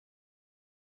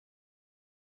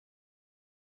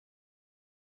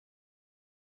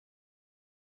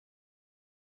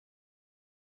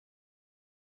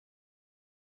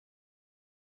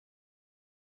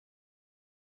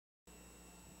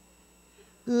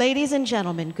Ladies and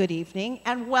gentlemen, good evening,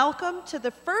 and welcome to the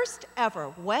first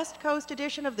ever West Coast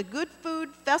edition of the Good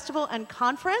Food Festival and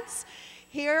Conference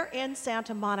here in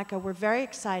Santa Monica. We're very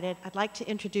excited. I'd like to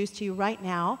introduce to you right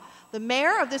now the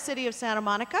mayor of the city of Santa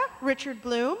Monica, Richard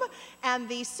Bloom, and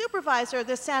the supervisor of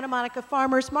the Santa Monica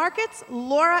Farmers Markets,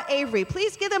 Laura Avery.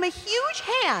 Please give them a huge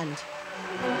hand.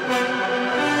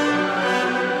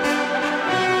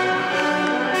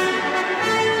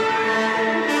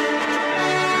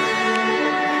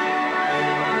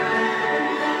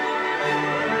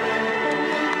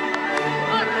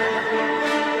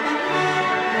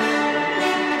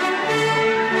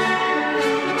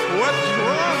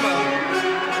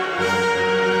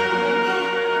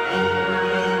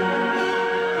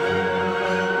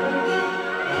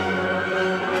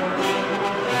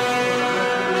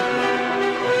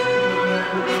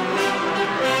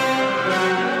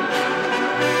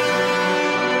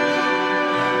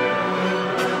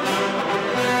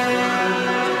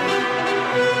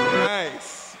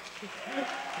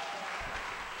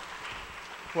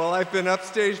 Well, I've been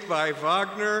upstaged by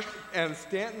Wagner and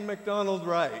Stanton McDonald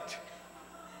Wright.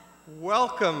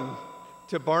 Welcome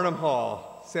to Barnum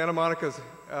Hall, Santa Monica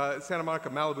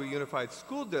Malibu Unified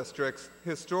School District's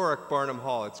historic Barnum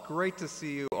Hall. It's great to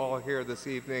see you all here this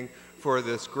evening for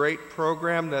this great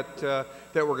program that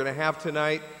we're going to have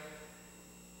tonight.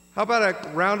 How about a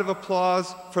round of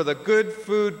applause for the Good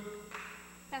Food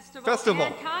Festival.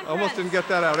 And conference. Almost didn't get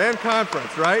that out. And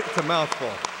conference, right? It's a mouthful.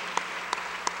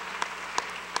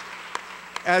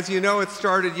 As you know, it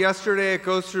started yesterday. It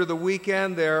goes through the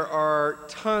weekend. There are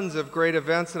tons of great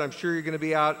events, and I'm sure you're going to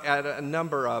be out at a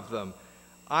number of them.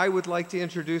 I would like to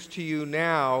introduce to you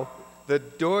now the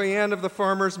doyen of the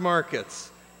farmers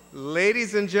markets.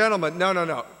 Ladies and gentlemen,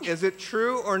 no. Is it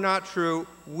true or not true?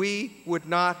 We would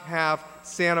not have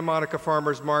Santa Monica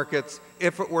Farmers Markets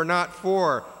if it were not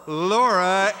for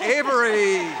Laura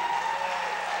Avery.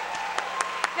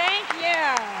 Thank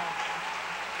you.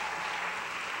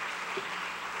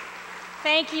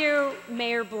 Thank you,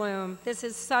 Mayor Bloom. This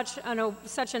is such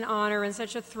an honor and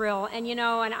such a thrill. And you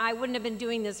know, and I wouldn't have been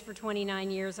doing this for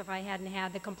 29 years if I hadn't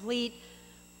had the complete,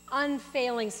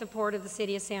 unfailing support of the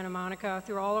city of Santa Monica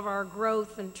through all of our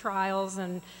growth and trials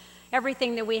and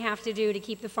everything that we have to do to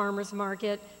keep the farmers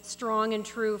market strong and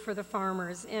true for the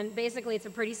farmers. And basically, it's a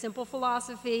pretty simple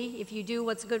philosophy. If you do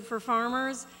what's good for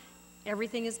farmers,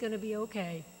 everything is going to be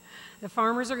okay. The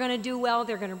farmers are going to do well.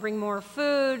 They're going to bring more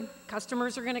food.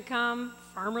 Customers are going to come.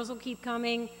 Farmers will keep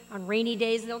coming. On rainy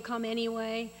days, they'll come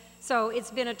anyway. So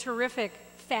it's been a terrific,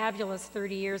 fabulous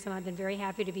 30 years, and I've been very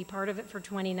happy to be part of it for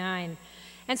 29.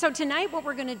 And so tonight what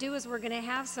we're going to do is we're going to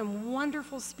have some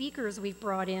wonderful speakers we've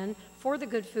brought in for the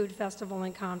Good Food Festival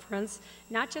and Conference,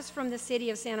 not just from the city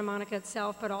of Santa Monica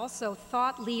itself, but also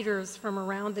thought leaders from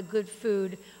around the good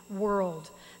food world.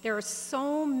 There are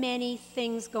so many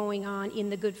things going on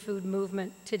in the good food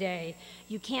movement today.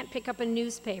 You can't pick up a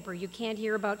newspaper. You can't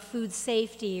hear about food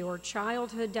safety or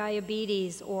childhood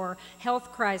diabetes or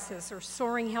health crisis or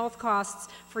soaring health costs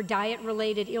for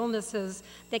diet-related illnesses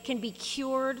that can be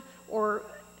cured or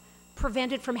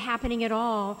prevented from happening at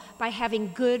all by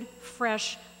having good,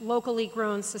 fresh, locally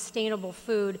grown, sustainable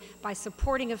food, by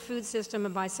supporting a food system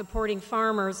and by supporting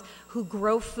farmers who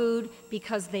grow food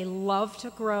because they love to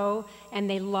grow and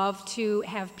they love to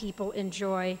have people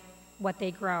enjoy what they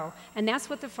grow. And that's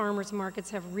what the farmers markets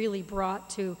have really brought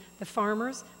to the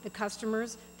farmers, the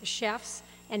customers, the chefs,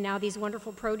 and now these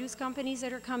wonderful produce companies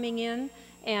that are coming in.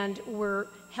 And we're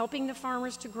helping the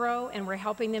farmers to grow, and we're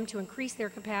helping them to increase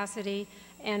their capacity,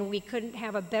 and we couldn't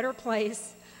have a better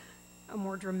place, a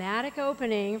more dramatic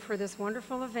opening for this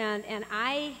wonderful event. And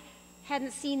I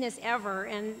hadn't seen this ever,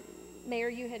 and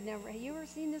Mayor, have you ever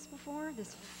seen this before?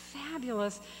 This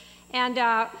fabulous, and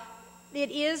it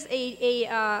is a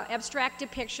abstract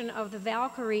depiction of the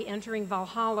Valkyrie entering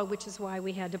Valhalla, which is why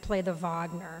we had to play the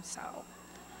Wagner, so.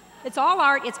 It's all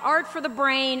art. It's art for the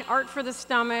brain, art for the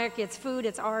stomach. It's food,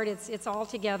 it's art, it's all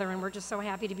together, and we're just so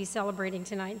happy to be celebrating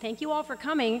tonight. And thank you all for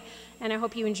coming, and I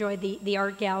hope you enjoyed the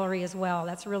art gallery as well.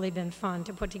 That's really been fun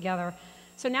to put together.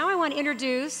 So now I want to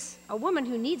introduce a woman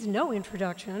who needs no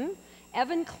introduction,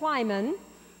 Evan Kleiman,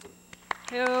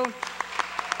 who...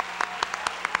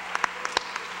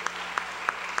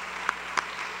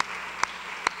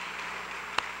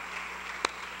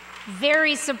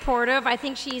 very supportive. I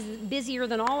think she's busier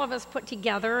than all of us put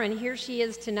together, and here she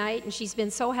is tonight, and she's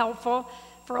been so helpful.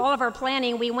 For all of our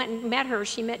planning, we went and met her.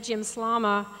 She met Jim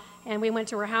Slama, and we went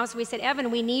to her house. We said, Evan,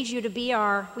 we need you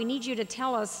to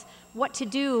tell us what to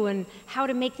do and how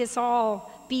to make this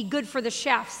all be good for the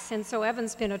chefs. And so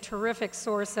Evan's been a terrific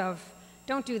source of,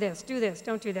 don't do this,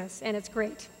 don't do this, and it's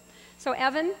great. So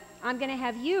Evan, I'm going to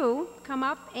have you come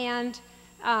up and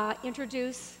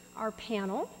introduce our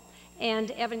panel.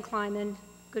 And Evan Kleiman,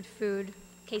 Good Food,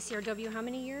 KCRW, how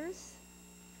many years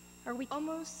are we?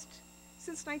 Almost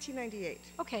since 1998.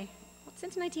 Okay, well,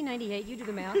 since 1998, you do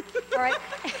the math. All right.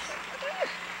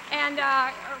 And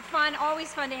fun,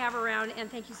 always fun to have around,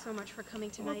 and thank you so much for coming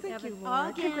tonight, Thank Evan. you, Laura.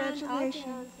 Again, Congratulations.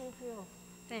 again, thank you.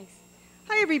 Thanks.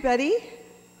 Hi, everybody.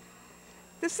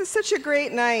 This is such a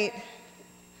great night.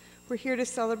 We're here to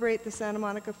celebrate the Santa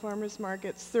Monica Farmers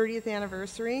Market's 30th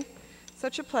anniversary.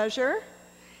 Such a pleasure.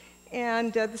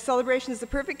 And the celebration is the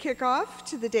perfect kickoff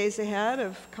to the days ahead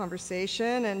of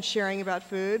conversation and sharing about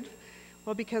food.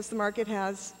 Well, because the market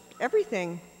has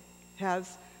everything. It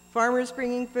has farmers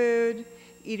bringing food,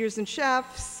 eaters and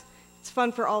chefs. It's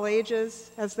fun for all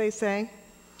ages, as they say.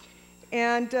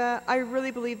 And I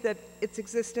really believe that its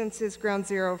existence is ground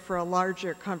zero for a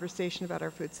larger conversation about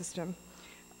our food system.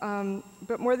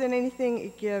 But more than anything,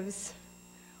 it gives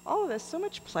all of us so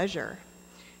much pleasure.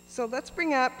 So let's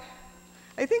bring up,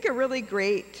 I think, a really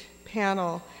great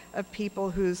panel of people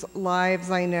whose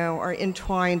lives I know are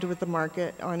entwined with the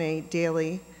market on a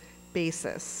daily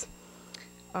basis.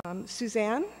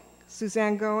 Suzanne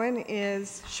Goen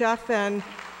is chef and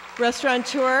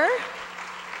restaurateur.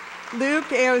 Luke,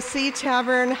 AOC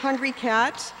Tavern, Hungry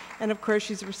Cat, and of course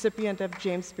she's a recipient of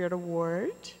James Beard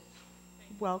Award.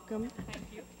 Welcome. Thank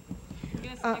you. I'm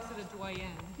going to sit next to the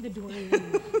doyen. The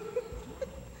doyen.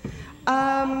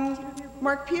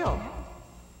 Mark Peel,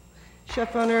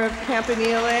 chef owner of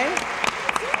Campanile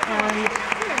and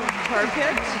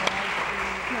Carpet,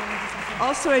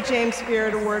 also a James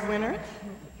Beard Award winner.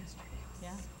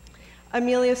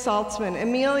 Amelia Saltzman.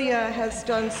 Amelia has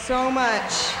done so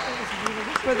much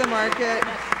for the market.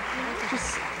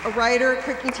 She's a writer,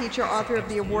 cooking teacher, author of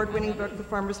the award-winning book, The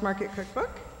Farmer's Market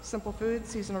Cookbook, Simple Foods,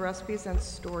 Seasonal Recipes, and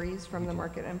Stories from the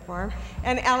Market and Farm.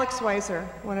 And Alex Weiser,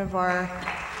 one of our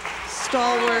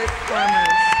stalwart farmers.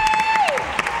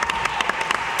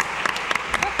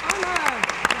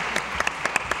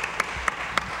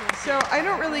 So I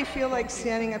don't really feel like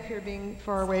standing up here being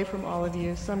far away from all of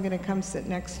you, so I'm going to come sit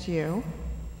next to you.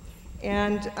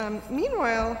 And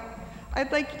meanwhile,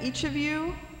 I'd like each of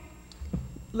you,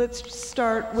 let's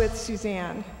start with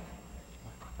Suzanne.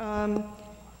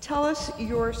 Tell us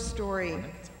your story,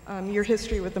 your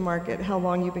history with the market, how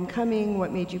long you've been coming,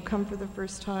 what made you come for the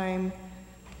first time.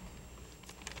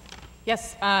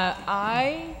 Yes,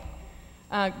 I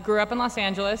grew up in Los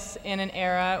Angeles in an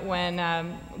era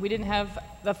when we didn't have,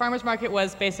 the farmer's market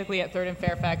was basically at 3rd and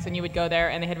Fairfax, and you would go there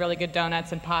and they had really good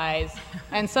donuts and pies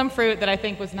and some fruit that I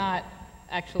think was not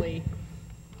actually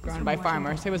grown by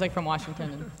farmers. It was like from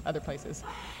Washington and other places.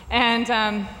 And,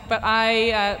 but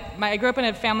I grew up in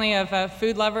a family of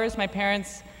food lovers. My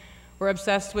parents were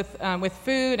obsessed with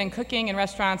food and cooking and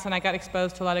restaurants, and I got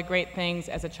exposed to a lot of great things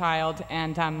as a child,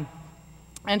 and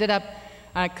ended up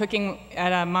cooking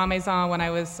at a Ma Maison when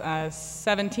I was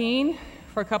 17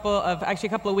 for a couple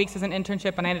of weeks as an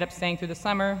internship, and I ended up staying through the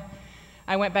summer.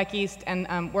 I went back east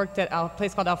and worked at a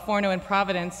place called Al Forno in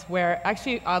Providence, where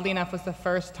actually, oddly enough, was the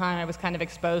first time I was kind of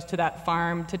exposed to that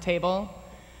farm-to-table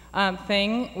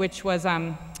thing, which was,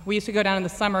 we used to go down in the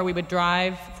summer, we would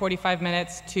drive 45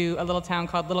 minutes to a little town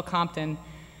called Little Compton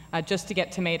just to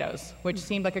get tomatoes, which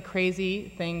seemed like a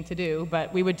crazy thing to do,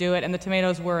 but we would do it, and the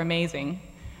tomatoes were amazing.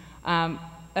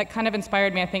 That kind of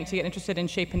inspired me, I think, to get interested in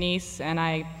Chez Panisse, and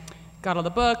I got all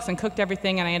the books and cooked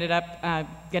everything, and I ended up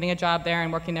getting a job there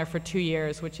and working there for 2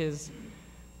 years, which is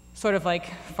sort of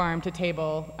like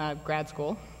farm-to-table grad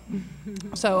school.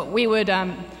 So we would,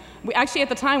 we actually at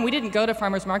the time, we didn't go to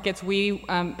farmers markets. We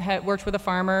had worked with a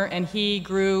farmer, and he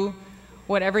grew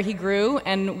whatever he grew,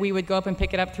 and we would go up and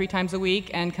pick it up 3 times a week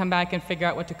and come back and figure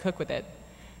out what to cook with it.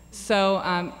 So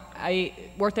I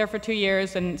worked there for 2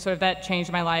 years, and sort of that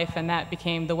changed my life, and that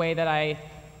became the way that I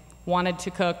wanted to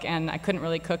cook, and I couldn't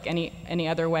really cook any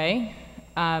other way.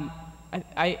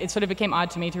 It sort of became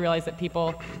odd to me to realize that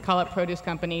people call up produce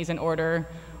companies and order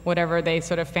whatever they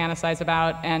sort of fantasize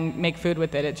about and make food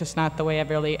with it. It's just not the way I've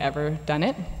really ever done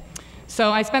it. So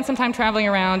I spent some time traveling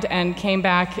around and came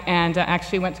back and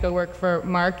actually went to go work for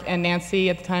Mark and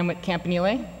Nancy at the time with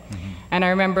Campanile. And I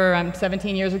remember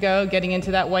 17 years ago getting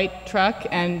into that white truck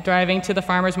and driving to the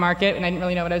farmer's market, and I didn't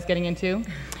really know what I was getting into.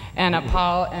 And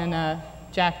Paul and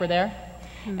Jack were there.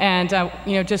 And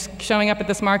you know, just showing up at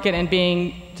this market and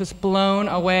being just blown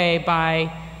away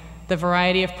by the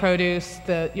variety of produce.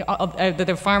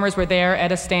 The farmers were there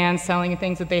at a stand selling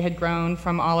things that they had grown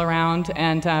from all around,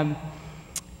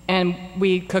 and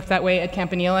we cooked that way at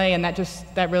Campanile, and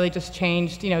that really just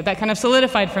changed, you know, that kind of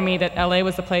solidified for me that LA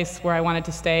was the place where I wanted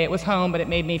to stay. It was home, but it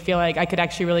made me feel like I could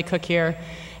actually really cook here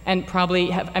and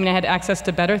probably I had access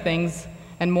to better things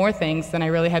and more things than I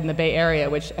really had in the Bay Area,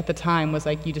 which at the time was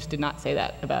like, you just did not say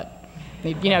that about,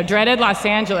 dreaded Los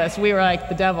Angeles. We were like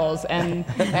the devils,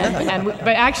 but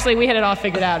actually we had it all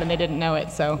figured out and they didn't know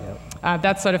it. So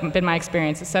that's sort of been my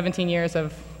experience. 17 years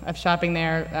of shopping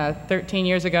there. 13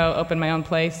 years ago, opened my own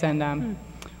place, and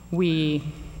 13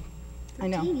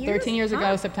 years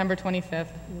ago, September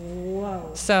 25th.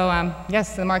 Whoa. So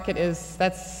yes, the market is,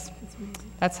 that's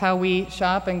how we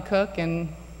shop and cook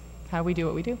and how we do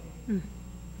what we do.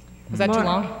 Was that too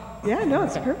long? Yeah, no,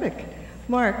 it's perfect.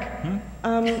 Mark,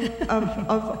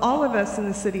 of all of us in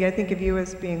the city, I think of you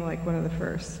as being like one of the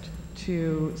first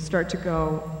to start to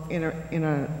go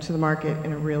to the market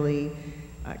in a really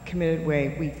committed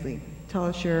way weekly. Tell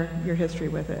us your history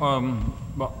with it.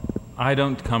 Well, I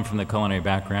don't come from the culinary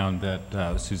background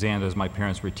that Suzanne does. My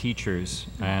parents were teachers,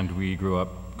 and we grew up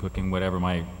cooking whatever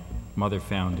my mother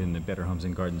found in the Better Homes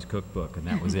and Gardens cookbook, and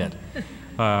that was it.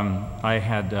 I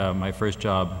had my first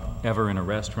job ever in a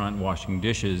restaurant washing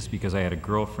dishes because I had a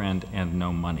girlfriend and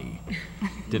no money.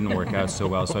 Didn't work out so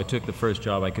well, so I took the first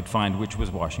job I could find, which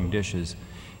was washing dishes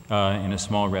in a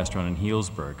small restaurant in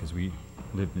Healdsburg, because we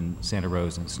lived in Santa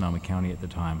Rosa in Sonoma County at the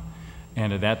time.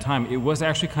 And at that time, it was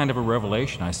actually kind of a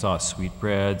revelation. I saw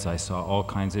sweetbreads, I saw all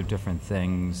kinds of different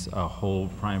things, a whole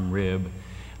prime rib,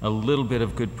 a little bit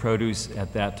of good produce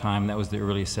at that time. That was the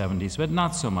early 70s, but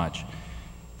not so much.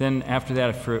 Then after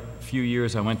that, for a few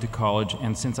years, I went to college,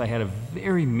 and since I had a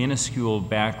very minuscule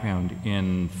background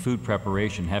in food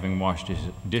preparation, having washed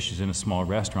dishes in a small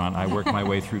restaurant, I worked my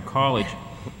way through college,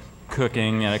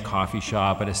 cooking at a coffee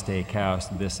shop, at a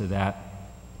steakhouse, this or that.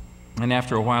 And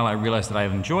after a while, I realized that I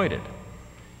had enjoyed it,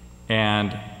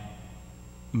 and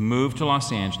moved to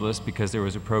Los Angeles because there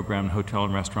was a program in hotel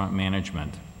and restaurant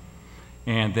management.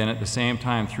 And then at the same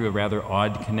time, through a rather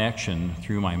odd connection,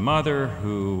 through my mother,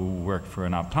 who worked for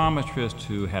an optometrist,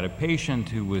 who had a patient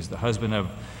who was the husband of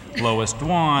Lois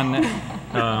Dwan.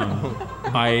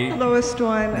 Lois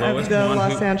Dwan of the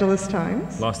Los Angeles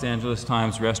Times. Los Angeles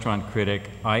Times restaurant critic.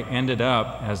 I ended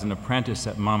up as an apprentice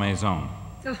at Ma Maison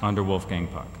under Wolfgang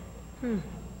Puck.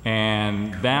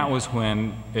 And that was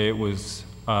when it was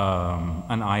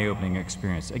an eye-opening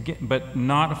experience. Again, but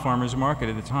not a farmer's market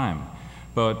at the time.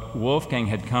 But Wolfgang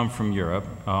had come from Europe,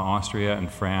 Austria and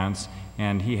France,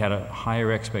 and he had a higher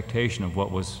expectation of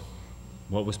what was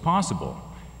possible.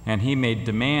 And he made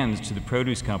demands to the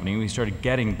produce company, and we started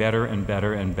getting better and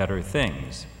better and better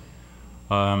things.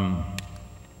 Then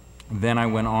I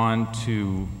went on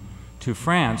to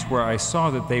France, where I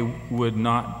saw that they would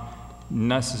not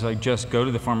necessarily just go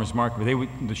to the farmer's market.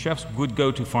 The chefs would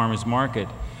go to farmer's market,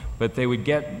 but they would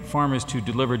get farmers to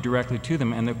deliver directly to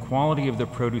them, and the quality of the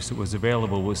produce that was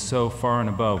available was so far and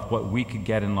above what we could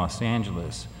get in Los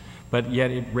Angeles, but yet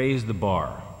it raised the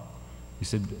bar. He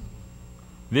said,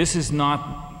 this is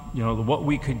not, what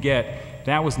we could get,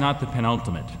 that was not the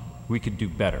penultimate. We could do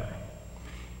better.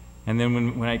 And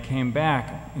then when I came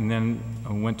back, and then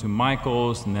I went to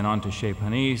Michael's, and then on to Chez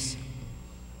Panisse,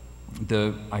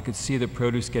 I could see the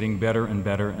produce getting better and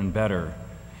better and better.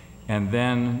 And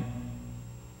then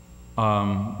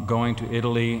going to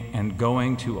Italy and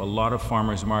going to a lot of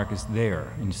farmers markets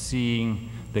there and seeing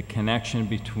the connection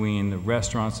between the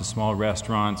restaurants, the small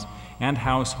restaurants, and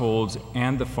households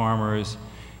and the farmers,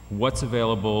 what's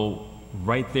available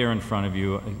right there in front of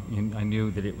you, I knew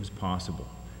that it was possible.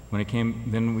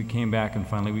 Then we came back and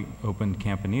finally we opened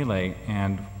Campanile,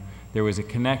 and there was a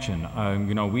connection.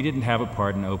 We didn't have a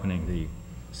part in opening the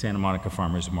Santa Monica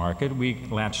Farmers Market. We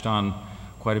latched on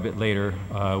quite a bit later.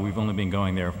 We've only been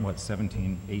going there,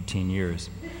 17, 18 years.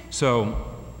 So,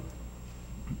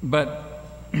 but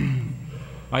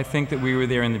I think that we were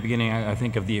there in the beginning. I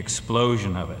think of the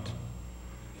explosion of it.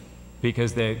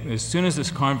 Because as soon as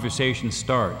this conversation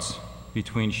starts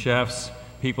between chefs,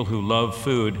 people who love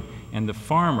food, and the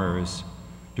farmers,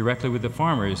 directly with the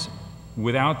farmers,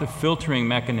 without the filtering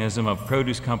mechanism of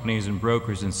produce companies and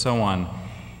brokers and so on,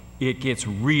 it gets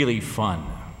really fun.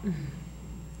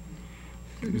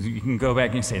 You can go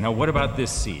back and say, now what about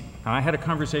this seed? I had a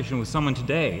conversation with someone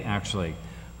today, actually.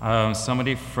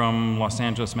 Somebody from Los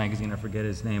Angeles Magazine, I forget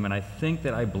his name, and I think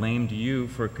that I blamed you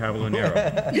for Cavallonero.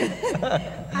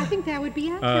 I think that would be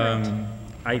accurate.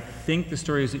 I think the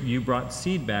story is that you brought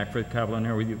seed back for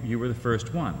Cavallonero. You were the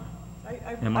first one.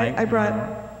 I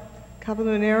brought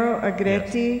Cavallonero,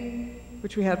 Agretti,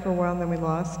 which we had for a while and then we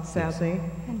lost, sadly,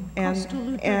 and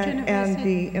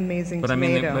the amazing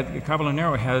tomato. But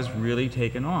Cavallonero has really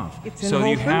taken off. It's in so Whole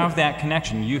you have Foods. that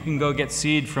connection. You can go get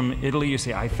seed from Italy. You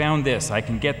say, I found this. I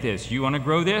can get this. You want to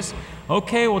grow this?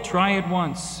 Okay, we'll try it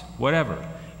once, whatever.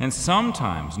 And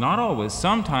sometimes, not always,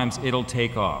 sometimes it'll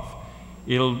take off.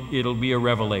 it'll be a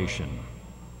revelation.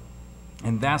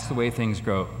 And that's the way things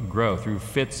grow through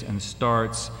fits and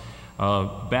starts,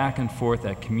 back and forth,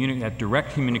 that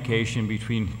direct communication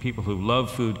between people who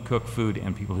love food, cook food,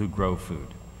 and people who grow food.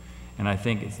 And I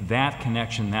think it's that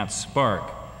connection, that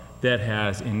spark, that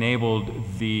has enabled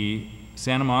the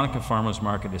Santa Monica Farmers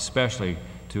Market especially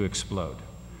to explode.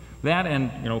 That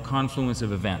and, confluence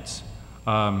of events.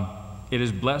 It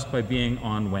is blessed by being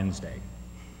on Wednesday,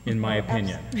 in my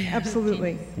opinion.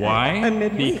 Absolutely. Why?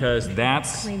 Because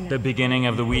that's the beginning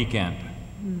of the weekend.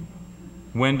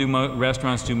 When do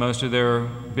restaurants do most of their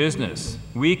business?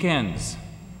 Weekends.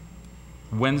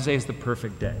 Wednesday's the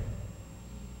perfect day.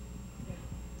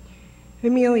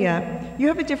 Amelia, you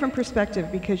have a different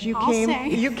perspective because you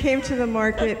came to the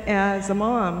market as a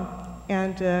mom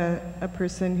and a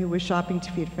person who was shopping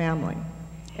to feed family,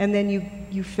 and then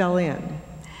you fell in.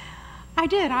 I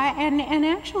did. And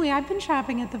actually, I've been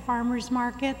shopping at the farmers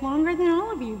market longer than all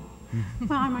of you.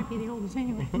 Well, I might be the oldest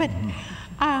anyway, but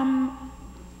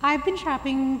I've been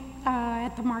shopping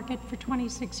at the market for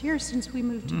 26 years since we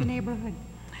moved to the neighborhood,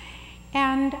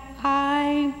 and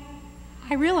I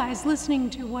realized, listening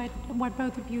to what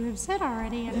both of you have said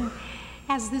already, and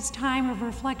as this time of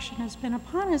reflection has been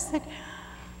upon us, that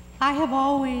I have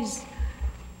always,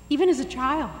 even as a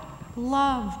child,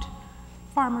 loved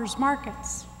farmers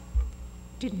markets.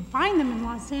 Didn't find them in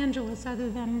Los Angeles other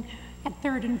than at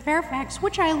 3rd and Fairfax,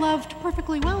 which I loved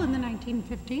perfectly well in the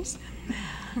 1950s.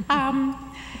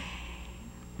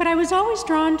 But I was always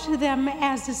drawn to them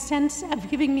as a sense of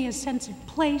giving me a sense of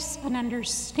place, an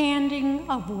understanding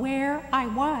of where I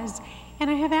was. And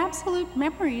I have absolute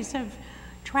memories of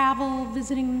travel,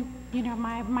 visiting,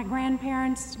 my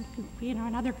grandparents,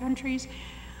 in other countries.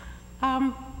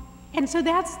 And so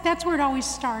that's where it always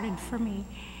started for me.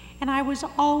 And I was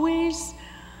always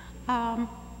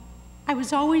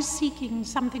seeking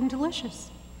something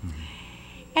delicious.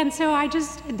 And so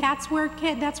that's where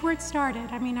it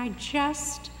started. I mean, I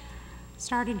just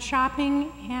started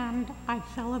shopping and I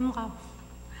fell in love.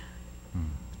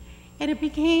 And it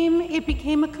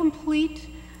became a complete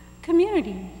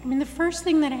community. I mean, the first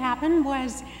thing that happened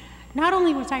was, not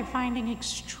only was I finding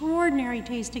extraordinary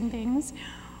tasting things,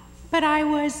 but I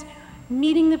was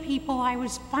meeting the people, I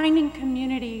was finding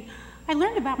community. I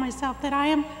learned about myself that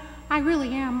I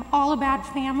really am all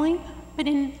about family, but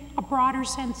in a broader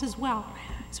sense as well.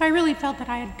 So I really felt that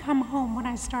I had come home when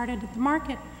I started at the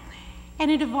market. And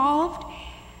it evolved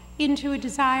into a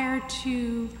desire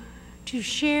to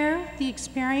share the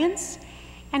experience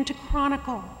and to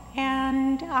chronicle.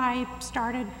 And I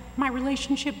started, my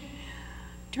relationship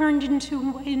turned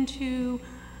into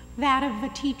that of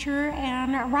a teacher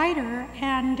and a writer.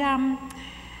 And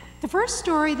the first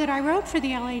story that I wrote for the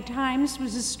LA Times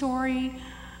was a story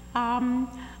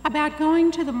about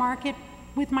going to the market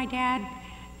with my dad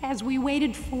as we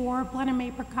waited for Blenheim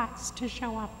apricots to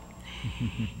show up.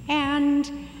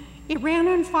 And it ran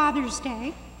on Father's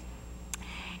Day.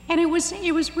 And it was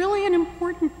really an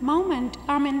important moment,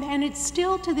 and it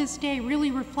still to this day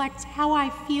really reflects how I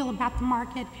feel about the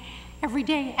market every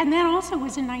day. And that also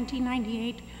was in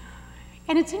 1998.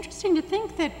 And it's interesting to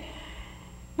think that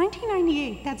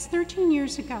 1998, that's 13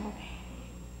 years ago,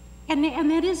 and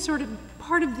that is sort of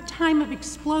part of the time of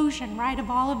explosion, right, of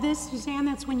all of this. Suzanne,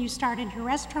 that's when you started your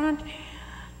restaurant.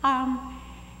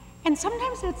 And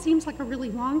sometimes that seems like a really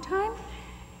long time.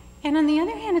 And on the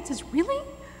other hand, it says, really?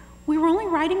 We were only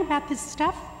writing about this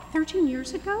stuff 13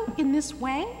 years ago in this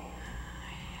way?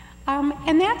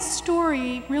 And that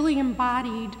story really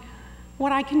embodied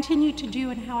what I continue to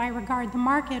do and how I regard the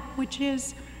market, which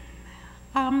is,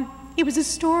 it was a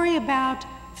story about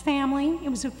family, it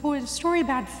was a story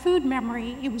about food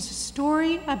memory, it was a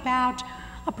story about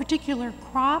a particular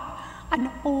crop,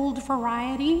 an old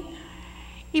variety.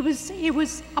 It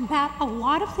was about a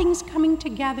lot of things coming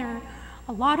together,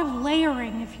 a lot of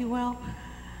layering, if you will.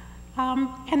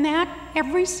 And that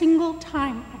every single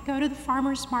time I go to the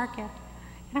farmer's market,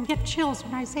 and I get chills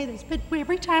when I say this, but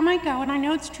every time I go, and I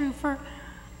know it's true for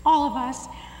all of us,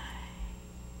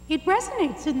 it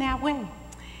resonates in that way.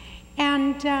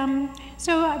 And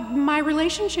so my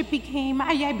relationship became,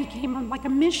 I became like a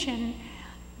mission.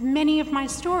 Many of my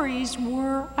stories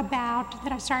were about,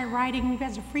 that I started writing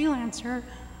as a freelancer,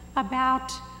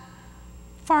 about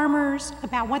farmers,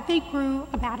 about what they grew,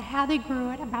 about how they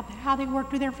grew it, about how they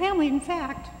worked with their family. In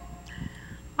fact,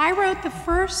 I wrote the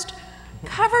first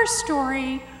cover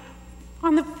story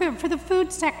for the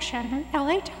food section,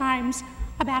 LA Times,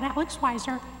 about Alex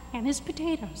Weiser and his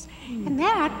potatoes. And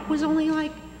that was only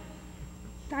like,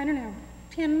 I don't know,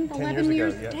 10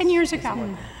 years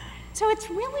ago. So it's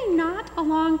really not a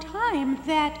long time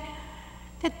that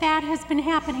that has been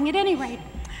happening. At any rate,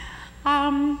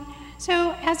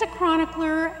 so as a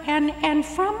chronicler, and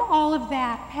from all of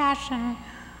that, passion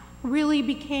really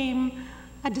became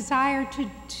a desire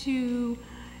to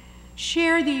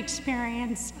share the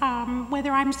experience,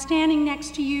 whether I'm standing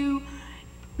next to you,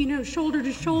 shoulder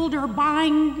to shoulder,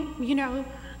 buying,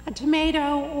 a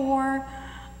tomato, or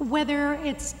whether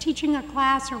it's teaching a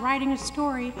class or writing a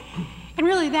story. And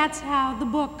really that's how the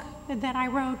book that I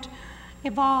wrote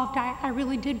evolved. I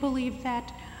really did believe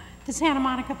that the Santa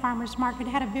Monica Farmers Market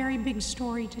had a very big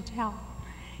story to tell.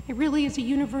 It really is a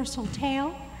universal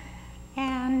tale,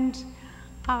 and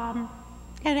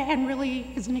really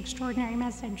is an extraordinary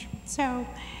message. So,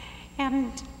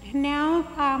 and now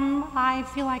I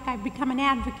feel like I've become an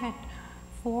advocate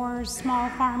for small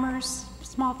farmers,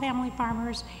 small family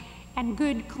farmers, and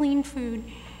good, clean food,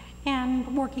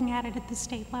 and working at it at the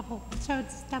state level. So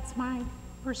that's my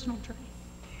personal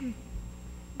journey.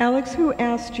 Alex, who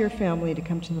asked your family to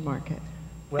come to the market?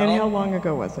 Well, and how long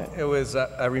ago was it? It was,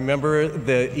 I remember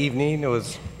the evening, it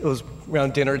was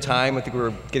around dinner time. I think we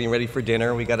were getting ready for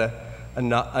dinner. We got a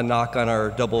knock on our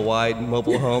double-wide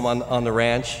mobile home on the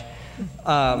ranch.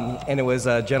 And it was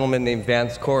a gentleman named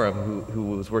Vance Coram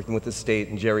who was working with the state,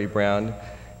 and Jerry Brown.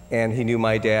 And he knew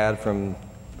my dad from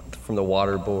the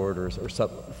water board or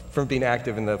from being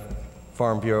active in the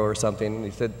Farm Bureau or something. And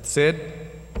he said, "Sid,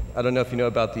 I don't know if you know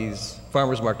about these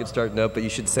farmers markets starting up, but you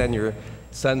should send your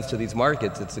sons to these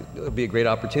markets. It'll be a great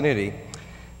opportunity."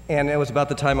 And it was about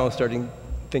the time I was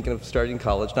thinking of starting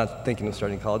college, not thinking of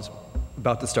starting college,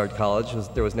 about to start college,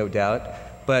 there was no doubt.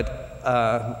 But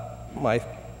my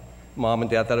mom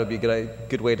and dad thought it would be a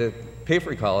good way to pay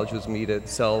for college was me to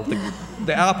sell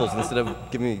the apples instead of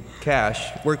giving me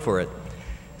cash, work for it.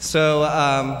 So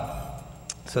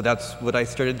that's what I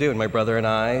started doing. My brother and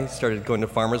I started going to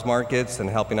farmers markets and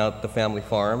helping out the family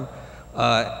farm.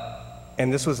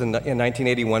 And this was in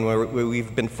 1981, where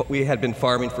we had been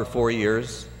farming for 4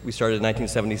 years. We started in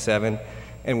 1977,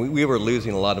 and we were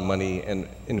losing a lot of money and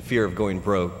in fear of going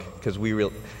broke, because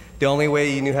the only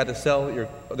way you knew how to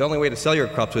the only way to sell your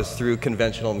crops was through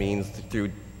conventional means, through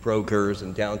brokers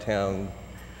and downtown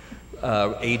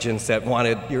agents that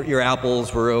wanted your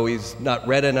apples were always not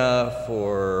red enough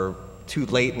or too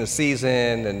late in the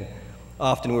season, and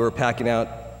often we were packing out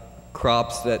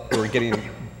crops that we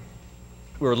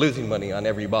were losing money on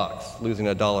every box, losing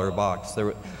 $1 a box.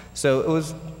 So it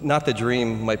was not the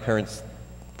dream my parents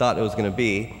thought it was going to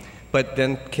be. But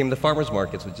then came the farmers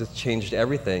markets, which just changed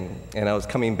everything. And I was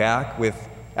coming back with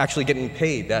actually getting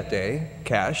paid that day,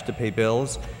 cash to pay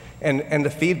bills, and the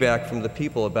feedback from the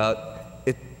people about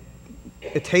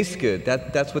it tastes good.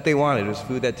 That's what they wanted. It was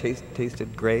food that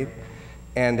tasted great.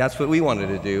 And that's what we wanted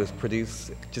to do,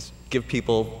 is just give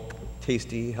people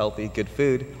tasty, healthy, good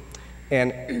food.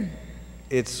 And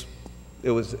it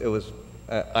was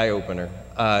an eye-opener.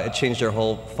 It changed our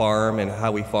whole farm and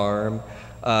how we farm.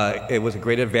 It was a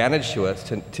great advantage to us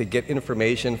to get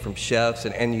information from chefs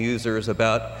and end users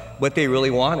about what they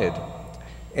really wanted.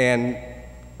 And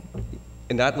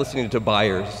not listening to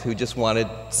buyers who just wanted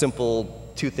simple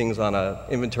 2 things on an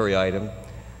inventory item.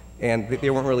 And they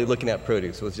weren't really looking at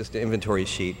produce. It was just an inventory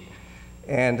sheet.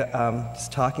 And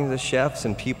just talking to the chefs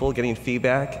and people, getting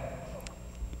feedback,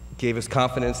 gave us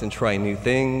confidence in trying new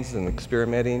things and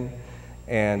experimenting.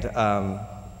 And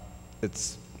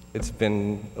it's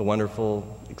been a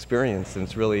wonderful experience, and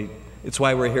it's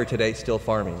why we're here today, still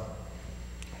farming.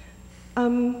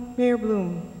 Mayor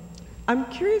Bloom, I'm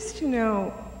curious to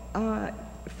know,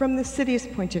 from the city's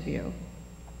point of view,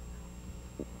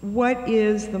 what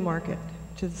is the market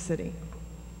to the city?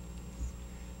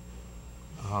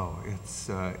 Oh,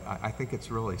 I think it's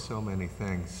really so many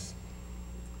things.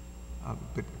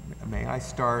 But may I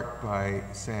start by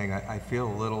saying I feel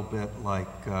a little bit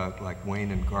like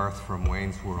Wayne and Garth from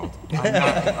Wayne's World.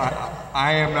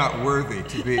 I am not worthy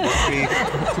to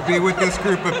be with this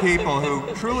group of people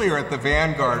who truly are at the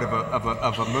vanguard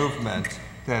of a movement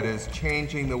that is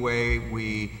changing the way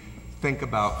we think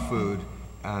about food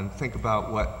and think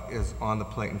about what is on the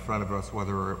plate in front of us,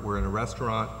 whether we're in a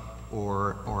restaurant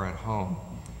or at home.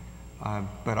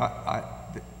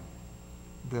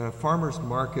 The farmers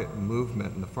market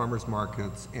movement and the farmers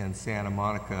markets in Santa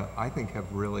Monica, I think,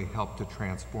 have really helped to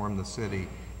transform the city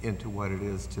into what it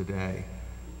is today.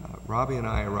 Robbie and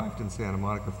I arrived in Santa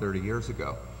Monica 30 years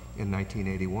ago in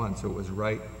 1981, so it was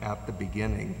right at the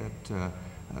beginning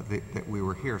that we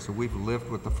were here. So we've lived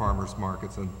with the farmers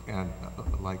markets, and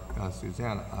like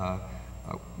Suzanne,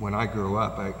 when I grew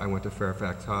up, I went to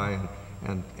Fairfax High,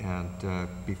 and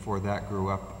before that grew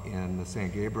up in the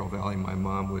San Gabriel Valley. My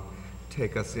mom would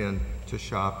take us in to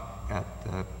shop at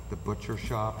the butcher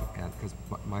shop, and because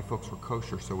my folks were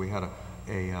kosher, so we had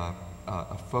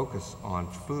a focus on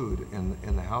food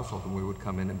in the household, and we would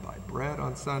come in and buy bread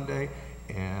on Sunday,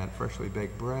 and freshly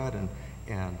baked bread,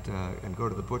 and go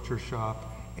to the butcher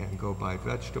shop and go buy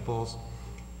vegetables.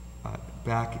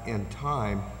 Back in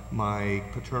time, my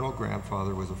paternal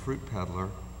grandfather was a fruit peddler,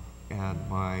 and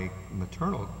my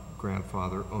maternal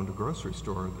grandfather owned a grocery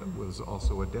store that was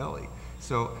also a deli.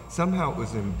 So somehow it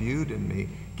was imbued in me.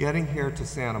 Getting here to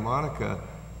Santa Monica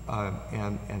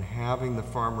and having the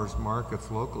farmers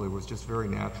markets locally was just very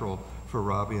natural for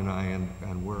Robbie and I,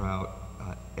 and we're out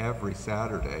every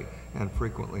Saturday and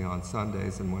frequently on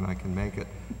Sundays, and when I can make it,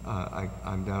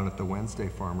 I'm down at the Wednesday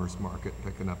farmers market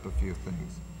picking up a few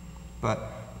things.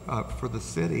 But for the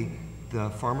city,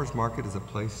 the farmers market is a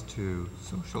place to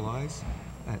socialize.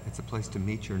 It's a place to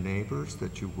meet your neighbors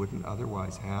that you wouldn't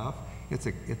otherwise have. It's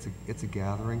a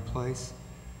gathering place.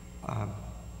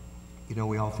 You know,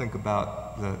 we all think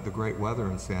about the great weather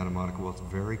in Santa Monica. Well, it's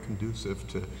very conducive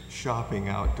to shopping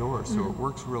outdoors, so it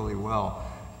works really well.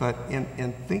 But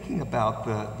in thinking about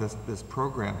this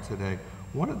program today,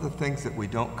 one of the things that we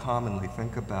don't commonly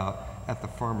think about at the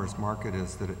farmers market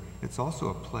is that it's also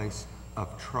a place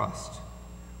of trust.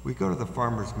 We go to the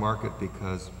farmers market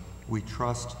because we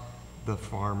trust the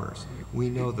farmers. We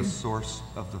know the source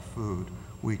of the food.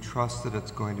 We trust that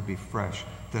it's going to be fresh,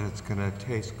 that it's going to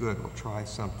taste good. We'll try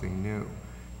something new.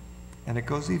 And it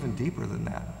goes even deeper than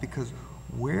that, because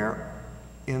where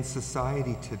in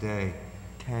society today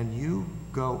can you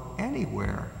go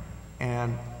anywhere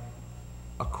and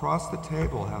across the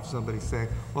table have somebody say,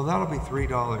 well, that'll be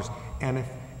 $3, and if,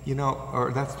 you know,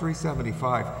 or that's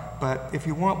 $3.75, but if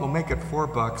you want, we'll make it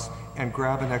 $4 and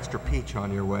grab an extra peach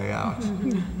on your way out.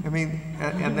 I mean,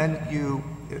 and then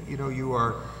you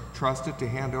are trusted to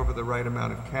hand over the right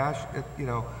amount of cash. You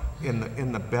know,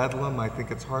 in the bedlam, I think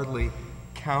it's hardly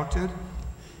counted.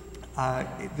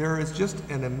 There is just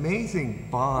an amazing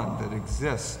bond that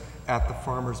exists at the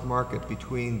farmers market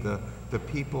between the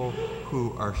people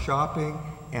who are shopping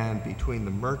and between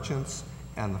the merchants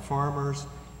and the farmers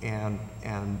and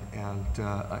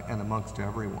amongst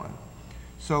everyone.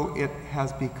 So it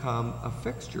has become a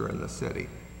fixture in the city,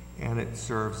 and it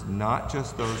serves not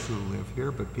just those who live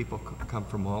here, but people come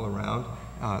from all around.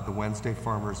 The Wednesday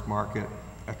Farmers Market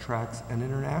attracts an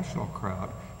international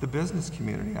crowd. The business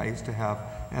community. I used to have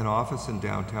an office in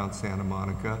downtown Santa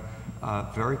Monica,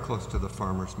 very close to the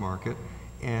farmers market,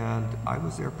 and I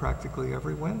was there practically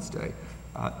every Wednesday.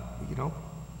 You know,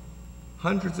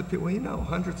 hundreds of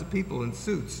people in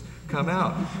suits come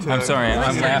out. I'm sorry,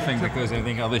 I'm laughing because I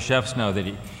think all the chefs know that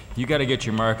you got to get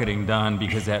your marketing done,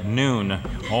 because at noon,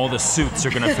 all the suits are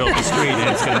going to fill the street and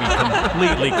it's going to be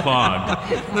completely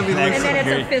clogged. And then it's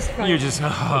a fist fight. You're just,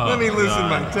 oh, let me loosen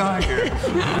God. my tie here.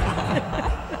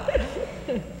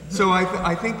 So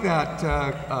I think that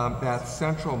that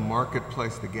central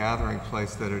marketplace, the gathering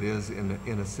place that it is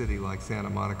in a city like Santa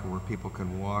Monica, where people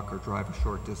can walk or drive a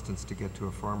short distance to get to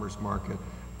a farmer's market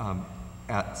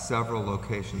at several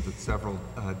locations at several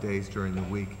days during the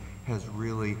week, has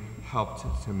really helped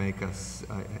to make us,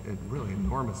 it really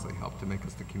enormously helped to make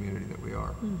us the community that we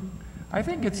are. Mm-hmm. I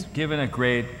think it's given a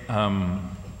great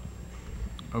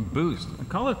a boost.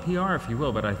 Call it PR if you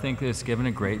will, but I think it's given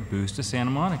a great boost to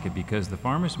Santa Monica, because the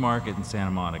farmers market in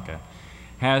Santa Monica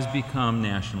has become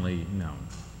nationally known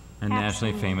and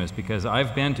nationally famous, because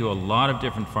I've been to a lot of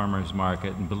different farmers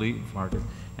market and markets,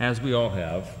 as we all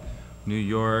have, New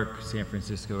York, San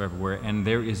Francisco, everywhere, and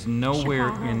there is nowhere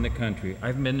in the country, I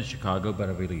haven't been to Chicago, but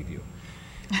I believe you.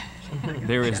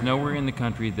 There is nowhere in the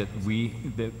country that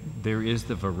there is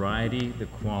the variety, the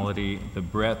quality, the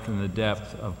breadth, and the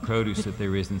depth of produce that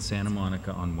there is in Santa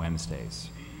Monica on Wednesdays.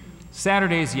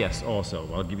 Saturdays, yes, also.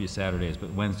 I'll give you Saturdays, but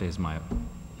Wednesdays,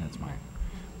 that's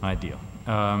my deal.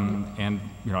 And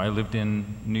you know, I lived in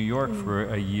New York for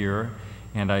a year,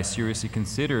 and I seriously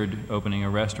considered opening a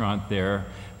restaurant there,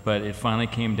 but it finally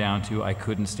came down to I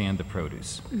couldn't stand the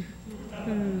produce.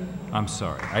 I'm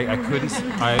sorry, I couldn't.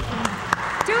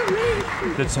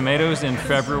 The tomatoes in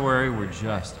February were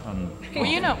just Well,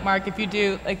 you know, Mark, if you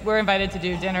do, like, we're invited to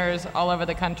do dinners all over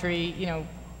the country, you know.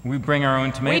 We bring our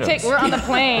own tomatoes. We're on the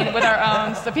plane with our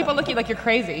own, so people look at you like you're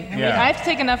crazy. I mean, I have to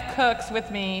take enough cooks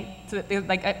with me to,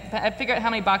 like, I figure out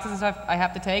how many boxes of stuff I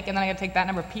have to take, and then I have to take that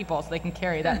number of people so they can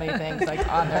carry that many things, like,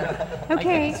 on their,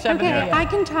 Okay, like, okay, I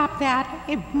can top that.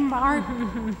 If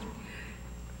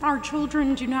our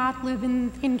children do not live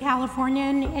in California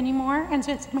anymore, and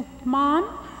so it's,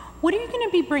 Mom, what are you going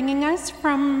to be bringing us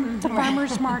from the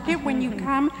farmer's market when you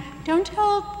come? Don't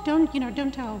tell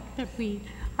that we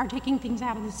are taking things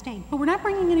out of the state, but we're not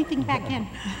bringing anything back in.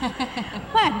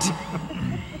 But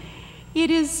it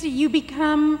is, you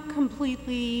become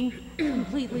completely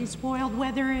spoiled,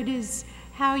 whether it is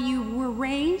how you were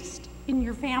raised in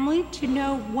your family to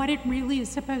know what it really is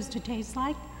supposed to taste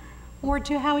like, or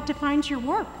to how it defines your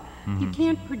work. You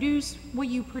can't produce what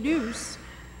you produce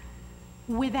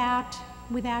without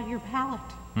your palate.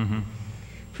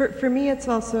 For me, it's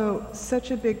also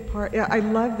such a big part. I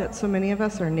love that so many of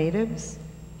us are natives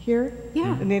here.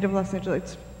 Yeah. The native Los Angeles.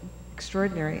 It's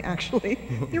extraordinary, actually,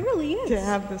 It really is. to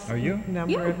have this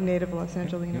number of native Los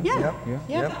Angelinos.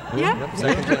 Yeah.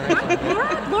 Second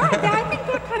generation. Laura, I think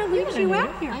that kind of leaves you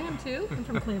out here. I am too. I'm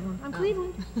from Cleveland. I'm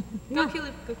Cleveland. Go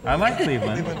Cleveland. I like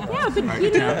Cleveland. Yeah, but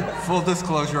you know, Full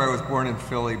disclosure, I was born in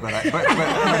Philly, but I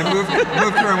moved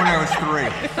here when I was 3.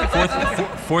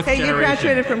 Fourth Hey, generation. you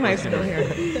graduated from high school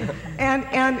here.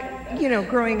 And you know,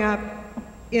 growing up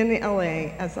in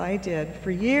LA, as I did for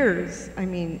years, I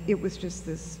mean, it was just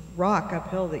this rock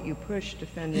uphill that you pushed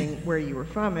defending where you were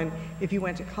from. And if you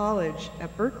went to college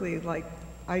at Berkeley, like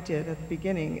I did at the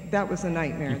beginning, that was a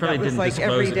nightmare. You probably that was didn't like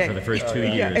disclose every it day. for the first 2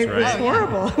 years, Yeah, it was right?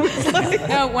 horrible. It was like,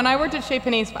 No, when I worked at Chez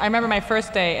Panisse, I remember my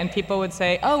first day, and people would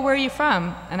say, "Oh, where are you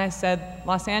from?" And I said,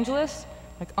 "Los Angeles."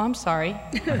 Like, "Oh, I'm sorry."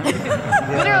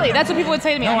 Literally, that's what people would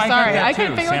say to me. No, I'm I got sorry. that I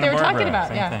couldn't too. figure what they Santa were talking Barbara, about.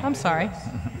 same Yeah, thing. I'm sorry.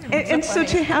 and so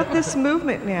to have this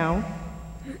movement now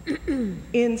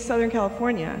in Southern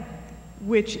California,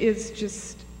 which is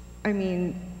just, I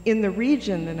mean, in the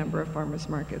region, the number of farmers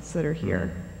markets that are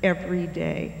here every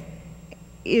day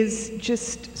is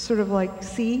just sort of like,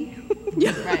 see?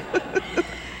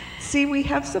 See, we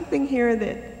have something here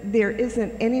that there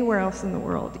isn't anywhere else in the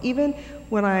world. Even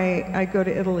when I go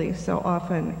to Italy so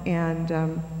often,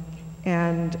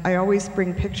 and I always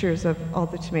bring pictures of all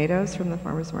the tomatoes from the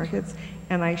farmers markets,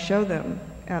 and I show them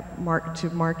to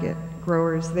market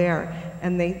growers there,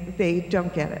 and they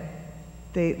don't get it.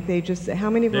 They just say, how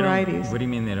many varieties? What do you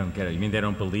mean they don't get it? You mean they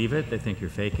don't believe it? They think you're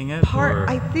faking it? Or?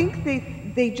 I think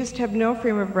they just have no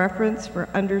frame of reference for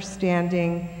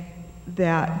understanding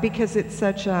that, because it's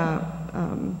such a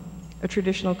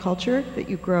traditional culture that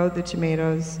you grow the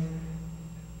tomatoes.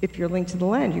 If you're linked to the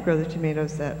land, you grow the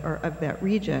tomatoes that are of that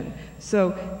region.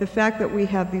 So the fact that we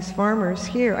have these farmers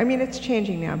here, I mean, it's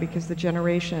changing now because the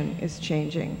generation is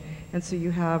changing. And so you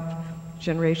have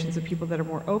generations of people that are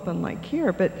more open like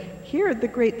here. But here, the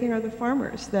great thing are the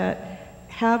farmers that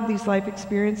have these life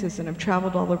experiences and have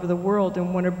traveled all over the world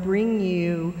and want to bring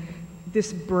you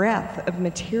this breadth of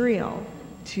material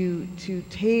to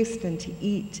taste and to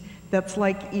eat that's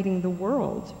like eating the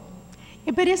world.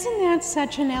 Yeah, but isn't that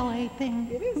such an LA thing?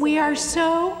 It is. We are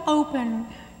so open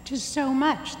to so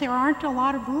much. There aren't a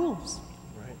lot of rules.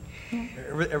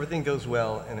 Right. Everything goes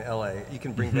well in LA. You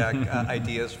can bring back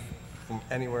ideas from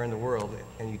anywhere in the world,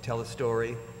 and you tell a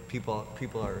story. People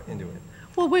are into it.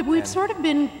 Well, we've sort of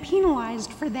been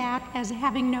penalized for that as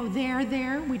having no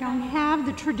there. We don't have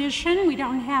the tradition, we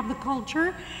don't have the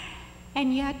culture,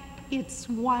 and yet it's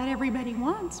what everybody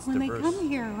wants when diverse. they come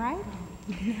here, right?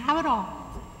 You have it all.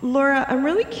 Laura, I'm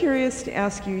really curious to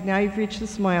ask you, now you've reached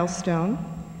this milestone,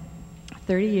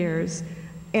 30 years,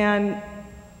 and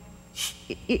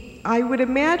I would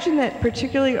imagine that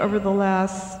particularly over the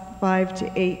last 5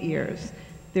 to 8 years,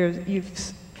 you've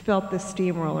felt the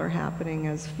steamroller happening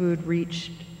as food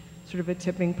reached sort of a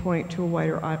tipping point to a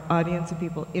wider audience of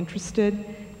people interested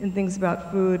in things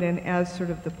about food, and as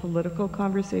sort of the political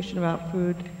conversation about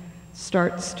food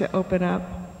starts to open up.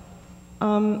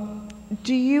 What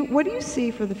do you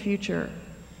see for the future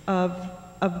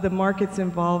of the market's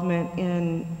involvement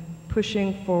in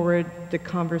pushing forward the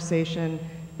conversation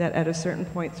that at a certain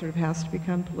point sort of has to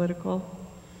become political?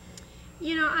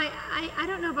 You know, I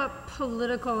don't know about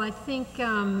political. I think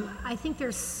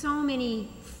there's so many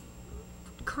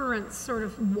currents sort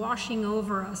of washing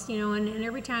over us, you know, and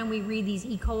every time we read these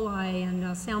E. coli and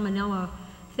salmonella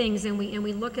things, and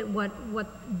we look at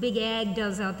what big ag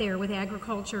does out there with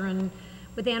agriculture and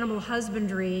with animal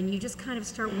husbandry, and you just kind of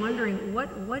start wondering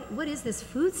what is this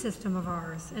food system of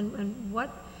ours, and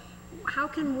how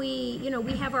can we, you know,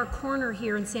 we have our corner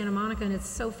here in Santa Monica, and it's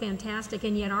so fantastic,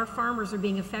 and yet our farmers are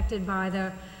being affected by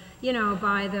the, you know,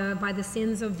 by the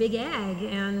sins of big ag.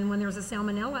 And when there's a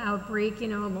salmonella outbreak, you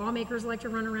know, lawmakers like to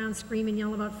run around scream and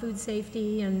yell about food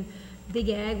safety, and big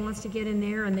ag wants to get in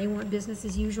there, and they want business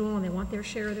as usual, and they want their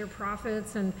share of their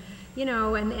profits, and you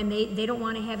know, and they don't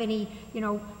want to have any, you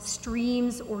know,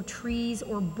 streams or trees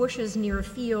or bushes near a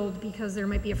field because there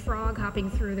might be a frog hopping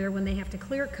through there when they have to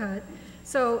clear cut.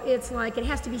 So it's like, it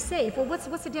has to be safe. Well,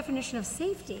 what's the definition of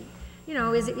safety? You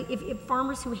know, is it, if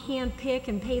farmers who hand pick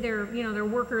and pay their, you know, their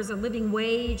workers a living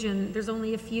wage, and there's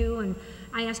only a few, and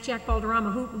I asked Jack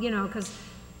Balderrama, who, you know, because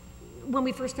when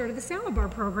we first started the salad bar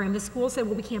program, the school said,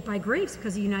 well, we can't buy grapes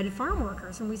because of United Farm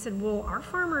Workers. And we said, well, our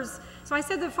farmers, so I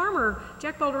said to the farmer,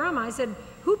 Jack Balderrama, I said,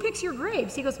 who picks your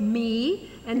grapes? He goes, me.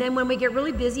 And then when we get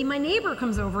really busy, my neighbor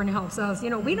comes over and helps us. You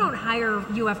know, we don't hire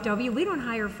UFW, we don't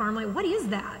hire farmland. What is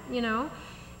that, you know?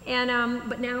 And,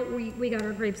 but now we got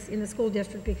our grapes in the school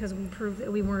district because we proved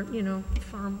that we weren't, you know,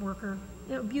 farm worker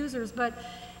abusers. But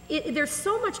there's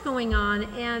so much going on,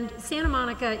 and Santa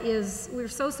Monica we're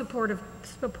so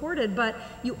supported, but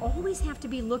you always have to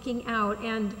be looking out.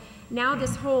 And now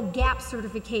this whole GAP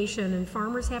certification, and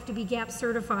farmers have to be GAP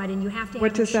certified, and you have to have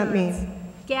What does that insurance.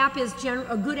 mean? GAP is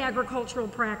a good agricultural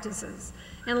practices.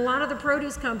 And a lot of the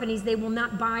produce companies, they will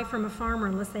not buy from a farmer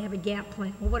unless they have a GAP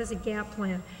plan. Well, what is a GAP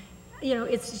plan? You know,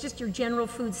 it's just your general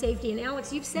food safety. And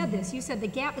Alex, you've said this. You said the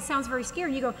GAP, it sounds very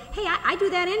scary. You go, hey, I do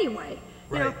that anyway.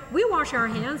 You know, we wash our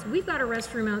hands. We've got a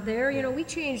restroom out there. You know, we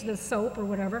change the soap or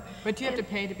whatever. But do you have to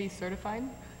pay to be certified?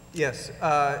 Yes.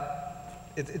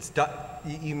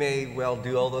 You may well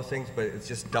do all those things, but it's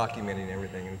just documenting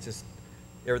everything. And it's just,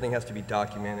 everything has to be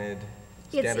documented.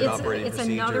 Standard operating it's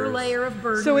procedures. another layer of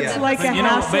burden. So it's like a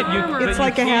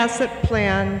HACCP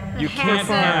plan. You can't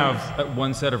have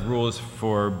one set of rules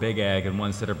for Big Ag and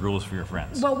one set of rules for your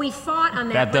friends. Well, we fought on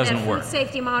that. That doesn't work. Food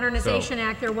Safety Modernization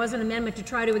Act, there was an amendment to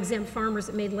try to exempt farmers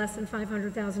that made less than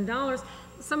 $500,000.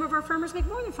 Some of our farmers make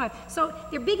more than $5. So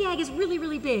their Big Ag is really,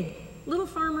 really big. Little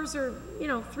farmers are, you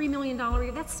know, $3 million a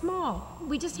year. That's small.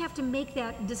 We just have to make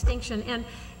that distinction. And,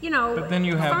 you know, but then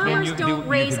you have, farmers you don't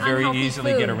raise could very unhealthy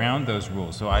easily food. get around those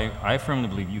rules. So I firmly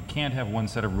believe you can't have one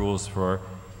set of rules for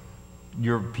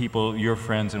your people, your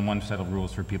friends, and one set of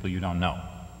rules for people you don't know.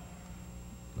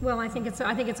 Well, I think it's a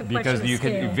question of Because you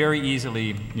scale. could very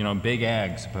easily, you know, Big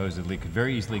Ag supposedly could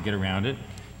very easily get around it.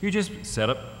 You just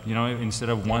set up, you know, instead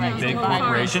of one big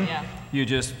corporation, you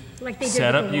just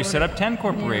set up 10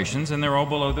 corporations, and they're all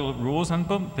below the rules, and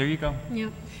boom, there you go.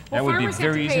 Yeah. That would be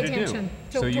very easy to do.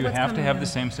 So you what's have to coming have down. the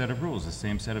same set of rules, the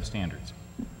same set of standards.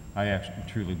 I actually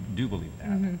truly do believe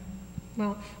that.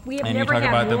 Well, we have And you never talk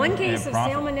about had the one case of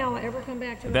profit. salmonella ever come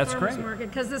back to the That's farmer's great. market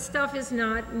because the stuff is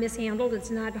not mishandled,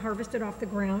 it's not harvested off the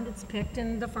ground, it's picked,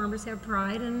 and the farmers have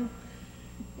pride, and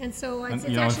so it's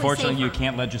You know, actually unfortunately, safer. you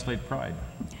can't legislate pride.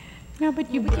 No,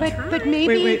 but try.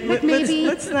 maybe,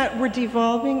 Let's not, we're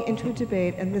devolving into a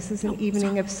debate, and this is an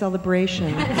evening of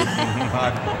celebration.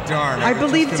 Darn. I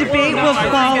believe debate will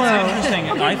follow.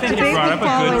 I think you Debate brought will up a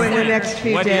follow good in the point. next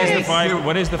few What is days.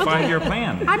 what is the five-year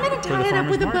plan? I'm going to for the tie it up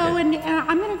farmers with a bow, market? and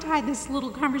I'm going to tie this little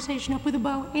conversation up with a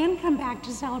bow and come back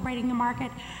to celebrating the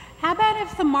market. How about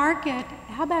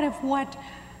if what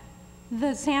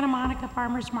the Santa Monica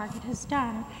Farmers Market has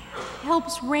done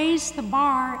helps raise the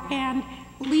bar and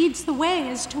leads the way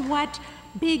as to what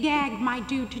Big Ag might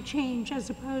do to change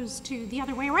as opposed to the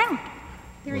other way around.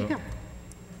 There you go.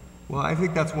 Well, I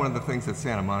think that's one of the things that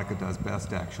Santa Monica does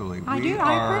best, actually. I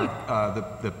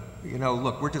agree. You know,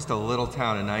 look, we're just a little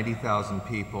town of 90,000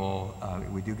 people.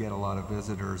 We do get a lot of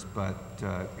visitors, but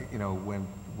you know,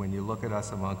 when you look at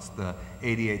us amongst the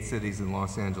 88 cities in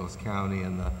Los Angeles County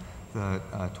and the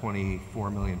 24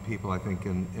 million people, I think,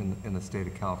 in the state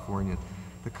of California,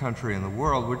 the country and the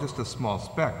world, we're just a small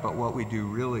speck. But what we do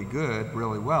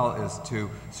really well, is to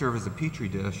serve as a petri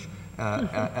dish,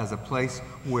 as a place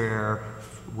where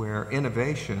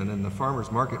innovation, and the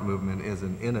farmers market movement is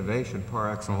an innovation par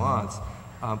excellence,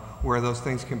 where those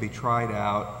things can be tried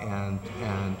out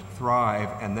and thrive,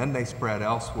 and then they spread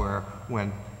elsewhere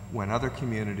when other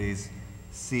communities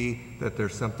see that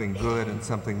there's something good and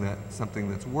something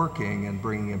that's working and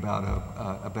bringing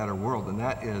about a better world. And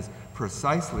that is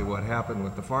precisely what happened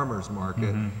with the farmers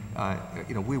market.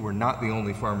 You know, we were not the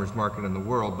only farmers market in the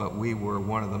world, but we were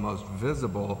one of the most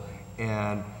visible,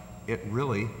 and it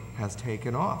really has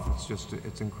taken off.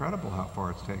 It's incredible how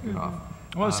far it's taken off.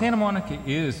 Well, Santa Monica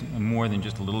is more than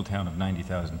just a little town of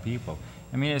 90,000 people.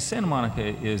 I mean, Santa Monica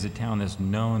is a town that's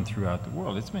known throughout the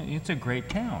world. It's a great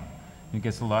town. It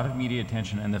gets a lot of media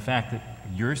attention, and the fact that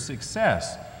your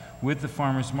success with the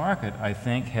farmers market, I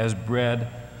think, has bred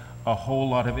a whole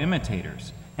lot of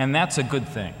imitators, and that's a good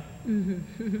thing.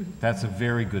 That's a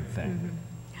very good thing,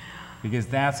 because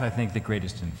that's, I think, the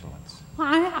greatest influence.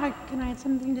 Well, can I add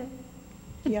something to?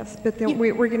 Yes, but then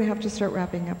we're going to have to start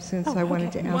wrapping up soon, so I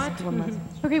wanted to ask one.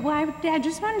 Okay, well, I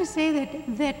just wanted to say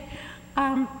that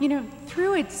you know,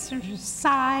 through its sort of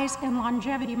size and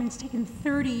longevity, I mean, it's taken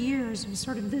 30 years of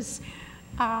sort of this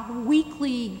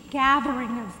weekly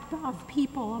gathering of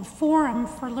people, a forum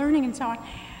for learning and so on,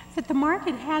 that the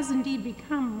market has indeed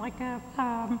become like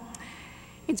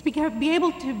be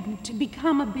able to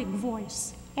become a big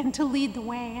voice and to lead the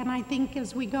way. And I think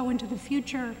as we go into the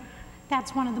future,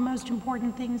 that's one of the most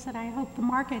important things that I hope the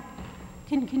market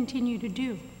can continue to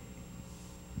do.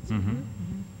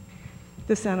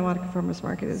 The Santa Monica Farmers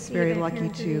Market is very lucky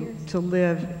to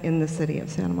live in the city of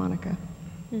Santa Monica.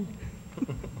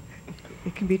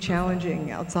 It can be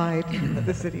challenging outside of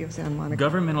the city of Santa Monica.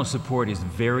 Governmental support is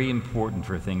very important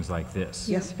for things like this.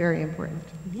 Yes, very important.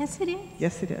 Yes, it is.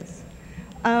 Yes, it is.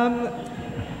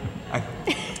 I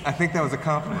think that was a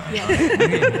compliment.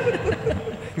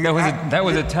 That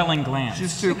was a telling glance.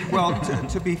 Just to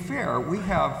be fair, we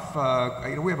have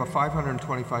we have a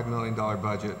 $525 million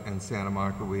budget in Santa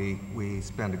Monica. We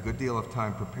spend a good deal of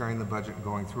time preparing the budget and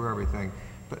going through everything.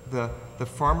 But the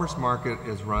farmers market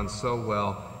is run so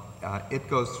well. It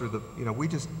goes through the we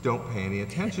just don't pay any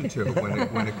attention to it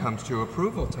when it comes to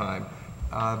approval time.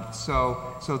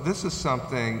 So this is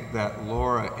something that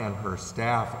Laura and her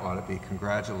staff ought to be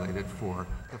congratulated for.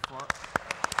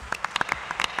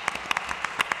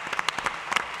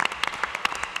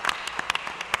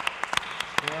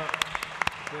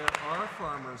 There are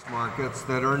farmers markets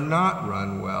that are not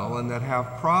run well and that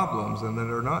have problems and that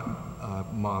are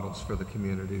not models for the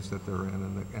communities that they're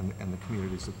in and the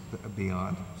communities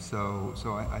beyond. So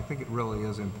I think it really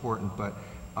is important, but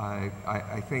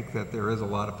I think that there is a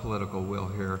lot of political will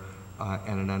here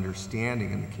and an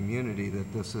understanding in the community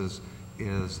that this is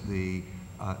the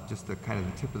just the kind of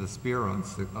the tip of the spear on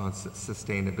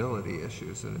sustainability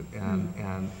issues,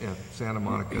 and if Santa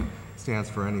Monica stands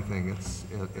for anything, it's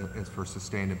for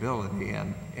sustainability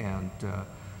and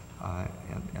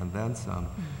then some.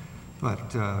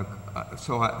 But I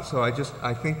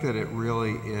think that it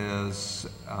really is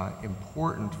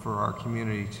important for our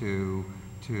community to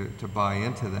buy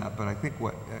into that. But I think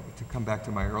to come back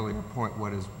to my earlier point,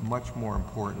 what is much more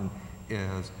important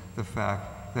is the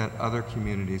fact that other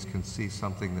communities can see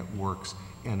something that works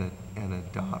and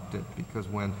adopt it. Because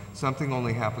when something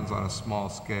only happens on a small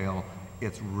scale,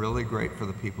 it's really great for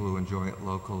the people who enjoy it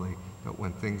locally. But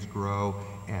when things grow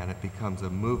and it becomes a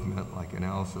movement, like in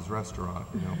Alice's Restaurant,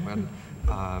 when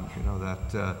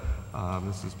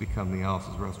this has become the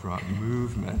Alice's Restaurant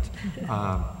movement,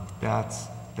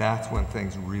 that's when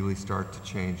things really start to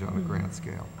change on a grand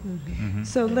scale.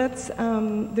 So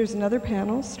there's another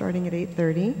panel starting at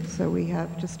 8:30, so we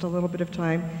have just a little bit of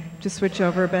time to switch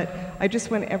over, but I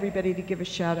just want everybody to give a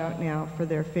shout out now for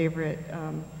their favorite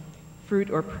fruit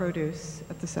or produce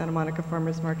at the Santa Monica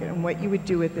Farmers Market and what you would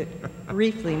do with it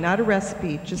briefly, not a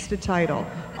recipe, just a title.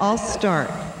 I'll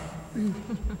start.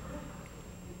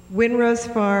 Windrose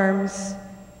Farms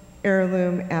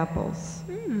heirloom apples.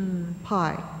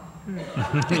 Pie.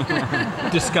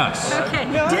 Discuss. Okay.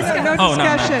 No discussion. Oh,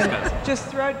 no,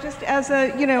 Just as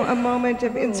a moment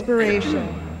of inspiration.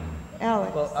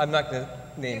 Alex. Well, I'm not going to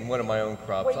name one of my own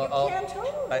crops. Well, you can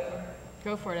totally.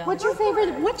 Go for it, Alex. What's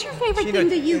your favorite thing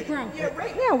that you grow? Yeah,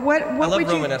 right now, what I love would you...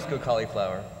 Romanesco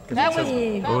cauliflower. That was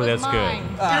that's mine.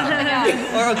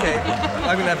 Okay,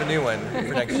 I'm going to have a new one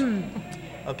for next.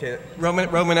 Okay,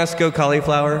 Romanesco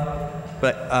cauliflower,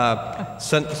 but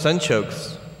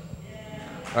sunchokes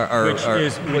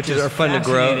which are fun to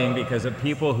grow. Because of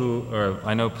people who, or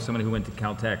I know somebody who went to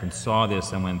Caltech and saw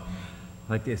this and went,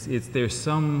 like this, there's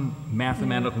some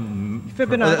mathematical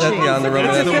Fibonacci. Yeah, on the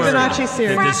It's a Fibonacci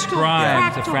series. that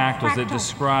describes the Fractal. fractals. It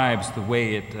describes the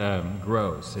way it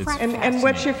grows. It's And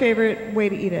what's your favorite way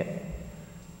to eat it?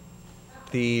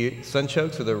 The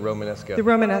sunchokes or the Romanesco? The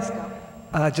Romanesco.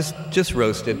 Just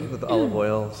roasted with olive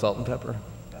oil, salt, and pepper.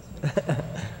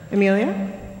 Amelia?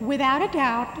 Without a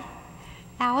doubt,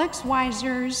 Alex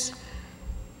Weiser's,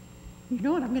 you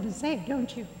know what I'm going to say,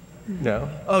 don't you? No?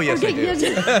 Oh, yes, I do.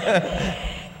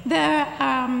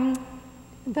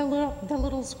 The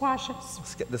little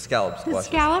squashes. The scallop The squashes.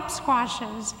 scallop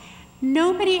squashes.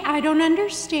 Nobody, I don't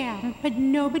understand, but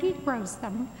nobody grows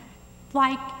them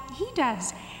like he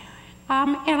does.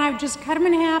 And I would just cut them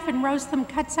in half and roast them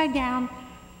cut side down,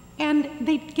 and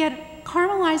they get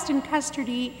caramelized in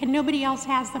custardy, and nobody else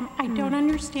has them. I don't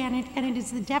understand it, and it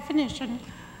is the definition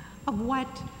of what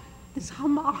this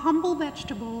humble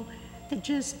vegetable that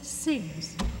just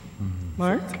sings.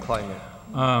 Mark? Climate.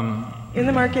 In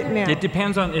the market now. It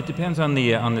depends on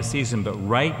the season, but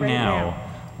right now,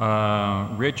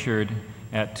 Richard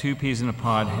at 2 Peas in a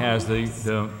Pod has the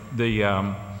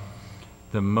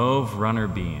mauve runner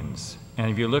beans. And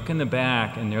if you look in the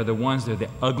back, and they're the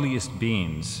ugliest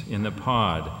beans in the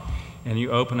pod, and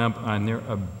you open up, and they're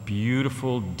a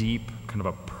beautiful, deep, kind of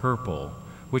a purple,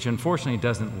 which unfortunately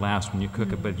doesn't last when you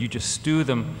cook it, but you just stew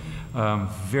them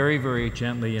very, very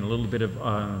gently in a little bit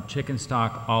of chicken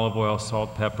stock, olive oil,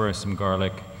 salt, pepper, some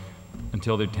garlic,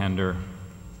 until they're tender.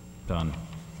 Done.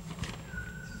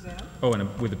 Suzanne? Oh, and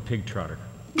with a pig trotter.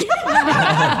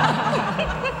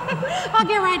 I'll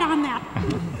get right on that.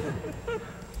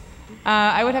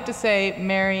 I would have to say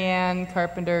Marianne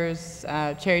Carpenter's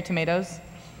cherry tomatoes.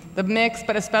 The mix,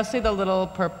 but especially the little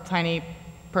tiny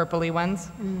purpley ones.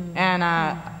 And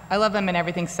I love them in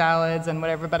everything, salads and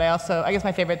whatever, but I guess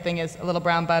my favorite thing is a little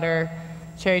brown butter,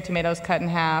 cherry tomatoes cut in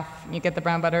half. You get the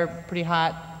brown butter pretty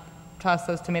hot, toss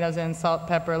those tomatoes in, salt,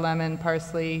 pepper, lemon,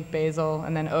 parsley, basil,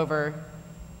 and then over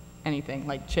anything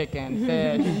like chicken,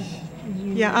 fish.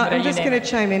 Yeah, I'm just going to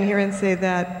chime in here and say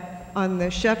that on the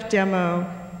chef demo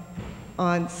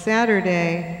on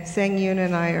Saturday, Sang Yoon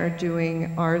and I are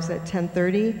doing ours at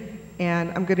 10:30,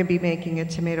 and I'm going to be making a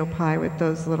tomato pie with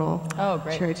those little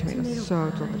cherry tomatoes.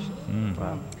 So delicious.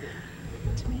 Wow.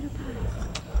 Tomato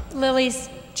pie. Lily's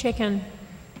chicken.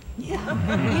 Yeah.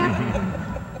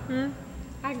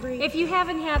 I agree. If you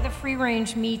haven't had the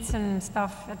free-range meats and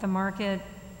stuff at the market,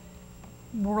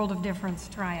 world of difference,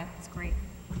 try it. It's great.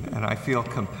 And I feel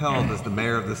compelled as the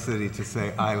mayor of the city to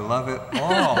say, I love it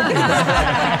all. But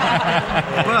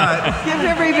give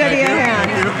everybody a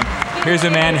hand. Here's a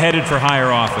man headed for higher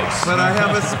office. But I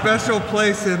have a special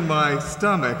place in my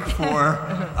stomach for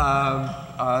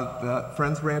the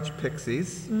Friends Ranch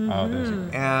Pixies.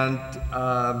 And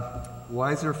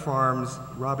Weiser Farms.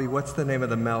 Robbie, what's the name of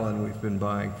the melon we've been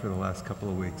buying for the last couple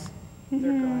of weeks?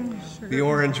 The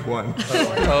orange one.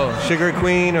 Sugar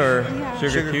Queen or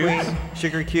Sugar Cubes? Queen?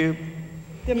 Sugar Cube?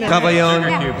 Cavallon.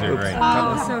 Sugar Cubes are great.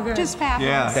 Oh, so good. Just fabulous.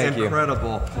 Yeah, Thank you.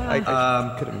 incredible.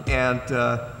 And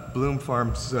Bloom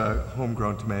Farms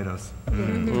homegrown tomatoes.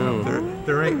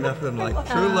 There ain't nothing like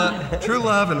true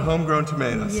love and homegrown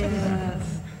tomatoes.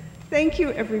 Yes. Thank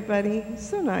you, everybody.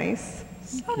 So nice.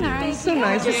 So nice. So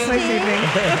nice. It's a nice evening.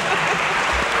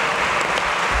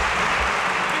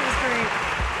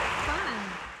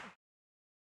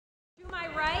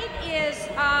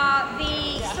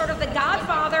 The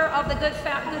godfather of the Good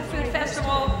Food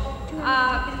Festival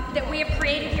that we have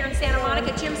created here in Santa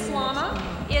Monica. Jim Slama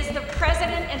is the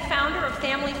president and founder of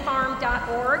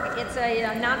FamilyFarm.org. It's a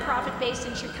nonprofit based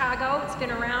in Chicago. It's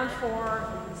been around for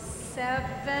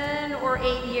 7 or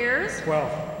 8 years.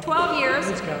 12 years.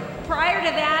 Prior to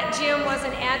that, Jim was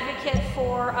an advocate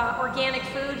for organic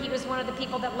food. He was one of the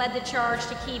people that led the charge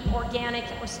to keep organic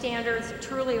or standards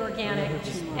truly organic.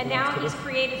 And now he's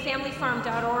created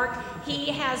FamilyFarm.org.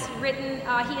 He has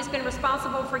been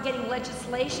responsible for getting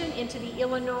legislation into the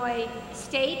Illinois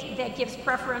state that gives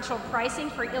preferential pricing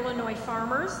for Illinois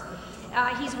farmers.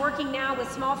 He's working now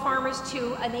with small farmers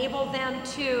to enable them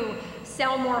to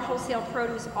sell more wholesale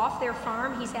produce off their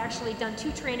farm. He's actually done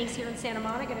 2 trainings here in Santa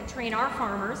Monica to train our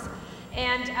farmers.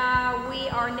 And we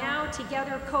are now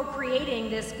together co-creating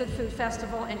this Good Food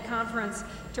Festival and Conference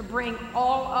to bring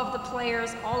all of the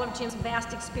players, all of Jim's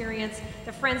vast experience,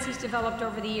 the friends he's developed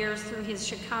over the years through his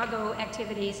Chicago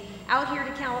activities, out here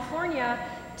to California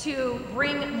to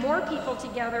bring more people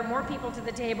together, more people to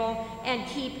the table, and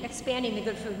keep expanding the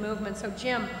good food movement. So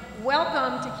Jim,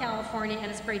 welcome to California, and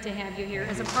it's great to have you here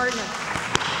as a partner.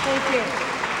 Thank you.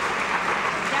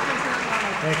 That one's not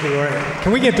live. Thank you, Laura.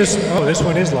 Can we get this? Oh, this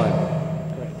one is live.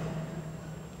 Great.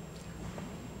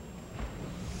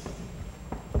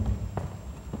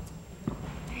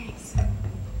 Thanks.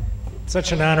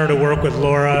 Such an honor to work with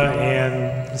Laura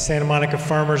and the Santa Monica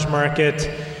Farmers Market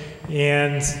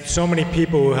and so many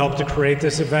people who helped to create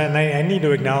this event. And I need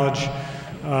to acknowledge,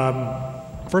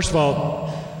 first of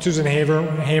all, Susan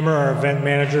Hamer, our event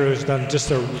manager, who's done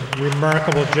just a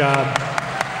remarkable job.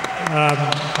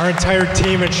 Our entire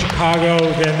team in Chicago,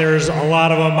 then there's a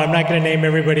lot of them. I'm not going to name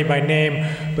everybody by name,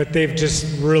 but they've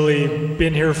just really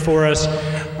been here for us.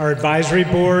 Our advisory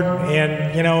board,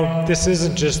 and you know, this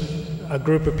isn't just a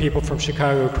group of people from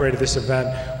Chicago who created this event.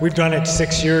 We've done it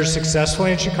 6 years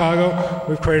successfully in Chicago.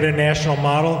 We've created a national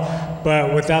model,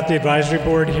 but without the advisory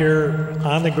board here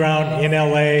on the ground in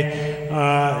LA,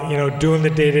 you know, doing the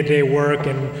day-to-day work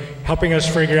and helping us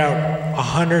figure out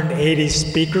 180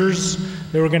 speakers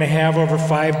that we're going to have over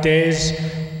 5 days,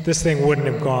 this thing wouldn't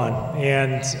have gone.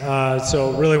 And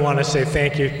so really want to say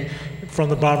thank you from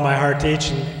the bottom of my heart to each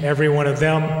and every one of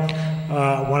them.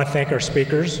 I want to thank our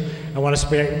speakers. I want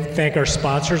to thank our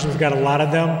sponsors. We've got a lot of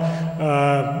them.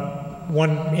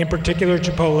 One in particular,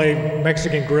 Chipotle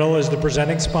Mexican Grill, is the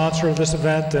presenting sponsor of this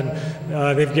event,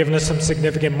 and they've given us some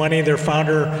significant money. Their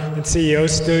founder and CEO,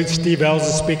 Steve Ells,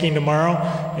 is speaking tomorrow.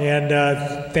 And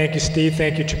thank you, Steve.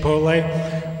 Thank you, Chipotle.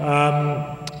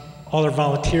 All our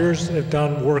volunteers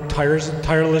have worked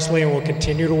tirelessly and will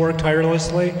continue to work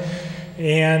tirelessly.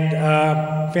 And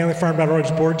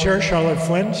FamilyFarm.org's board chair, Charlotte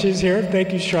Flynn, she's here.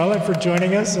 Thank you, Charlotte, for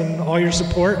joining us and all your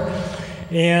support.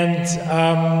 And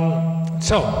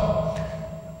so,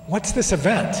 what's this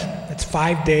event? It's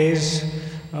 5 days.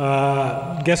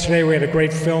 Yesterday we had a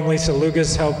great film. Lisa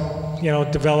Lugas helped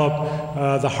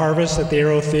develop The Harvest at the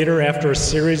Aero Theater after a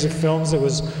series of films that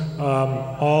was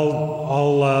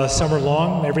all summer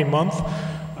long, every month.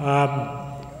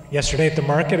 Yesterday at the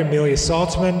market, Amelia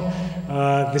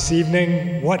Saltzman. This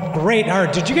evening, what great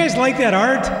art. Did you guys like that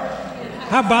art?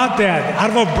 How about that? Out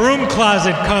of a broom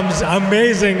closet comes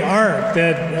amazing art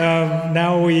that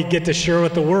now we get to share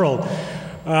with the world.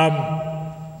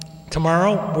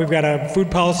 Tomorrow, we've got a food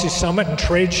policy summit and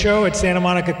trade show at Santa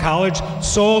Monica College.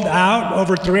 Sold out,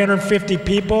 over 350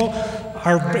 people.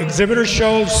 Our exhibitor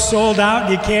show sold out,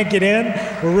 you can't get in.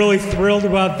 We're really thrilled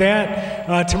about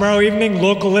that. Tomorrow evening,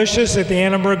 Localicious at the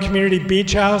Annenberg Community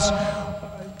Beach House.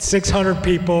 600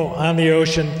 people on the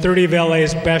ocean, 30 of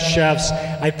LA's best chefs.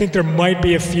 I think there might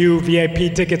be a few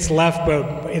VIP tickets left,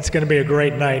 but it's going to be a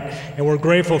great night. And we're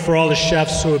grateful for all the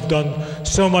chefs who have done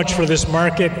so much for this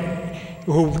market.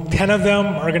 10 of them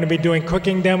are going to be doing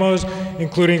cooking demos,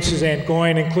 including Suzanne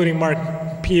Goyne, including Mark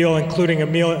Peel, including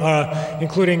Evan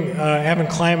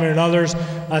Kleiman and others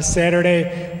on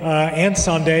Saturday and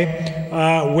Sunday,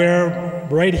 where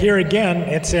right here again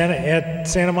at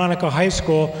Santa Monica High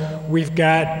School, we've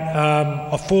got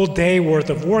a full day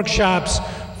worth of workshops,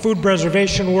 food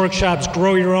preservation workshops,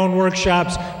 grow your own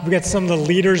workshops. We've got some of the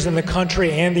leaders in the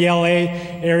country and the LA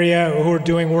area who are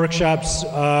doing workshops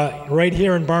right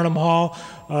here in Barnum Hall.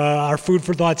 Our Food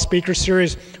for Thought speaker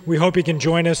series. We hope you can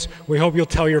join us. We hope you'll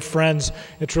tell your friends.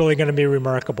 It's really going to be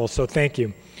remarkable, so thank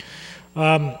you.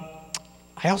 I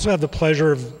also have the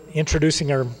pleasure of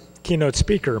introducing our keynote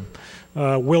speaker,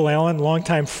 Will Allen,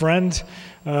 longtime friend.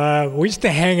 We used to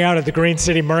hang out at the Green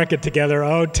City Market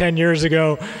together, 10 years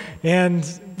ago. And,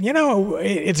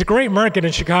 it's a great market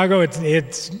in Chicago.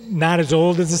 It's not as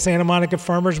old as the Santa Monica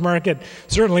Farmers Market.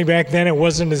 Certainly back then it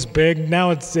wasn't as big.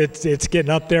 Now it's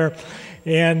getting up there.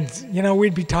 And,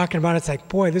 we'd be talking about it. It's like,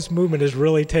 boy, this movement has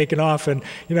really taken off. And,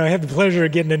 I had the pleasure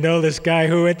of getting to know this guy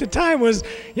who at the time was,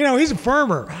 he's a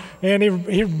farmer. And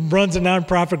he runs a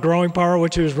nonprofit, Growing Power,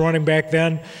 which he was running back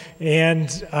then.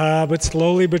 And, but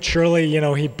slowly but surely,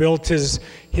 he built his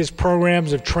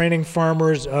programs of training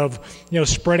farmers, of,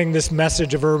 spreading this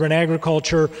message of urban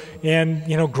agriculture and,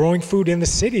 growing food in the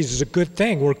cities is a good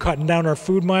thing. We're cutting down our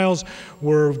food miles.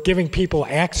 We're giving people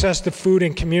access to food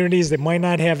in communities that might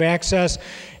not have access.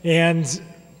 And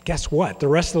guess what? The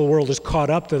rest of the world is caught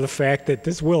up to the fact that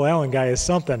this Will Allen guy is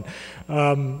something.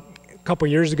 A couple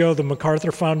years ago, the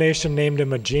MacArthur Foundation named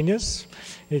him a genius.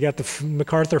 He got the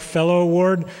MacArthur Fellow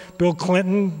Award. Bill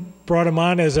Clinton brought him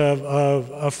on as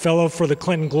a fellow for the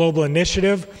Clinton Global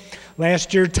Initiative.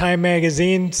 Last year, Time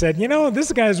magazine said,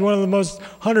 this guy is one of the most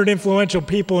 100 influential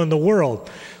people in the world.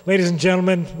 Ladies and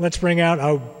gentlemen, let's bring out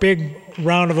a big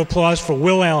round of applause for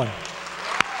Will Allen.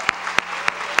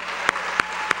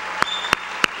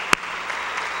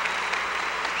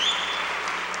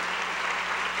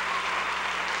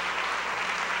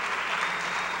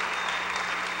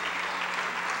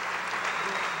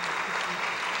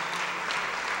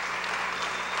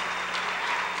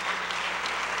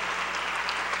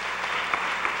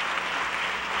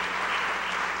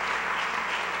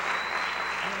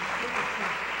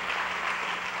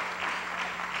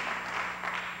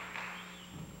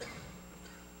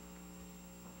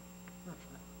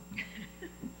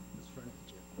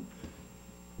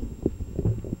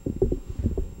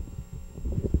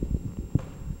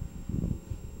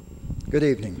 Good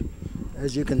evening.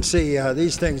 As you can see,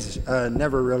 these things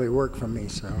never really work for me,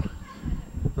 so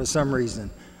for some reason.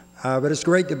 But it's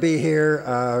great to be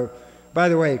here. By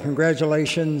the way,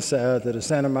 congratulations to the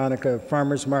Santa Monica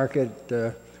Farmers Market.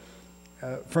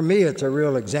 For me, it's a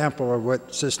real example of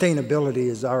what sustainability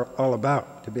is all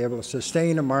about, to be able to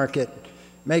sustain a market,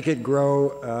 make it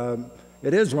grow.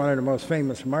 It is one of the most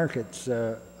famous markets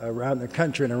around the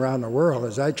country and around the world.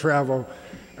 As I travel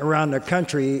around the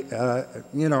country, I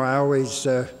always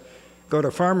go to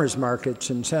farmers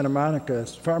markets, and Santa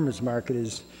Monica's farmers market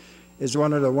is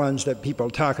one of the ones that people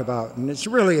talk about. And it's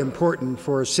really important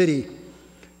for a city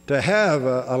to have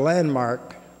a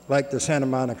landmark like the Santa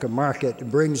Monica Market. It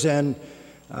brings in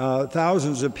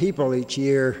thousands of people each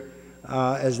year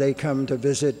as they come to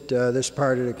visit this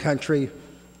part of the country.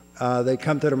 They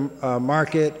come to the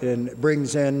market, and it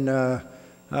brings in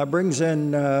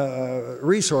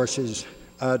resources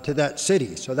to that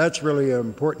city. So that's really an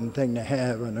important thing to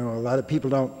have. I know a lot of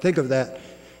people don't think of that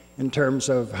in terms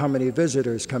of how many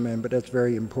visitors come in, but that's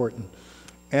very important.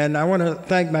 And I want to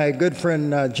thank my good friend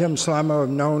Jim Slamo, I've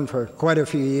known for quite a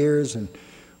few years, and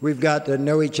we've got to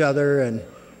know each other. And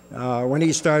when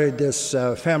he started this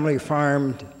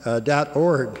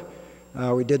familyfarm.org,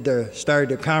 we started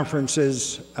the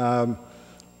conferences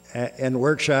and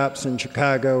workshops in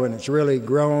Chicago, and it's really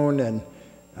grown, and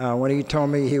when he told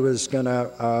me he was going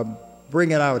to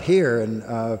bring it out here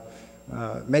and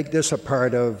make this a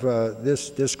part of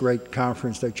this great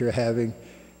conference that you're having.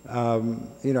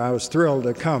 I was thrilled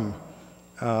to come.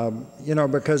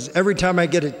 Because every time I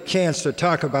get a chance to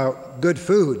talk about good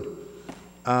food,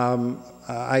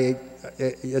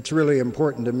 it's really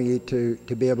important to me to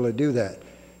be able to do that.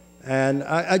 And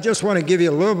I just want to give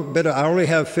you a little bit I only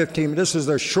have 15, this is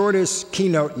the shortest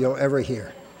keynote you'll ever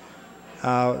hear.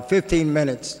 15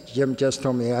 minutes, Jim just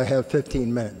told me I have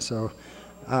 15 minutes, so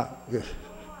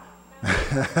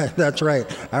that's right.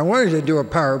 I wanted to do a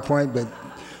PowerPoint, but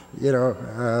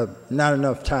not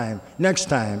enough time. Next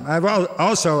time.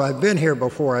 I've been here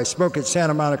before. I spoke at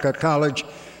Santa Monica College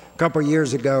a couple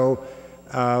years ago,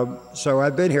 so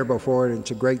I've been here before, and it's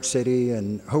a great city,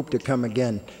 and hope to come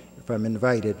again if I'm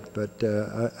invited, but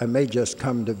I may just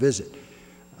come to visit.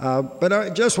 But I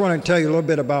just want to tell you a little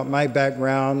bit about my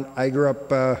background. I grew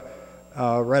up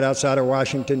right outside of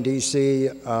Washington, D.C.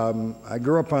 I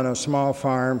grew up on a small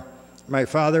farm. My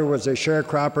father was a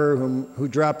sharecropper who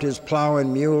dropped his plow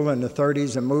and mule in the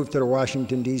 30s and moved to the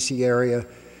Washington, D.C. area.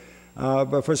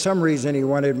 But for some reason, he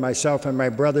wanted myself and my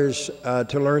brothers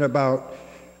to learn about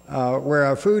where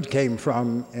our food came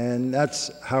from, and that's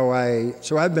how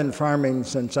so I've been farming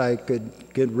since I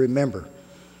could remember.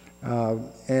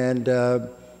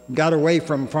 Got away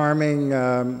from farming.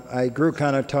 I grew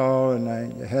kind of tall, and I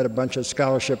had a bunch of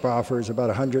scholarship offers, about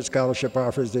 100 scholarship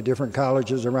offers to different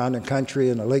colleges around the country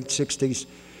in the late 60s.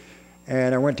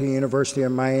 And I went to the University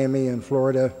of Miami in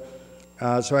Florida.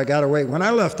 So I got away. When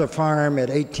I left the farm at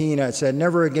 18, I said,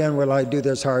 never again will I do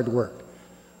this hard work.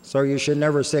 So you should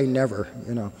never say never,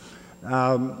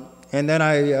 And then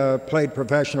I played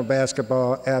professional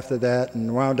basketball after that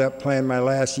and wound up playing my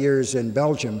last years in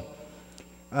Belgium.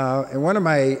 And one of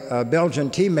my Belgian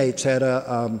teammates had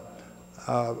a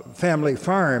family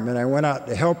farm, and I went out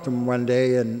to help him one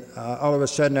day, and all of a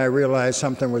sudden I realized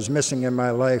something was missing in my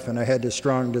life, and I had this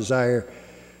strong desire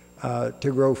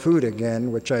to grow food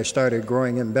again, which I started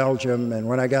growing in Belgium. And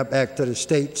when I got back to the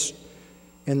States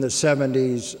in the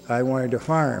 70s, I wanted to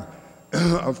farm.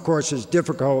 Of course, it's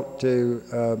difficult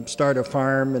to start a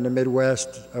farm in the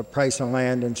Midwest, price of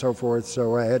land and so forth,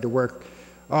 so I had to work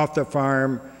off the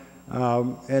farm.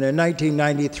 And in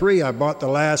 1993, I bought the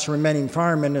last remaining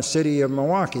farm in the city of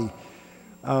Milwaukee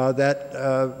that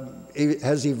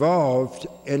has evolved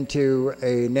into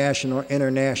a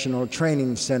international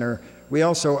training center. We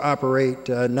also operate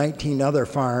 19 other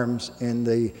farms in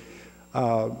the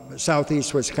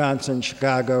southeast Wisconsin,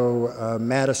 Chicago,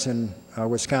 Madison,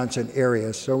 Wisconsin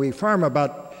area. So we farm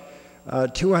about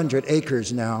 200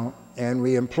 acres now, and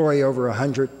we employ over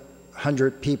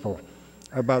 100 people,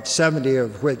 about 70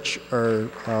 of which are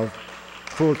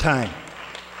full-time.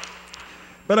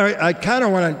 But I kind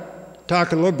of want to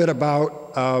talk a little bit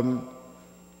about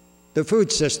the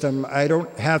food system. I don't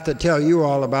have to tell you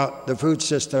all about the food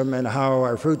system and how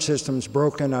our food system's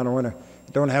broken. I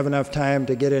don't have enough time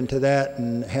to get into that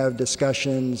and have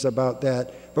discussions about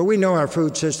that. But we know our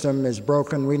food system is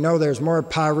broken. We know there's more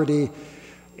poverty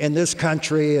in this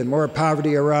country and more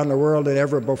poverty around the world than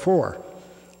ever before.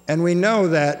 And we know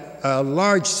that a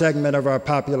large segment of our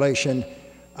population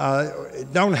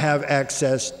don't have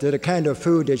access to the kind of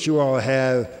food that you all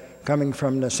have coming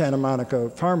from the Santa Monica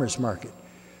Farmers Market.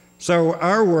 So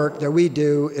our work that we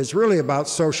do is really about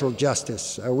social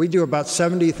justice. We do about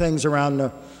 70 things around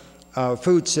the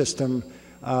food system,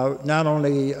 not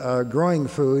only growing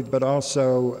food, but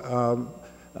also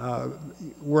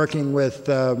working with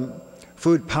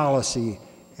food policy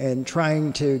and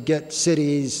trying to get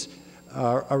cities,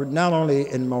 not only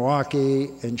in Milwaukee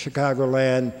and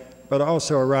Chicagoland, but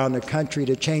also around the country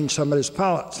to change some of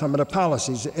the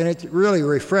policies. And it's really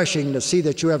refreshing to see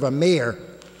that you have a mayor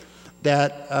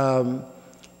that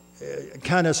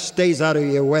kind of stays out of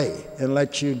your way and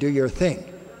lets you do your thing,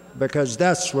 because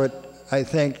that's what I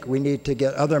think we need to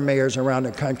get other mayors around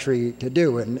the country to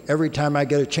do. And every time I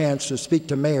get a chance to speak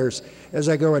to mayors as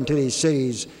I go into these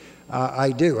cities,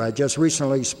 I do. I just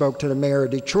recently spoke to the mayor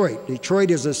of Detroit.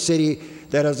 Detroit is a city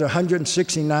that has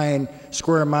 169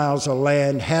 square miles of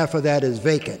land. Half of that is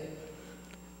vacant.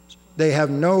 They have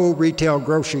no retail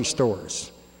grocery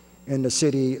stores in the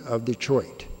city of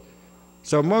Detroit.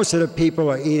 So most of the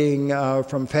people are eating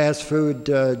from fast food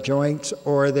joints,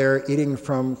 or they're eating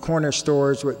from corner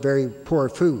stores with very poor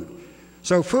food.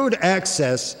 So food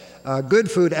access, good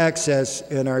food access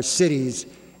in our cities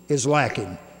is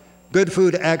lacking. Good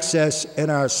food access in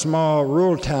our small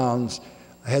rural towns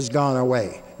has gone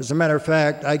away. As a matter of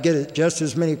fact, I get just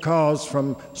as many calls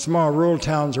from small rural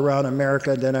towns around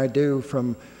America than I do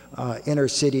from inner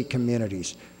city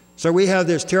communities. So we have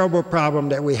this terrible problem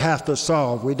that we have to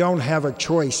solve. We don't have a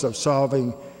choice of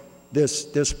solving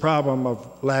this problem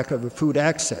of lack of food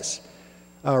access.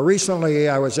 Recently,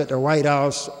 I was at the White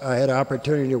House. I had an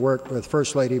opportunity to work with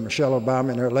First Lady Michelle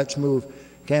Obama in her Let's Move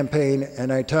campaign,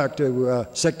 and I talked to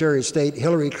Secretary of State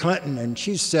Hillary Clinton, and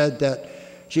she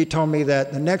told me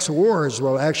that the next wars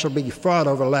will actually be fought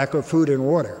over lack of food and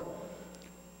water.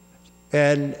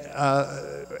 And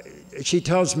she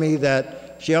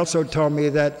also told me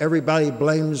that everybody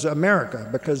blames America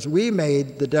because we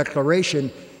made the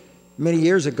declaration many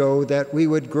years ago that we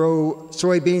would grow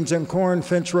soybeans and corn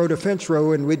fence row to fence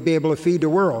row and we'd be able to feed the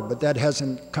world, but that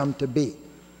hasn't come to be.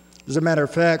 As a matter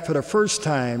of fact, for the first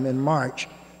time in March,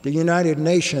 the United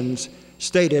Nations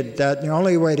stated that the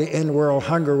only way to end world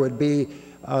hunger would be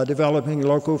developing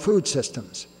local food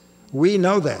systems. We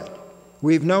know that.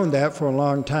 We've known that for a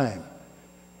long time.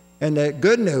 And the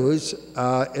good news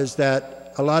is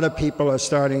that a lot of people are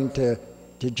starting to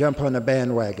jump on the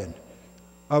bandwagon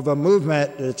of a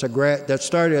movement that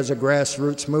started as a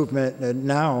grassroots movement, and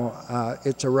now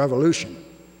it's a revolution.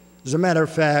 As a matter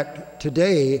of fact,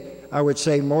 today, I would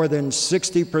say more than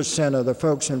 60% of the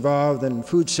folks involved in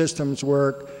food systems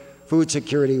work, food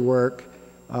security work,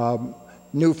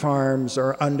 new farms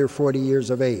are under 40 years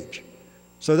of age.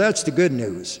 So that's the good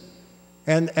news.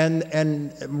 And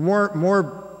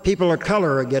more people of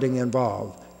color are getting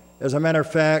involved. As a matter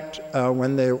of fact,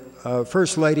 when the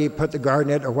First Lady put the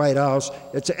garden at the White House,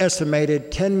 it's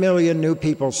estimated 10 million new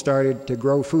people started to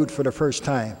grow food for the first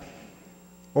time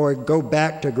or go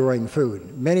back to growing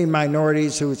food. Many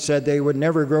minorities who said they would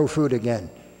never grow food again.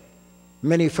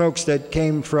 Many folks that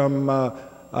came from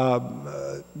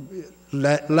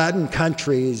Latin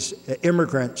countries,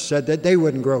 immigrants, said that they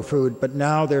wouldn't grow food, but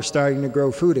now they're starting to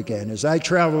grow food again. As I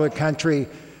travel the country,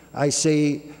 I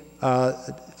see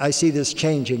this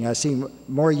changing. I see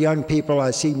more young people.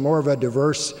 I see more of a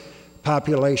diverse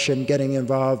population getting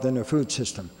involved in the food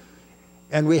system.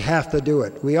 And we have to do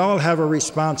it. We all have a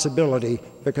responsibility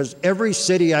because every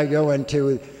city I go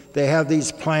into, they have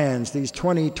these plans, these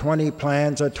 2020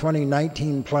 plans or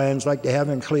 2019 plans like they have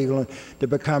in Cleveland to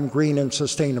become green and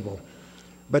sustainable.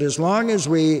 But as long as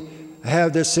we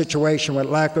have this situation with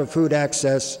lack of food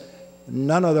access,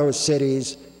 none of those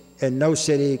cities and no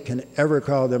city can ever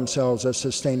call themselves a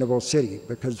sustainable city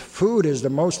because food is the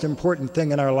most important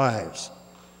thing in our lives.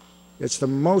 It's the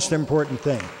most important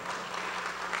thing.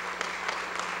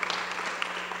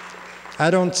 I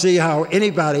don't see how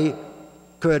anybody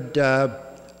could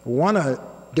want to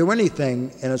do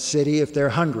anything in a city if they're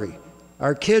hungry.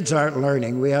 Our kids aren't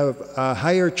learning. We have a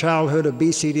higher childhood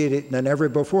obesity than ever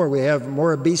before. We have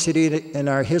more obesity in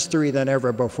our history than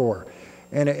ever before.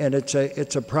 And it's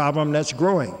a problem that's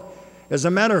growing. As a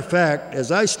matter of fact,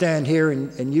 as I stand here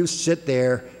and you sit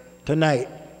there tonight,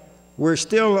 we're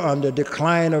still on the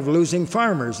decline of losing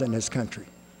farmers in this country.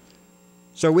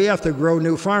 So we have to grow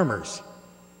new farmers.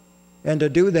 And to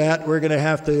do that, we're going to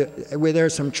have to,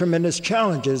 there's some tremendous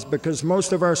challenges because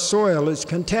most of our soil is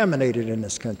contaminated in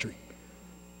this country.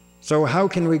 So how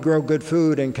can we grow good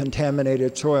food in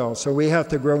contaminated soil? So we have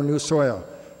to grow new soil.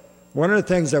 One of the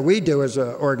things that we do as an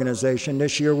organization,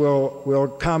 this year we'll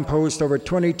compost over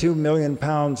 22 million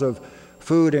pounds of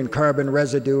food and carbon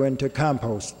residue into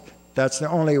compost. That's the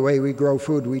only way we grow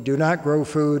food. We do not grow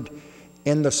food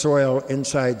in the soil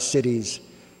inside cities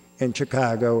in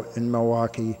Chicago and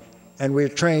Milwaukee. And we're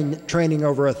training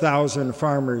over 1,000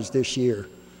 farmers this year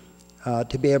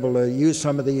to be able to use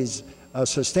some of these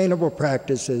sustainable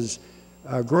practices,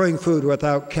 growing food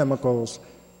without chemicals,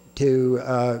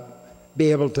 to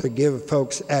be able to give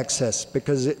folks access.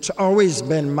 Because it's always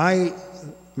been my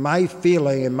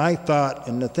feeling and my thought,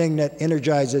 and the thing that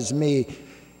energizes me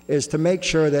is to make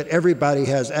sure that everybody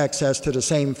has access to the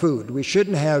same food. We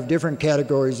shouldn't have different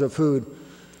categories of food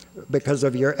because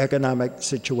of your economic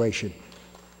situation.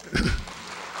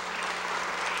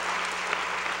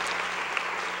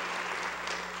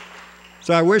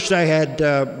 So I wish I had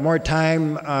more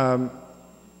time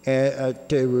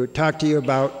to talk to you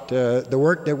about the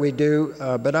work that we do,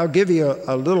 but I'll give you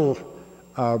a little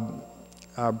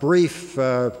brief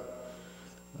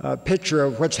picture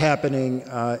of what's happening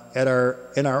in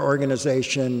our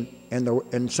organization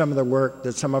and some of the work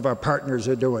that some of our partners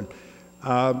are doing.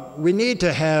 We need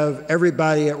to have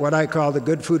everybody at what I call the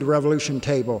Good Food Revolution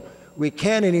table. We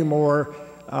can't anymore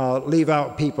leave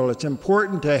out people. It's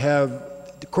important to have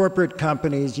corporate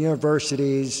companies,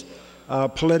 universities,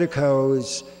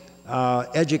 politicos,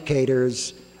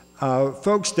 educators,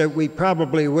 folks that we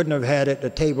probably wouldn't have had at the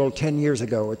table 10 years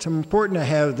ago. It's important to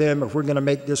have them if we're going to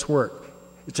make this work.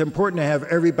 It's important to have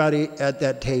everybody at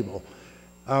that table.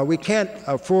 We can't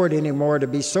afford anymore to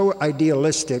be so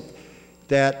idealistic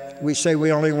that we say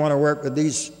we only want to work with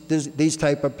these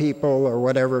type of people or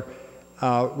whatever.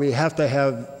 We have to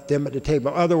have them at the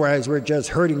table. Otherwise, we're just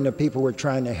hurting the people we're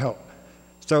trying to help.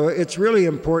 So it's really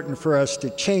important for us to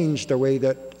change the way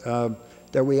that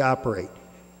we operate.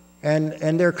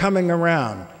 And they're coming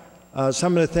around.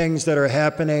 Some of the things that are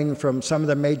happening from some of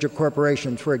the major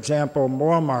corporations, for example,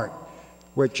 Walmart,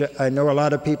 which I know a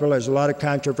lot of people, there's a lot of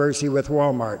controversy with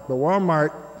Walmart, but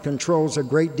Walmart controls a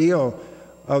great deal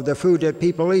of the food that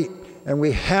people eat, and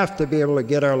we have to be able to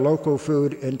get our local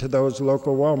food into those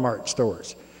local Walmart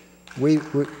stores. We've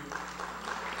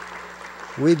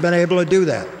been able to do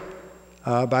that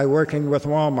by working with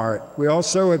Walmart. We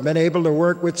also have been able to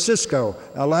work with Cisco.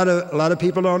 A lot of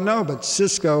people don't know, but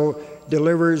Cisco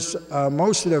delivers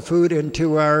most of the food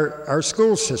into our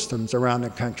school systems around the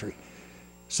country.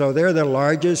 So they're the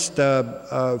largest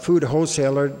food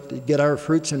wholesaler to get our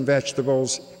fruits and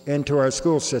vegetables into our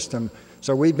school system.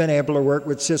 So we've been able to work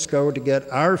with Cisco to get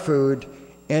our food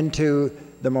into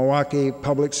the Milwaukee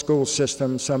public school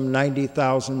system. Some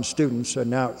 90,000 students are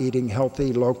now eating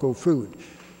healthy local food.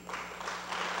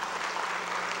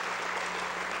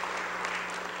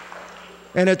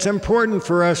 And it's important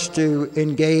for us to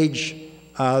engage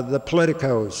the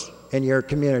politicos in your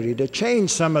community to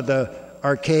change some of the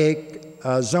archaic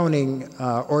zoning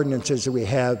ordinances that we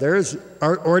have. There's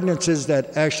ordinances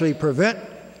that actually prevent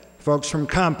folks from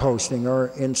composting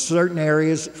or in certain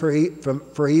areas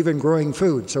for even growing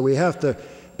food. So we have to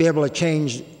be able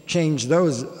to change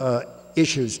those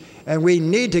issues. And we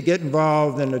need to get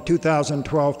involved in the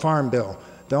 2012 Farm Bill.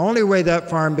 The only way that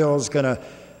Farm Bill is going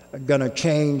to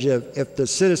change if the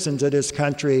citizens of this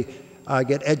country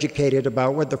get educated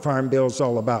about what the Farm Bill is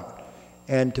all about,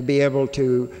 and to be able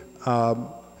to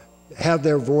have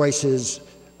their voices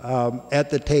at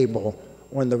the table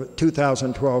on the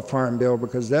 2012 Farm Bill,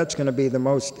 because that's going to be the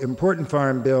most important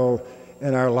Farm Bill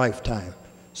in our lifetime.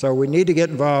 So we need to get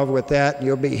involved with that.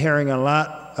 You'll be hearing a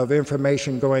lot of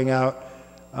information going out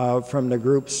from the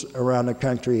groups around the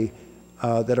country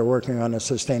that are working on a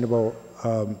sustainable,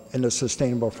 in the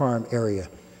sustainable farm area.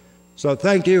 So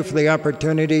thank you for the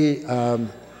opportunity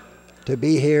to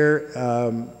be here.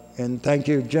 And thank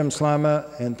you, Jim Slama,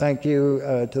 and thank you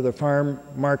to the farm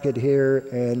market here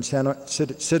and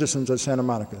citizens of Santa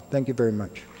Monica. Thank you very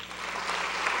much.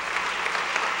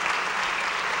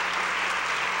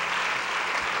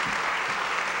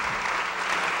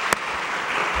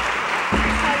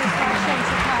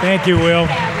 Thank you, Will.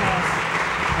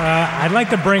 I'd like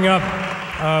to bring up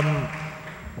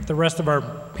the rest of our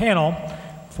panel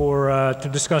to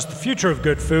discuss the future of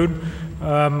good food.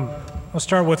 I'll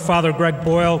start with Father Greg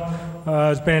Boyle.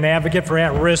 Has been an advocate for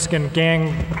at-risk and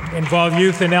gang-involved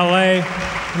youth in LA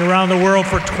and around the world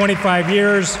for 25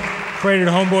 years. Created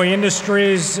Homeboy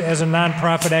Industries as a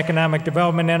nonprofit economic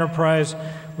development enterprise,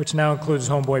 which now includes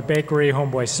Homeboy Bakery,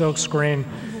 Homeboy Silkscreen,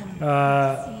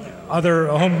 other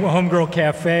Homegirl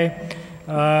Cafe.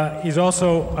 He's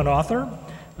also an author.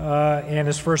 And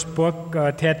his first book,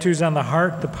 Tattoos on the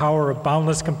Heart, The Power of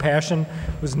Boundless Compassion,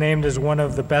 was named as one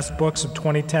of the best books of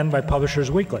 2010 by Publishers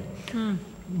Weekly.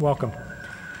 Welcome.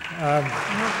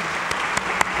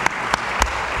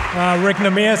 Rick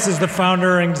Namias is the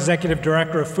founder and executive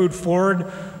director of Food Forward,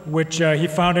 which he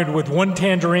founded with one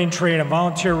tangerine tree and a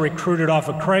volunteer recruited off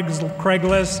of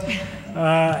Craigslist.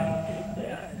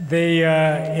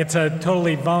 It's a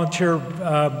totally volunteer,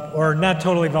 or not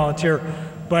totally volunteer,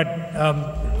 but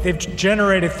they've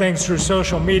generated things through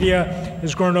social media.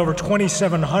 Has grown over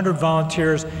 2,700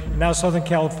 volunteers, and now Southern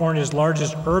California's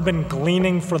largest urban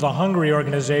Gleaning for the Hungry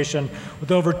organization,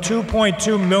 with over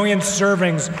 2.2 million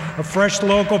servings of fresh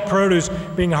local produce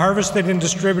being harvested and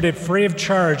distributed free of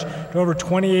charge to over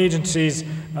 20 agencies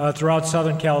throughout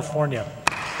Southern California.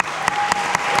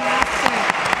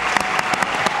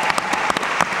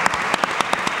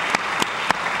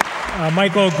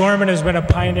 Michael O'Gorman has been a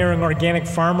pioneering organic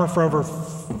farmer for over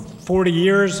 40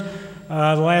 years.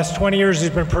 The last 20 years,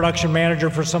 he's been production manager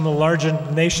for some of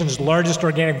the nation's largest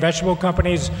organic vegetable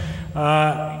companies,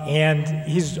 and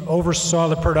he's oversaw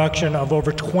the production of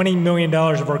over $20 million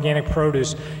of organic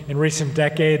produce in recent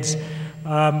decades.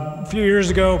 A few years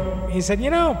ago, he said,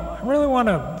 you know, I really want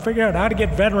to figure out how to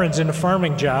get veterans into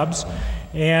farming jobs,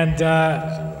 and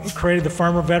he created the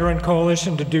Farmer Veteran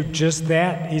Coalition to do just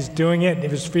that. He's doing it. It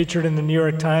was featured in the New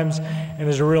York Times and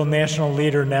is a real national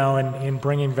leader now in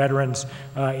bringing veterans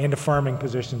into farming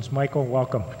positions. Michael,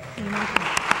 welcome.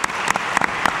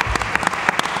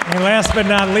 And last but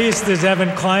not least is Evan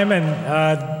Kleiman,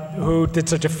 who did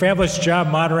such a fabulous job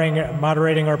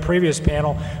moderating our previous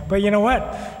panel. But you know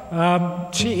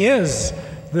what? She is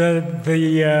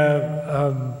the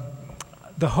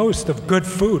host of Good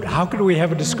Food. How could we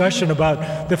have a discussion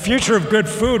about the future of good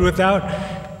food without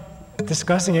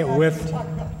discussing it with?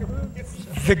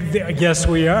 Yes,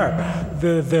 we are.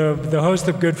 The host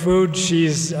of Good Food.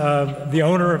 She's the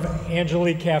owner of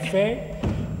Angelique Cafe.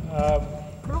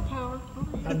 Girl power.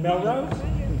 On Melrose.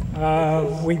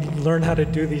 We learn how to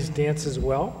do these dances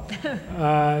well.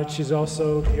 She's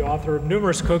also the author of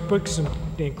numerous cookbooks,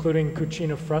 including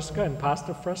Cucina Fresca and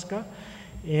Pasta Fresca.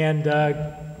 And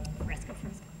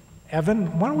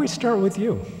Evan, why don't we start with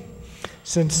you?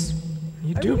 Since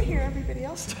you do. I want to hear everybody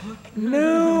else talk.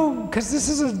 No, because this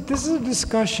is a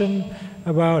discussion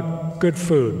about good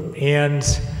food, and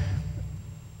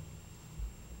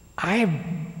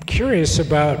I'm curious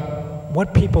about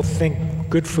what people think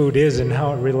good food is and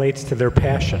how it relates to their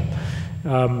passion.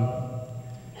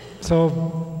 So,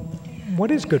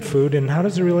 what is good food, and how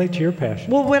does it relate to your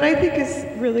passion? Well, what I think is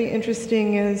really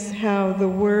interesting is how the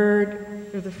word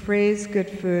or the phrase good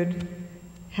food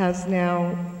has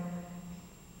now,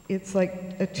 it's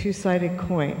like a two-sided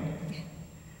coin.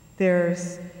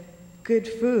 There's good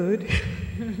food,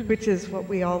 which is what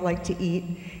we all like to eat,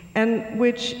 and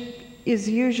which is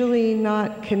usually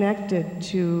not connected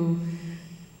to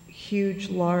huge,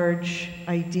 large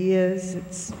ideas.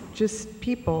 It's just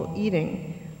people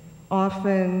eating.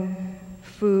 Often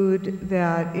food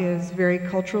that is very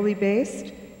culturally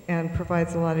based and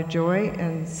provides a lot of joy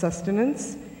and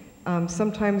sustenance.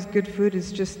 Sometimes good food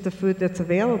is just the food that's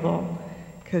available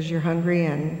because you're hungry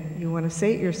and you want to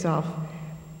sate yourself.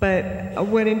 But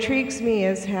what intrigues me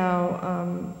is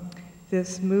how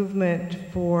this movement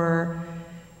for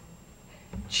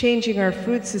changing our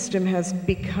food system has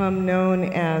become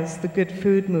known as the good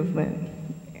food movement.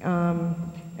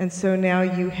 And so now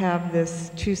you have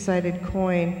this two-sided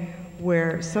coin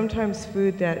where sometimes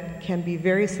food that can be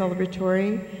very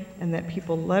celebratory and that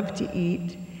people love to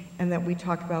eat and that we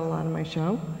talk about a lot on my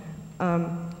show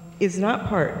is not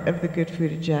part of the good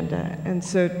food agenda. And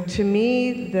so to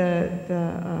me, the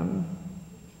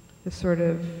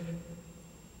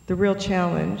real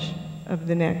challenge of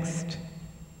the next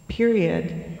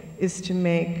period is to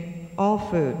make all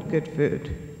food good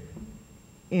food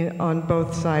on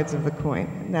both sides of the coin.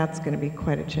 And that's going to be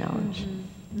quite a challenge.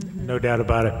 No doubt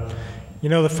about it. You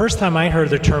know, the first time I heard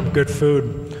the term good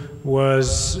food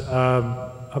was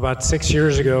about 6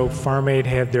 years ago. Farm Aid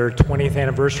had their 20th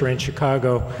anniversary in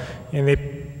Chicago, and they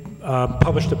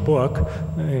published a book,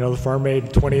 you know, the Farm Aid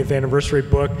 20th anniversary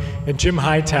book. And Jim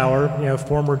Hightower, you know,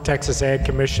 former Texas Ag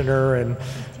Commissioner and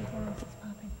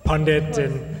pundit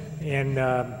and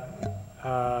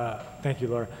thank you,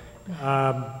 Laura,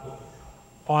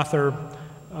 author,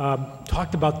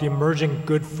 talked about the emerging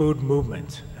good food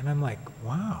movement. And I'm like,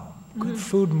 wow, good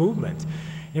food movement.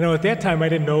 You know, at that time, I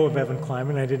didn't know of Evan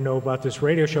Kleiman. I didn't know about this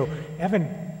radio show. Evan,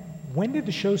 when did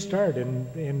the show start?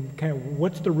 And kind of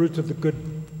what's the roots of the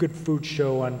good food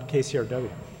show on KCRW?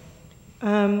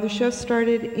 The show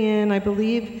started in, I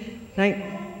believe,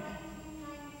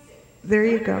 there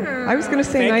you go. I was going to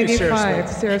say Thank you, 95,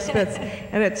 Sarah Spitz.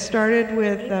 And it started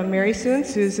with Mary Sue and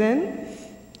Susan,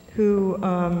 who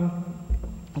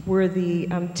were the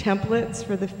templates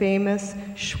for the famous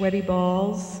Sweaty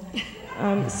Balls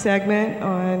segment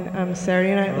on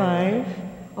Saturday Night Live.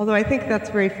 Although I think that's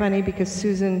very funny because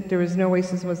Susan, there was no way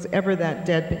Susan was ever that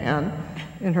deadpan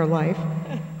in her life.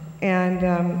 And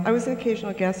I was an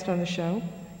occasional guest on the show.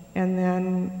 And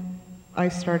then I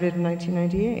started in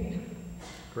 1998.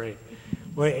 Great.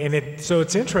 Well, and so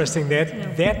it's interesting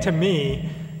that to me,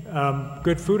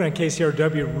 Good Food on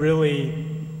KCRW really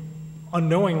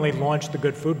unknowingly launched the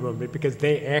good food movement because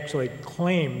they actually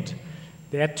claimed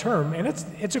that term, and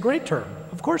it's a great term.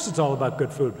 Of course it's all about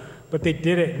good food, but they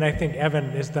did it, and I think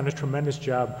Evan has done a tremendous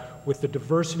job with the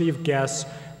diversity of guests,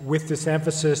 with this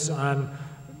emphasis on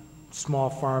small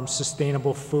farms,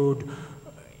 sustainable food,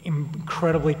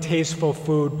 incredibly tasteful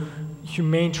food,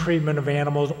 humane treatment of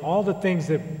animals, all the things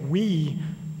that we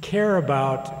care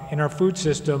about in our food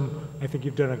system. I think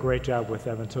you've done a great job with,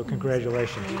 Evan, so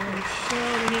congratulations.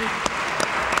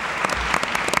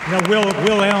 Now,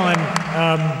 Will Allen,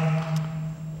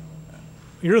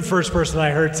 you're the first person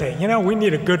I heard say, you know, we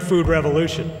need a good food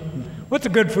revolution. What's a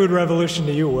good food revolution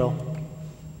to you, Will?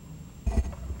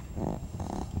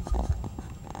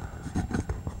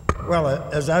 Well,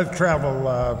 as I've traveled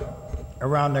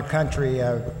around the country,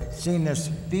 I've seen this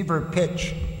fever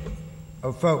pitch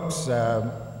of folks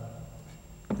that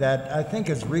I think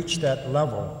has reached that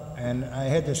level. And I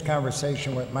had this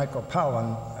conversation with Michael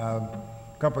Pollan a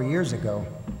couple years ago,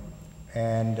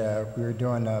 and we were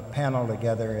doing a panel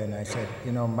together, and I said,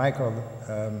 you know, Michael,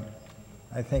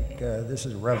 I think this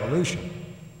is a revolution.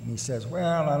 And he says,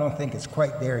 well, I don't think it's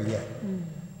quite there yet.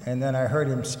 And then I heard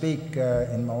him speak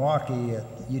in Milwaukee,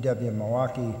 at UW in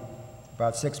Milwaukee,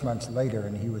 about 6 months later,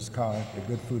 and he was calling it the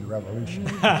Good Food Revolution.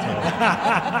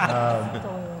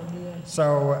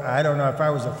 So I don't know if I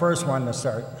was the first one to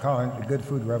start calling it the Good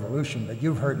Food Revolution, but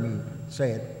you've heard me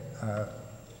say it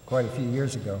quite a few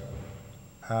years ago.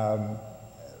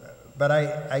 But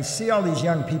I see all these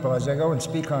young people as I go and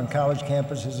speak on college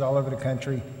campuses all over the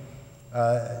country,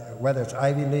 whether it's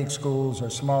Ivy League schools or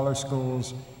smaller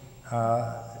schools.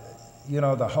 You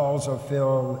know, the halls are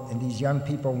filled, and these young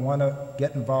people want to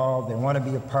get involved. They want to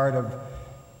be a part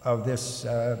of this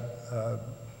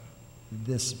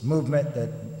this movement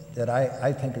that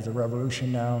I think is a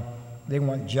revolution now. They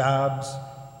want jobs.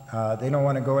 They don't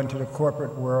want to go into the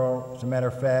corporate world. As a matter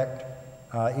of fact,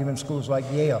 even schools like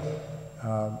Yale,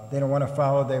 they don't want to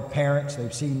follow their parents.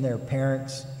 They've seen their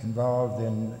parents involved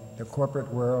in the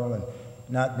corporate world and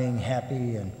not being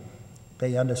happy, and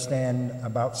they understand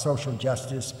about social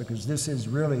justice, because this is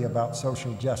really about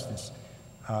social justice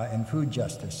and food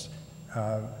justice,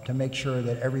 to make sure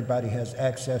that everybody has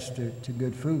access to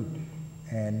good food.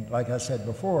 And like I said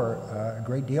before, a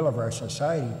great deal of our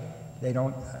society, they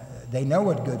know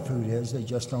what good food is, they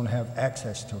just don't have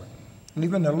access to it. And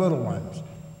even the little ones,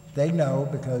 they know,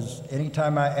 because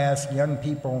anytime I ask young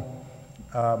people,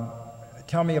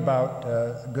 tell me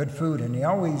about good food, and they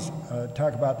always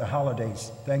talk about the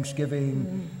holidays,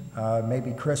 Thanksgiving,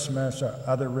 maybe Christmas, or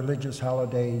other religious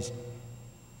holidays,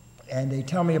 and they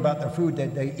tell me about the food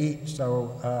that they eat.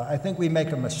 So I think we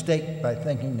make a mistake by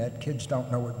thinking that kids don't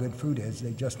know what good food is.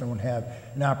 They just don't have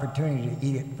an opportunity to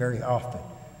eat it very often.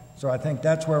 So I think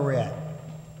that's where we're at.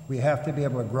 We have to be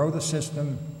able to grow the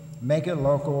system, make it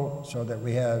local, so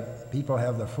that people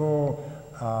have the full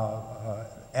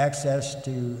access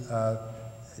to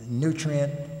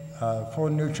full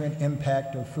nutrient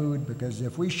impact of food, because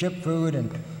if we ship food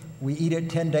and we eat it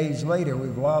 10 days later,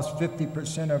 we've lost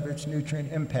 50% of its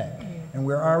nutrient impact. And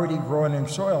we're already growing in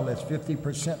soil that's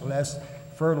 50% less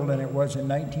fertile than it was in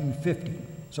 1950.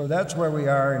 So that's where we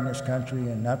are in this country,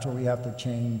 and that's what we have to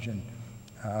change. And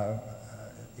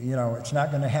you know, it's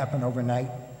not going to happen overnight,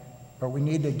 but we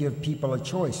need to give people a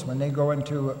choice. When they go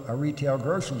into a retail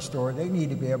grocery store, they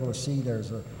need to be able to see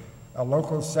there's a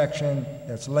local section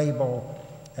that's labeled,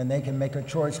 and they can make a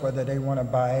choice whether they want to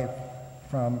buy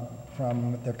from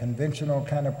the conventional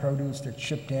kind of produce that's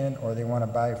shipped in, or they want to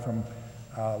buy from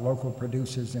local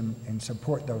producers and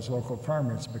support those local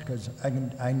farmers. Because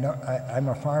I'm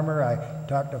a farmer. I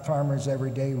talk to farmers every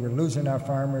day. We're losing our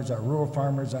farmers. Our rural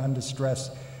farmers are under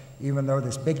stress. Even though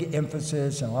this big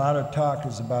emphasis and a lot of talk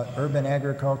is about urban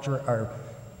agriculture,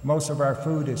 most of our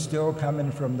food is still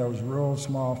coming from those rural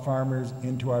small farmers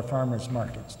into our farmers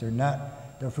markets.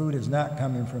 The food is not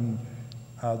coming from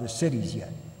the cities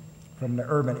yet, from the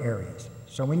urban areas.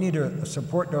 So we need to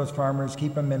support those farmers,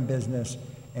 keep them in business,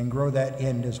 and grow that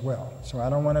end as well. So I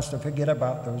don't want us to forget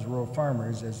about those rural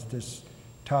farmers as this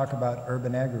talk about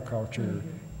urban agriculture,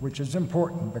 which is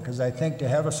important, because I think to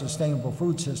have a sustainable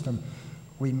food system,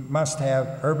 we must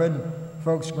have urban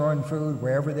folks growing food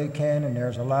wherever they can, and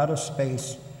there's a lot of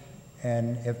space.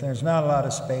 And if there's not a lot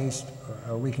of space,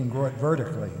 we can grow it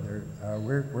vertically.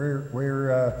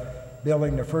 We're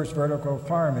building the first vertical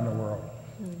farm in the world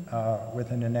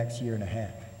within the next year and a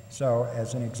half. So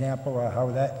as an example of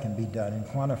how that can be done and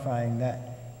quantifying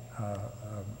that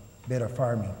bit of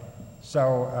farming.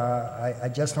 So I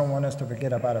just don't want us to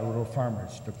forget about our rural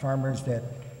farmers, the farmers that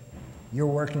you're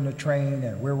working to train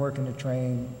and we're working to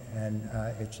train, and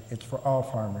it's for all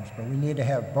farmers. But we need to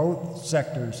have both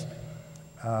sectors.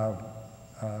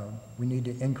 We need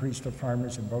to increase the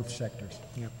farmers in both sectors.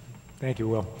 Yep. Thank you,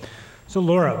 Will. So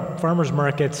Laura, farmers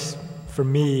markets, for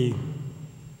me,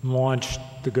 launched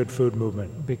the good food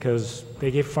movement because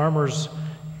they gave farmers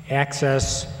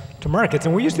access to markets.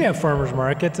 And we used to have farmers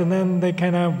markets, and then they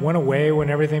kind of went away when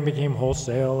everything became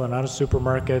wholesale and out of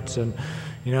supermarkets and,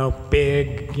 you know,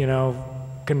 big, you know,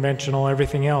 conventional,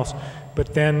 everything else.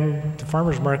 But then the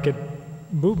farmers market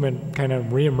movement kind of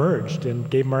reemerged and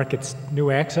gave markets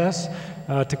new access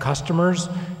to customers.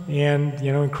 And,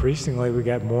 you know, increasingly we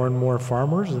got more and more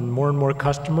farmers and more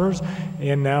customers,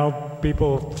 and now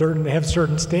people have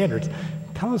certain standards.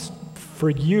 Tell us, for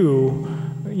you,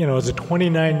 you know, as a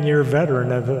 29-year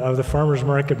veteran of the farmers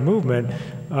market movement,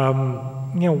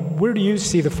 you know, where do you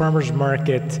see the farmers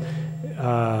market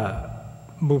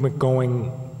movement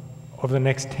going over the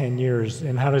next 10 years,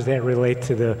 and how does that relate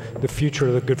to the future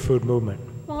of the good food movement?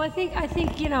 Well, I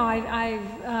think you know,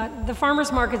 the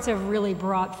farmers markets have really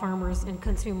brought farmers and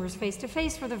consumers face to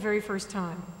face for the very first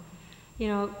time. You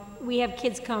know, we have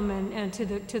kids come and to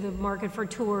the market for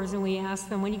tours, and we ask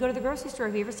them, when you go to the grocery store,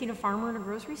 have you ever seen a farmer in a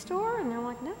grocery store? And they're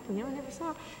like, no, I never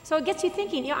saw. So it gets you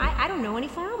thinking, you know, I don't know any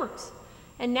farmers.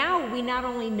 And now we not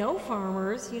only know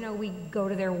farmers, you know, we go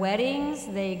to their weddings,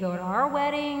 they go to our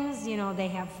weddings, you know, they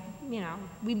have, you know,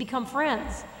 we become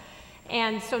friends.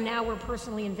 And so now we're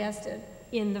personally invested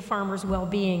in the farmer's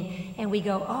well-being, and we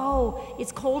go, oh,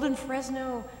 it's cold in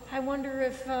Fresno. I wonder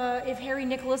if Harry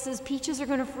Nicholas's peaches are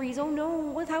going to freeze. Oh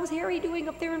no, how's Harry doing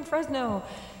up there in Fresno?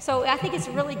 So I think it's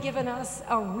really given us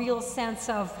a real sense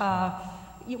of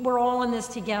we're all in this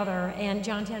together. And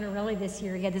John Tannerelli this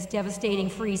year, he had this devastating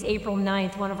freeze. April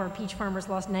 9th, one of our peach farmers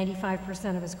lost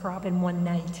 95% of his crop in one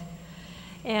night.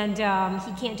 And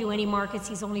he can't do any markets.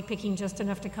 He's only picking just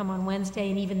enough to come on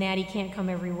Wednesday, and even that he can't come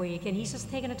every week. And he's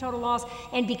just taking a total loss.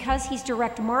 And because he's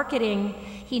direct marketing,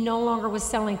 he no longer was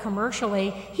selling commercially.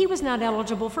 He was not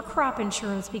eligible for crop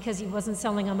insurance because he wasn't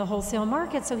selling on the wholesale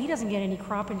market, so he doesn't get any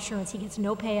crop insurance. He gets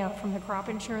no payout from the crop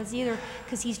insurance either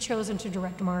because he's chosen to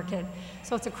direct market.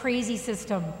 So it's a crazy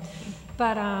system.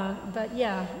 But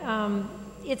yeah,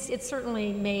 it's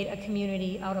certainly made a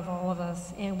community out of all of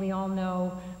us, and we all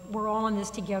know we're all in this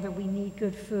together. We need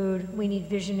good food. We need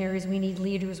visionaries. We need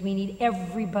leaders. We need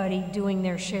everybody doing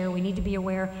their share. We need to be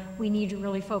aware. We need to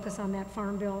really focus on that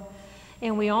farm bill.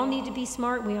 And we all need to be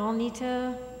smart. We all need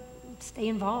to stay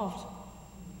involved.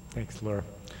 Thanks, Laura.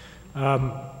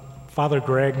 Father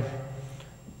Greg,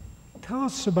 tell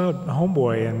us about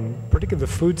Homeboy, and particularly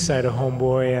the food side of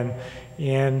Homeboy,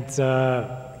 and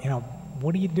you know,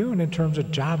 what are you doing in terms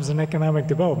of jobs and economic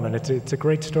development? It's a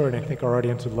great story, and I think our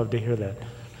audience would love to hear that.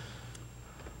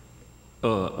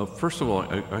 First of all,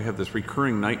 I have this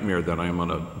recurring nightmare that I'm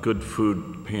on a good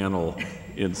food panel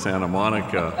in Santa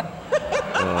Monica.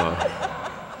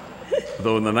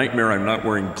 Though in the nightmare I'm not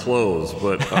wearing clothes,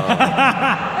 but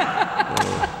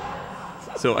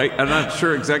so I'm not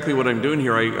sure exactly what I'm doing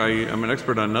here. I'm an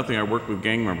expert on nothing. I work with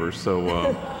gang members,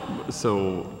 so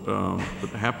but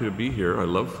happy to be here. I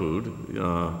love food.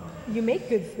 You make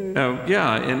good food.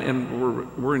 Yeah,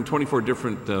 and we're in 24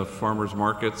 different farmers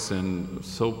markets, and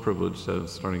so privileged that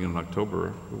starting in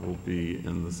October we'll be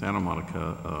in the Santa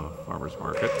Monica farmers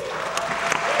market.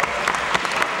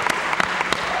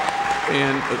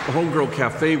 And Homegirl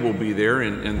Cafe will be there,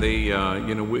 and they,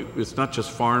 you know, it's not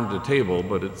just farm to table,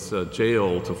 but it's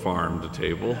jail to farm to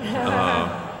table,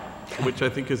 which I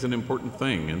think is an important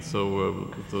thing. And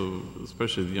so,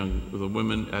 especially the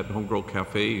women at Homegirl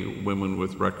Cafe, women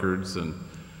with records and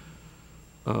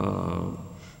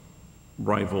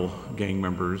rival gang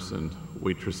members and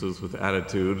waitresses with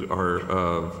attitude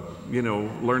are, you know,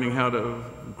 learning how to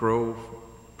grow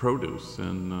produce,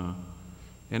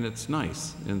 and it's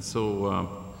nice. And so,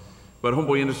 but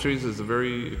Homeboy Industries is a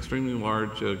very extremely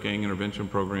large gang intervention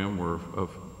program where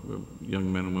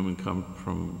young men and women come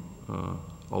from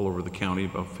all over the county,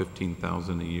 about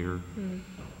 15,000 a year,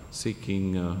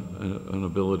 seeking an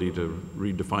ability to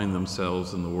redefine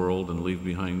themselves in the world and leave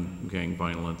behind gang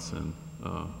violence, and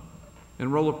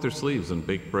roll up their sleeves and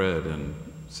bake bread and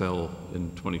sell in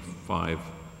 25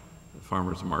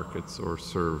 farmers markets or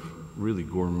serve really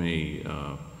gourmet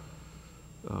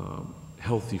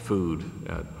healthy food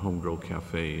at Homegirl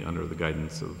Cafe under the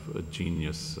guidance of a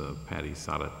genius, Patty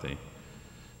Sarate.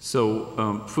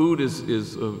 So food is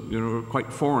you know,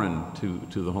 quite foreign to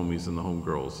the homies and the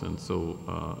homegirls, and so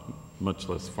much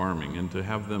less farming. And to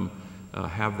have them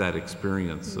have that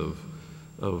experience of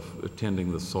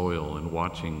tending the soil and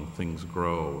watching things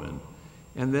grow,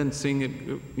 and then seeing it,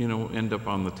 you know, end up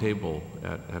on the table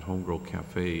at Homegirl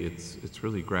Cafe, it's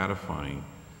really gratifying.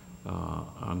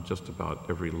 On just about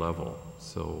every level.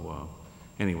 So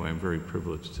anyway, I'm very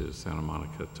privileged to Santa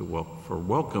Monica for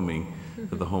welcoming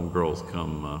the homegirls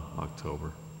come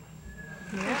October.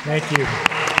 Thank you.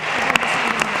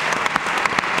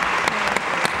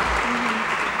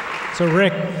 So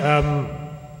Rick,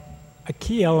 a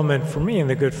key element for me in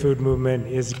the good food movement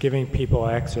is giving people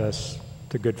access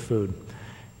to good food.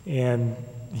 And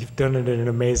you've done it in an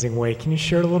amazing way. Can you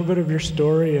share a little bit of your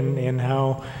story and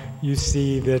how you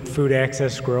see that food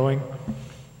access growing?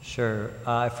 Sure.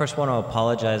 I first want to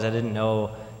apologize. I didn't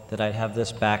know that I'd have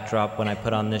this backdrop when I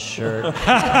put on this shirt.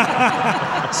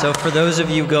 So for those of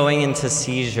you going into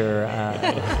seizure,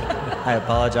 I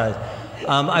apologize.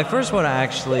 I first want to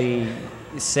actually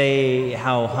say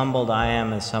how humbled I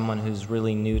am as someone who's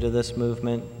really new to this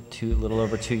movement, a little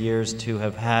over 2 years, to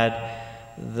have had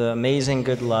the amazing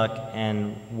good luck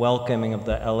and welcoming of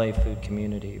the LA food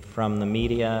community, from the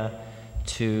media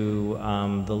to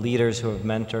the leaders who have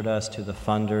mentored us, to the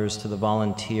funders, to the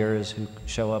volunteers who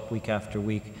show up week after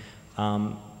week.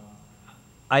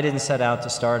 I didn't set out to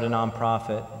start a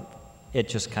nonprofit. it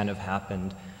just kind of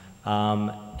happened.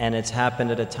 And it's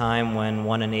happened at a time when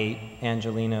 1 in 8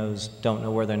 Angelenos don't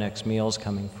know where their next meal's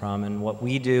coming from. And what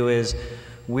we do is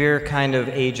we're kind of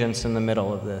agents in the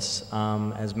middle of this.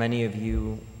 As many of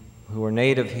you who are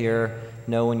native here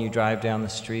know, when you drive down the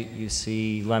street, you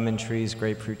see lemon trees,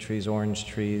 grapefruit trees, orange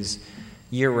trees,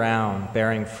 year-round,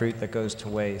 bearing fruit that goes to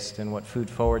waste. And what Food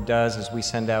Forward does is we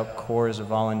send out corps of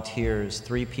volunteers,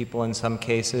 3 people in some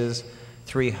cases,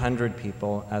 300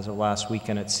 people as of last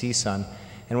weekend at CSUN.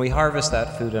 And we harvest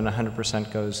that food, and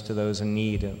 100% goes to those in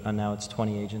need. And now it's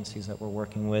 20 agencies that we're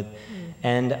working with.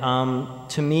 And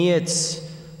to me, it's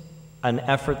an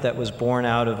effort that was born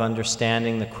out of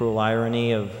understanding the cruel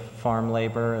irony of farm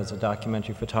labor as a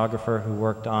documentary photographer who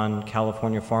worked on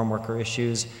California farm worker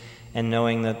issues, and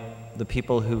knowing that the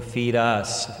people who feed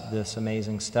us this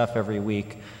amazing stuff every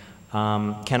week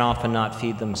can often not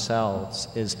feed themselves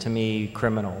is, to me,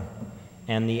 criminal.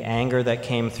 And the anger that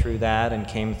came through that and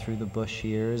came through the Bush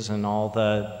years and all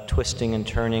the twisting and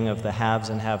turning of the haves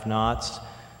and have-nots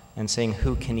and saying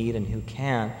who can eat and who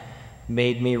can't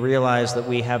made me realize that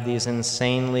we have these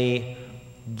insanely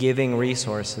giving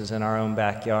resources in our own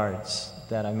backyards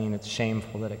that, I mean, it's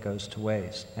shameful that it goes to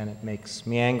waste. And it makes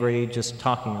me angry just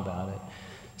talking about it.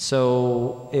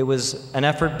 So it was an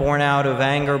effort born out of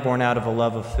anger, born out of a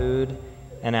love of food,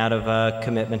 and out of a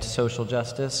commitment to social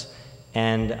justice.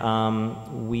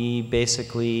 And we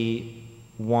basically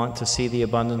want to see the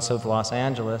abundance of Los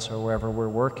Angeles, or wherever we're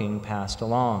working, passed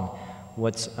along.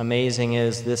 What's amazing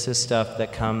is this is stuff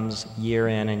that comes year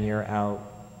in and year out,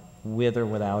 with or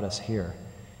without us here.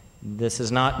 This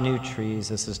is not new trees,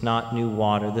 this is not new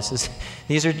water.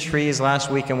 These are trees.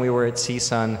 Last weekend we were at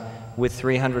CSUN with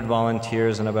 300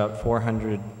 volunteers and about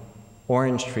 400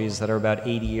 orange trees that are about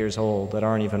 80 years old that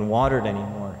aren't even watered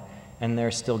anymore. And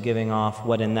they're still giving off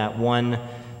what in that 1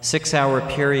 6-hour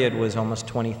period was almost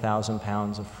 20,000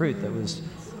 pounds of fruit that was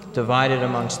divided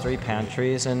amongst 3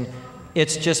 pantries. And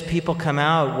it's just people come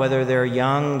out, whether they're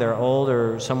young, they're old,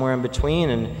 or somewhere in between,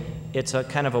 and it's a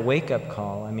kind of a wake-up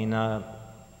call. I mean,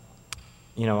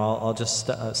 you know, I'll just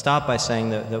stop by saying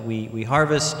that we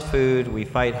harvest food, we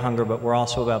fight hunger, but we're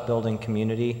also about building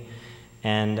community.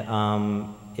 And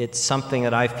it's something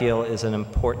that I feel is an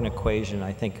important equation.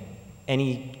 I think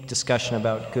any discussion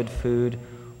about good food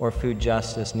or food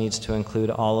justice needs to include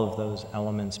all of those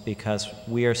elements, because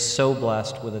we are so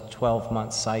blessed with a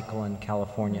 12-month cycle in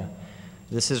California.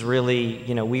 This is really,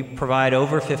 you know, we provide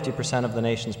over 50% of the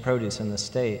nation's produce in the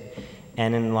state.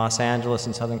 And in Los Angeles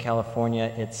and Southern California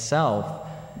itself,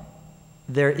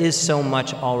 there is so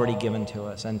much already given to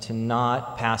us, and to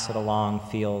not pass it along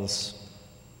feels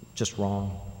just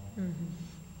wrong. Mm-hmm.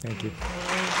 Thank you.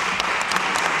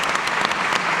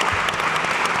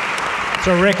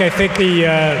 So, Rick, I think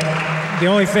the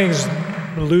only things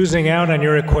losing out on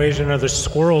your equation are the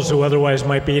squirrels who otherwise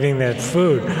might be eating that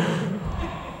food.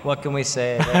 What can we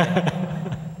say?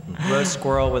 Roast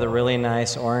squirrel with a really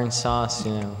nice orange sauce,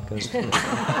 you know, goes.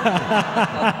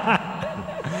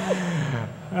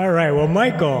 All right. Well,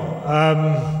 Michael,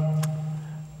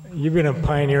 you've been a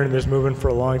pioneer in this movement for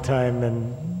a long time,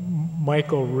 and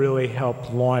Michael really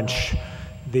helped launch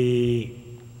the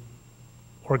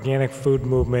organic food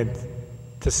movement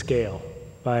to scale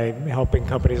by helping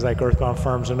companies like Earthbound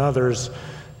Farms and others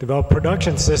develop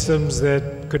production systems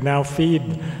that can now feed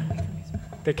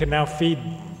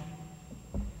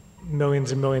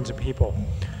millions and millions of people.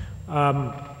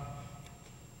 How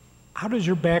does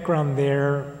your background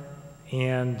there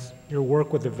and your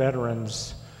work with the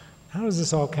veterans, how does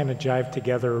this all kind of jive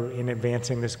together in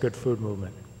advancing this good food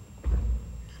movement?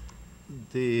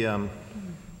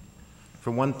 For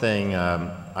one thing,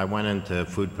 I went into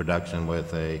food production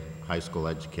with a high school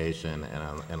education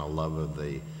and a love of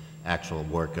the actual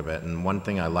work of it. And one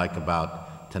thing I like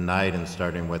about tonight, and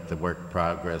starting with the Work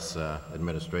Progress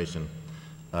Administration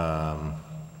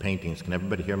paintings, can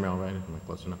everybody hear me all right? Am I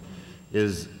close enough?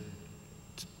 Is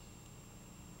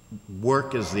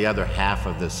work is the other half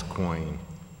of this coin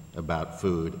about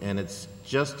food, and it's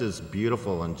just as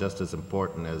beautiful and just as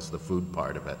important as the food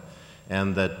part of it.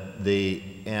 And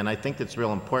and I think it's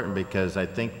real important, because I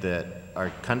think that our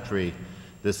country,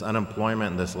 this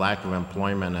unemployment and this lack of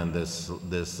employment and this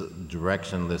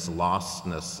direction, this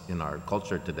lostness in our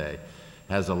culture today,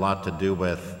 has a lot to do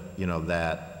with, you know,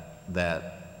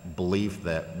 that belief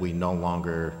that we no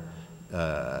longer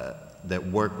that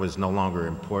work was no longer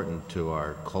important to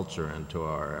our culture and to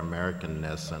our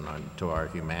Americanness and to our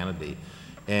humanity.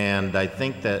 And I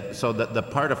think that, so the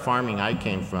part of farming I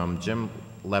came from, Jim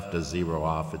left a zero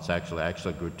off. It's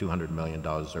actually grew $200 million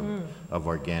of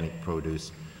organic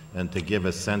produce. And to give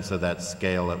a sense of that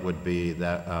scale, it would be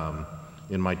that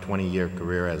in my 20-year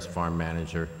career as farm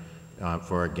manager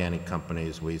for organic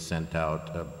companies, we sent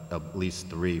out at least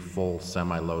 3 full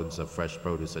semi-loads of fresh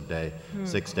produce a day,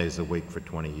 6 days a week for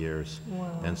 20 years.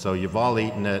 Wow. And so you've all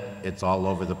eaten it. It's all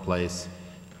over the place.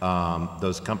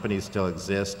 Those companies still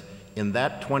exist. In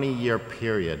that 20-year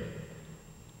period,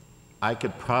 I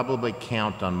could probably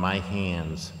count on my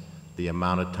hands the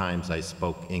amount of times I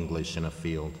spoke English in a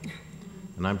field.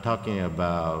 And I'm talking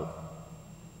about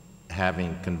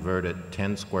having converted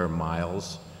 10 square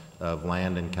miles of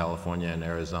land in California and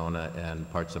Arizona and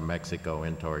parts of Mexico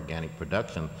into organic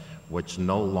production, which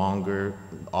no longer,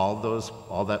 all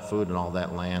that food and all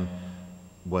that land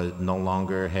was no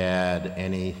longer had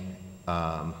any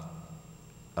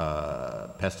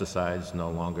pesticides,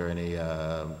 no longer any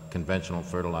conventional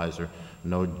fertilizer,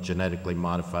 no genetically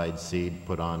modified seed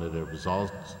put on it. It was all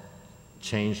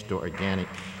changed to organic.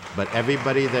 But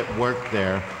everybody that worked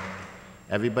there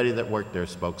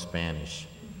spoke Spanish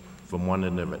from one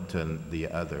end of it to the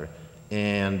other.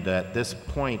 And at this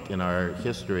point in our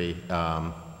history,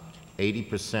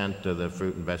 80% of the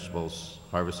fruit and vegetables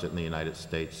harvested in the United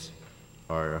States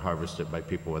are harvested by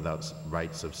people without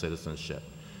rights of citizenship.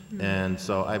 And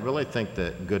so I really think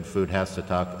that good food has to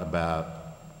talk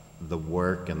about the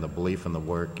work and the belief in the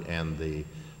work and the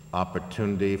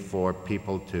opportunity for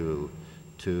people to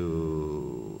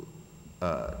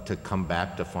come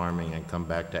back to farming and come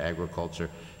back to agriculture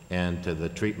and to the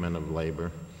treatment of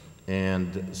labor.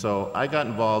 And so I got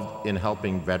involved in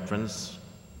helping veterans,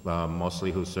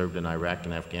 mostly who served in Iraq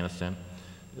and Afghanistan.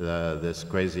 This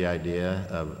crazy idea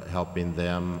of helping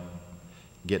them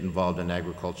get involved in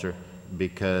agriculture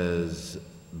because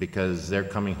they're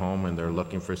coming home and they're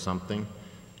looking for something,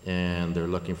 and they're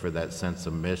looking for that sense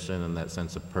of mission and that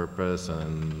sense of purpose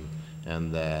and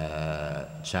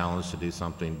that challenge to do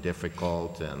something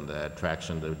difficult and the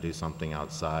attraction to do something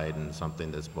outside and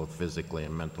something that's both physically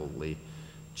and mentally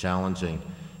challenging.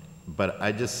 But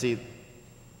I just see,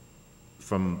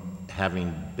 from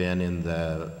having been in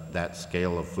that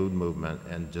scale of food movement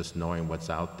and just knowing what's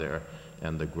out there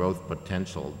and the growth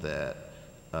potential, that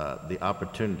the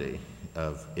opportunity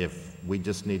of, if we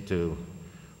just need to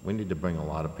bring a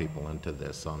lot of people into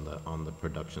this on the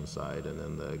production side and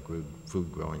then the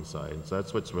food growing side. And so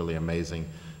that's what's really amazing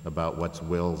about what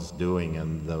Will's doing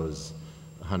and those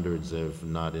hundreds, if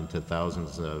not into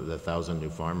thousands, of the 1,000 new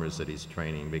farmers that he's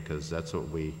training, because that's what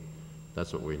we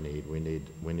need. We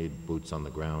need boots on the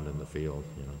ground in the field,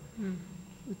 you know,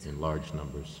 in large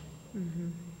numbers. Mm-hmm.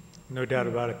 No doubt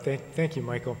about it. Thank you,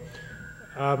 Michael.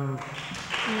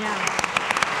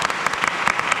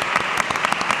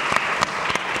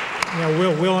 You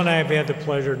know, Will and I have had the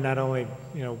pleasure not only,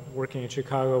 you know, working in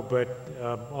Chicago, but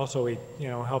also we, you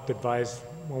know, helped advise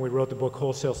when we wrote the book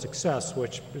Wholesale Success,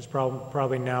 which is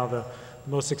probably now the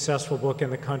most successful book in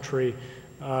the country,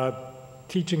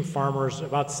 teaching farmers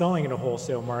about selling into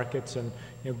wholesale markets and,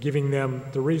 you know, giving them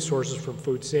the resources from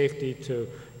food safety to,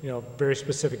 you know, very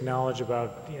specific knowledge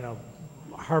about, you know,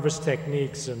 harvest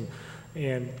techniques and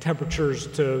temperatures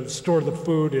to store the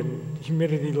food and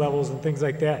humidity levels and things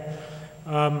like that.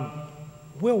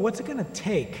 Will, what's it going to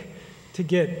take to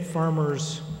get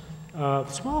farmers,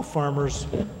 small farmers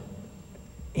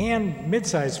and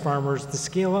mid-sized farmers to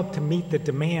scale up to meet the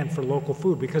demand for local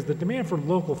food? Because the demand for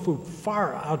local food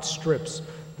far outstrips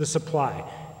the supply.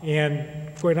 And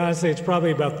quite honestly, it's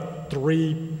probably about 2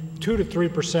 to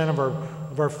 3%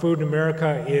 of our food in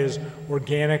America is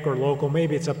organic or local.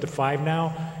 Maybe it's up to 5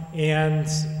 now. And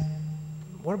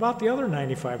what about the other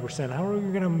 95%? How are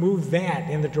we going to move that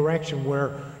in the direction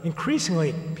where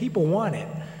increasingly people want it?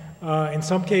 In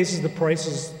some cases, the price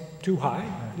is too high.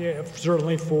 Yeah,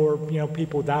 certainly for, you know,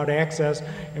 people without access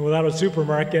and without a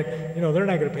supermarket, you know, they're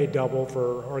not going to pay double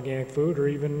for organic food or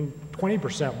even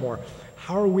 20% more.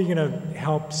 How are we going to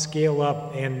help scale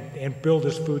up and build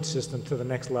this food system to the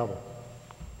next level?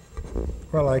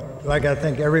 Well, like I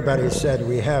think everybody said,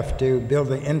 we have to build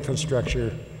the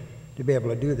infrastructure to be able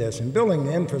to do this. And building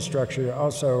the infrastructure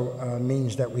also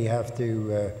means that we have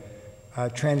to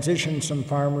transition some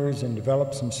farmers and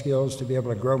develop some skills to be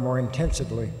able to grow more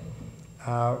intensively.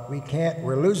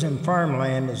 We're losing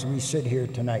farmland as we sit here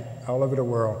tonight. All over the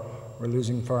world, we're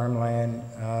losing farmland,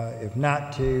 if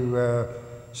not to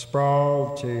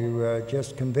sprawl, to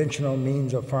just conventional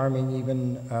means of farming,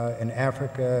 even in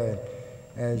Africa,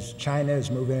 as China is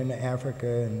moving into Africa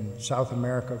and South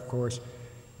America, of course.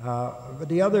 But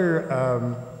the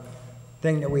other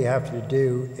thing that we have to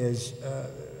do is,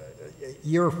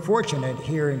 you're fortunate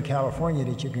here in California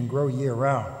that you can grow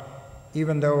year-round.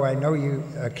 Even though I know you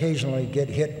occasionally get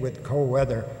hit with cold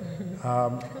weather,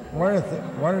 one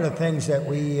of the things that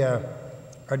we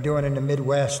are are doing in the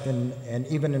Midwest and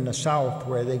even in the South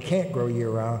where they can't grow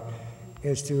year-round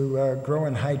is to grow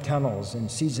in high tunnels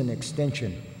and season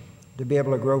extension to be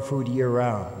able to grow food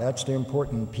year-round. That's the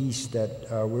important piece that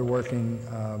we're working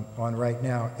on right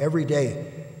now. Every day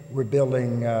we're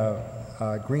building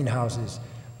greenhouses.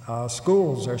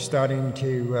 Schools are starting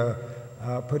to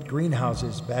put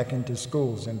greenhouses back into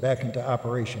schools and back into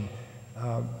operation.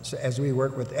 So as we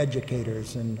work with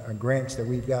educators and grants that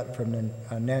we've got from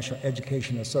the National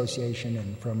Education Association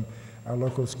and from our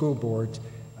local school boards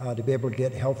to be able to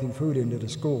get healthy food into the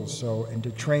schools, and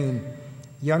to train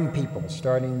young people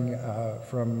starting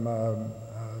from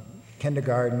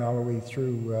kindergarten all the way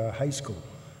through high school.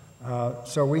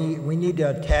 So we need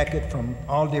to attack it from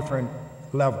all different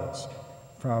levels,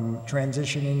 from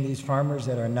transitioning these farmers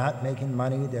that are not making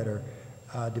money, that are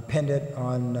dependent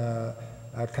on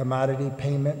commodity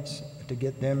payments to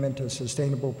get them into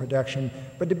sustainable production,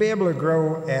 but to be able to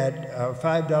grow at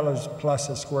 $5 plus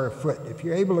a square foot. If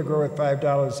you're able to grow at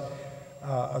 $5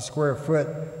 a square foot,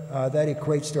 that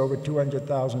equates to over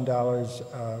 $200,000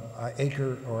 an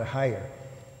acre or higher.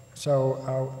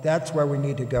 So that's where we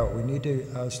need to go. We need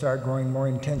to start growing more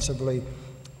intensively.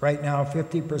 Right now,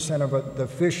 50% of the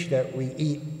fish that we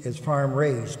eat is farm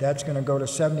raised. That's going to go to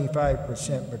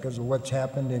 75% because of what's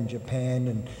happened in Japan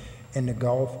and in the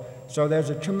Gulf. So there's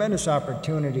a tremendous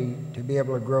opportunity to be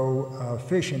able to grow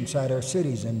fish inside our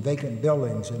cities in vacant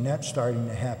buildings, and that's starting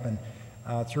to happen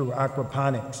through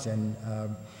aquaponics, and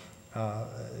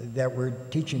that we're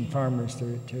teaching farmers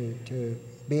to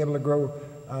be able to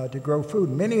grow food.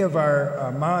 Many of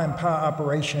our ma and pa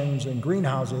operations and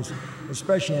greenhouses,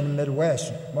 especially in the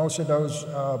Midwest, most of those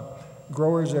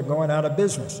growers are going out of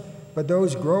business. But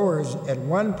those growers, at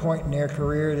one point in their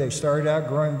career, they started out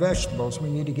growing vegetables. We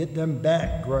need to get them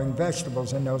back growing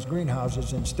vegetables in those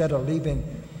greenhouses instead of leaving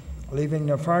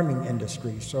the farming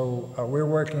industry. So we're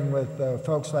working with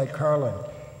folks like Carlin,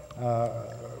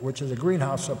 which is a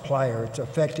greenhouse supplier. It's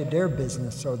affected their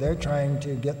business, so they're trying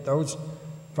to get those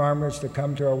farmers to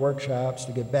come to our workshops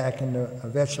to get back into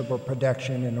vegetable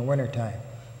production in the wintertime.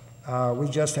 We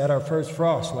just had our first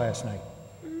frost last night.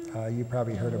 You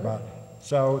probably heard about it.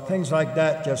 So things like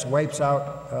that just wipes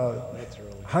out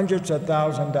hundreds of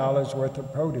 $1,000s worth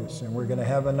of produce, and we're going to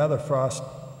have another frost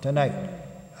tonight.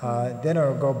 Then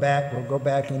we'll go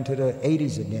back into the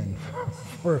 80s again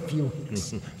for a few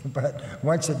weeks. But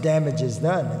once the damage is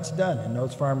done, it's done, and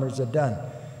those farmers are done.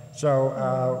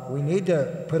 So we need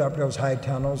to put up those high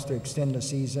tunnels to extend the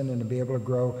season and to be able to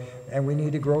grow, and we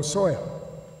need to grow soil,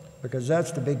 because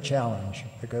that's the big challenge.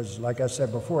 Because like I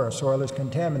said before, our soil is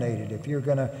contaminated. If you're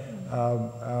going to,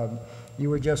 you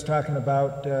were just talking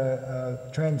about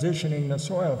transitioning the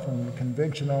soil from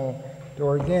conventional to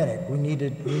organic. We need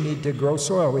to grow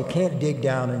soil. We can't dig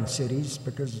down in cities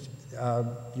because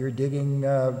you're digging,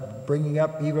 bringing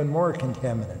up even more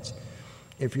contaminants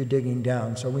if you're digging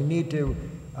down. So we need to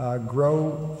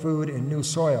grow food in new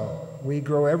soil. We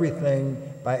grow everything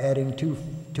by adding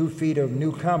 2 feet of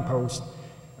new compost,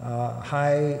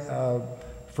 high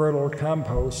fertile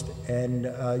compost, and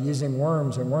using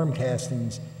worms and worm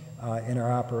castings in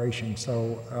our operation.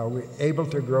 So we're able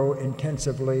to grow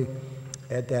intensively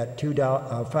at that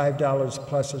 $5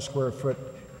 plus a square foot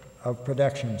of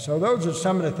production. So those are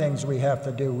some of the things we have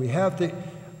to do. We have to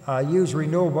use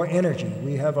renewable energy.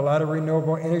 We have a lot of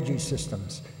renewable energy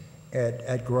systems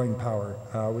at Growing Power.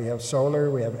 We have solar,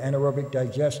 we have anaerobic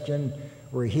digestion.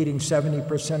 We're heating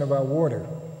 70% of our water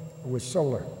with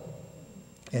solar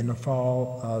in the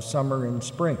fall, summer, and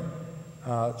spring.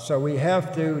 So we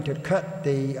have to cut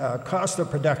the cost of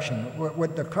production.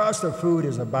 What the cost of food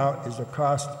is about is the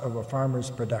cost of a farmer's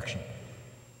production.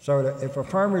 So that if a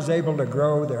farmer is able to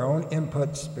grow their own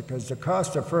inputs, because the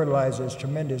cost of fertilizer is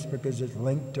tremendous because it's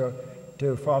linked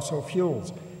to fossil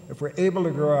fuels. If we're able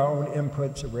to grow our own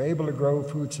inputs, if we're able to grow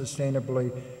food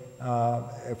sustainably,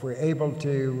 if we're able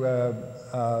to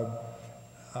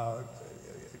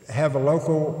have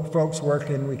local folks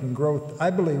working, we can grow, I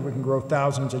believe we can grow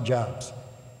thousands of jobs.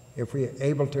 If we're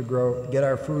able to get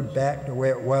our food back the way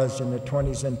it was in the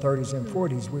 20s and 30s and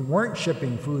 40s. We weren't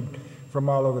shipping food from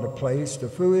all over the place. The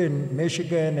food in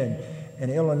Michigan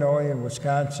and Illinois and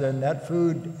Wisconsin, that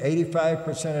food,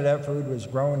 85% of that food was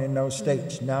grown in those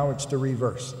states. Now it's the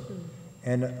reverse.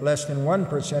 And less than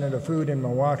 1% of the food in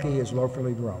Milwaukee is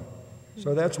locally grown.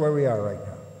 So that's where we are right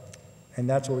now. And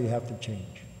that's what we have to change.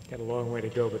 Got a long way to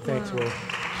go, but thanks, Will.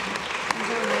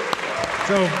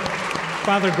 So,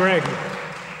 Father Greg,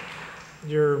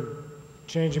 you're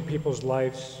changing people's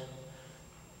lives.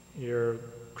 You're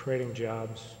creating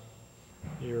jobs.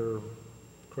 You're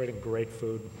creating great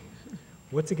food.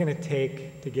 What's it going to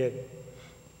take to get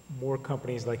more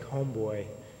companies like Homeboy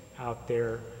out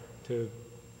there to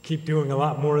keep doing a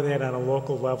lot more of that on a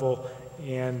local level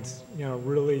and, you know,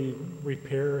 really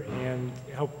repair and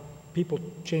help people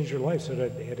change their lives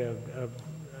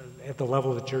at the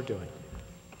level that you're doing?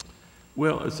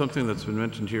 Well, something that's been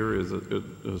mentioned here is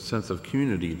a sense of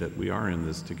community, that we are in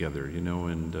this together, you know,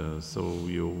 and so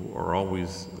you are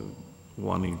always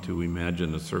wanting to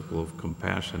imagine a circle of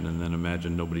compassion and then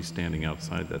imagine nobody standing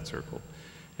outside that circle.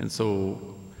 And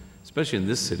so, especially in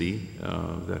this city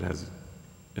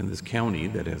in this county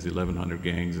that has 1,100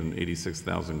 gangs and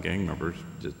 86,000 gang members,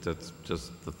 that's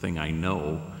just the thing I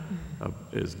know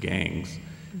is gangs,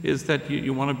 is that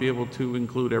you want to be able to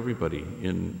include everybody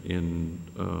in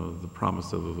the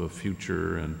promise of a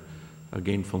future and a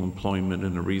gainful employment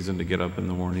and a reason to get up in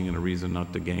the morning and a reason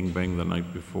not to gangbang the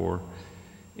night before.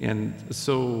 And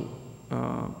so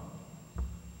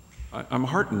I'm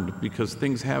heartened because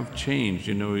things have changed.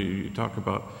 You know, you talk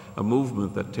about a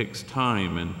movement that takes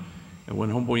time, and when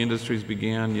Homeboy Industries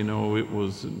began, you know, it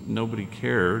was nobody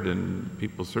cared, and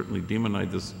people certainly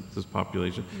demonized this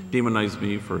population, demonized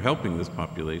me for helping this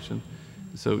population.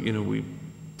 So, you know,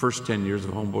 first 10 years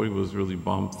of Homeboy was really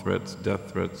bomb threats,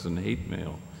 death threats, and hate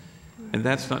mail. And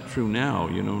that's not true now.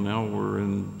 You know, now we're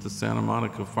in the Santa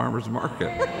Monica Farmers Market.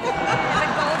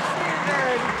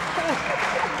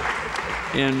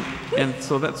 And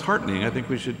so that's heartening. I think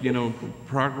we should, you know,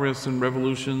 progress and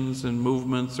revolutions and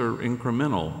movements are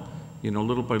incremental. You know,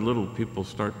 little by little, people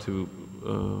start to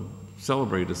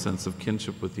celebrate a sense of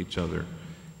kinship with each other.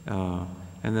 And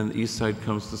then the East Side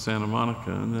comes to Santa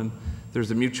Monica, and then there's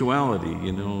a mutuality.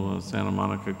 You know, Santa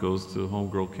Monica goes to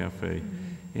Homegirl Cafe,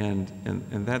 and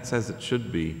that's as it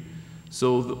should be.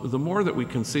 So the more that we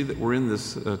can see that we're in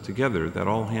this together, that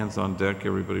all hands on deck,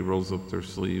 everybody rolls up their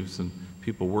sleeves, and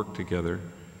people work together,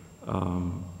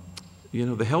 you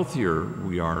know, the healthier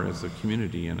we are as a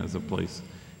community and as a place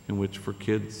in which for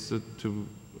kids to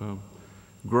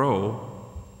grow,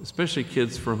 especially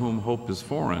kids for whom hope is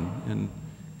foreign,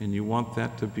 and you want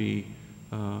that to be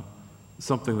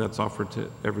something that's offered to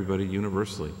everybody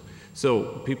universally.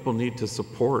 So people need to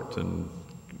support and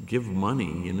give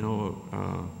money, you know,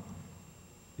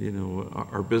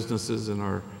 our businesses and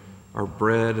our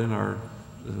bread and our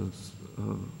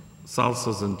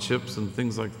salsas and chips and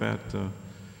things like that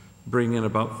bring in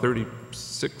about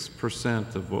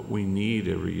 36% of what we need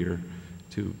every year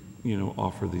to, you know,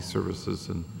 offer these services.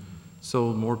 And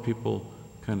so more people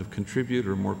kind of contribute,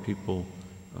 or more people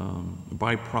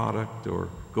buy product or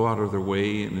go out of their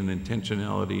way in an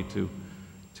intentionality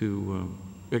to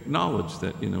acknowledge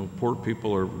that, you know, poor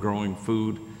people are growing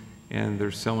food and they're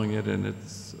selling it, and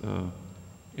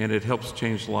and it helps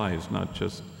change lives, not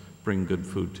just bring good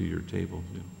food to your table.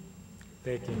 You know.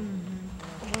 Thank you.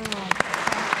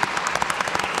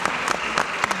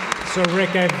 So,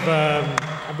 Rick,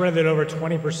 I've read that over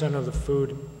 20% of the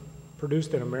food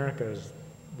produced in America is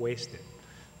wasted,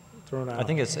 thrown out. I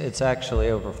think it's actually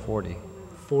over 40.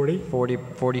 40?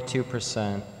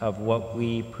 42% of what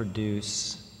we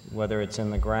produce, whether it's in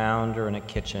the ground or in a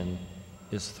kitchen,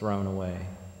 is thrown away.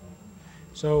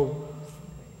 So,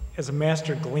 as a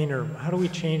master gleaner, how do we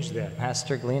change that?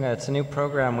 Master gleaner, it's a new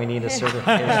program. We need a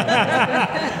certification.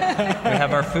 We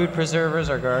have our food preservers,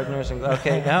 our gardeners, and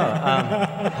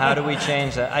how do we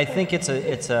change that? I think it's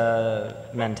a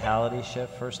mentality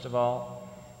shift, first of all.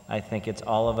 I think it's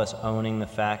all of us owning the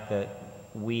fact that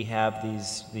we have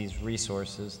these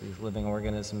resources, these living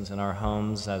organisms in our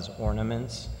homes as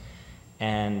ornaments.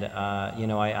 And, you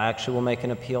know, I actually will make an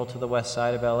appeal to the west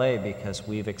side of LA, because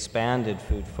we've expanded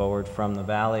Food Forward from the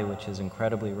Valley, which is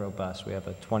incredibly robust. We have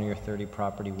a 20 or 30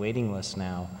 property waiting list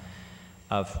now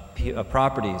of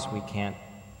properties we can't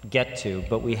get to,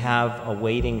 but we have a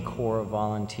waiting core of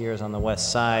volunteers on the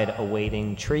west side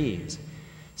awaiting trees.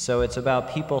 So it's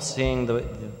about people seeing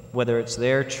whether it's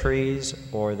their trees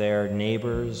or their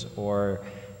neighbors or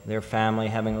their family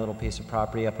having a little piece of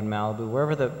property up in Malibu,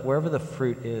 wherever the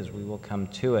fruit is, we will come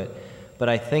to it. But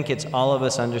I think it's all of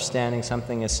us understanding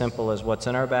something as simple as what's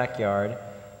in our backyard,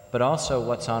 but also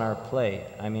what's on our plate.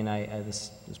 I mean,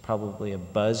 this is probably a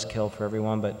buzzkill for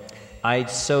everyone, but I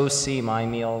so see my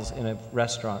meals in a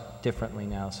restaurant differently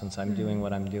now since I'm doing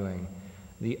what I'm doing.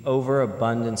 The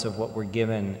overabundance of what we're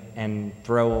given and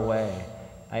throw away.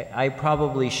 I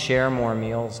probably share more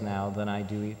meals now than I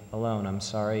do eat alone. I'm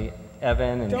sorry,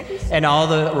 Evan, and all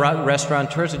the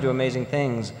restaurateurs who do amazing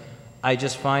things. I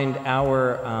just find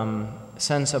our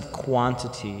sense of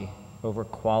quantity over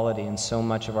quality in so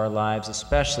much of our lives,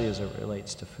 especially as it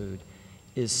relates to food,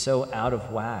 is so out of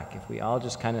whack. If we all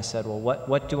just kind of said, well,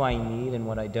 what do I need and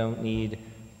what I don't need,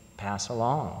 pass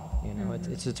along. You know,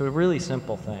 it's a really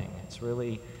simple thing. It's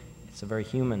a very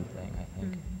human thing, I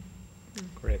think.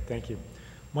 Great, thank you.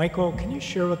 Michael, can you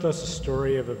share with us a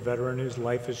story of a veteran whose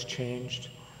life has changed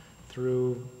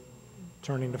through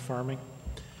turning to farming?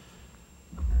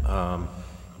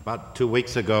 About 2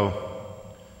 weeks ago,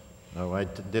 I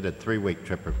did a 3-week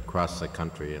trip across the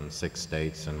country in 6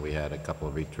 states, and we had a couple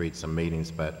of retreats and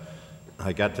meetings, but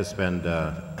I got to spend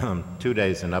 2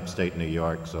 days in upstate New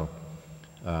York, so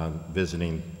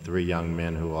visiting 3 young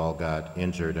men who all got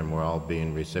injured and were all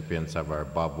being recipients of our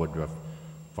Bob Woodruff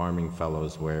Farming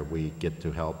Fellows, where we get to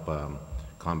help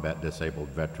combat disabled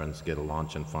veterans get a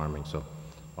launch in farming. So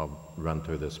I'll run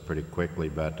through this pretty quickly,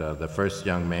 but the first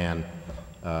young man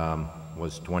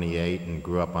was 28 and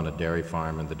grew up on a dairy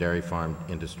farm, and the dairy farm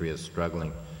industry is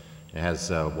struggling. He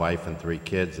has a wife and 3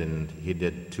 kids, and he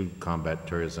did 2 combat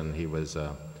tours, and he was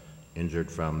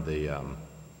injured from the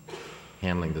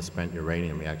handling the spent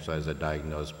uranium. He actually has a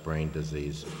diagnosed brain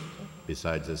disease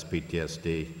besides his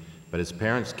PTSD. But his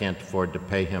parents can't afford to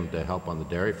pay him to help on the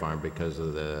dairy farm because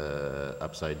of the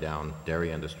upside down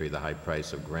dairy industry, the high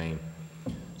price of grain.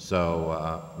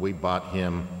 So we bought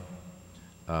him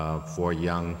 4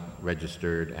 young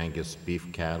registered Angus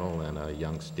beef cattle and a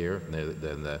young steer.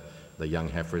 The young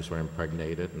heifers were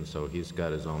impregnated, and so he's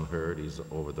got his own herd. He's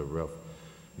over the roof.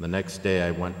 The next day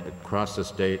I went across the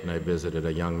state and I visited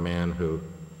a young man who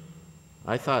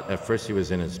I thought at first he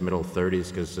was in his middle 30s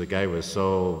because the guy was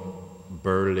so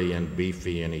burly and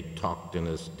beefy, and he talked in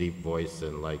his deep voice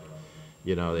and but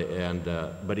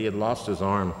he had lost his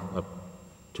arm up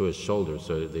to his shoulder,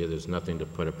 so there's nothing to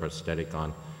put a prosthetic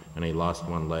on, and he lost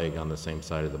 1 leg on the same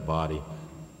side of the body.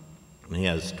 And he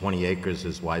has 20 acres.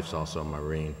 His wife's also a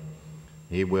Marine.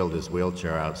 He wheeled his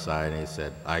wheelchair outside and he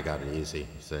said, "I got it easy."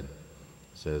 He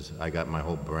says, "I got my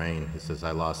whole brain." He says,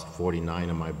 "I lost 49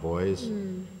 of my boys,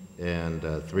 and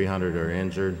 300 are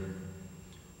injured.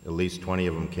 At least 20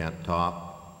 of them can't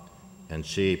talk." And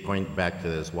she pointed back to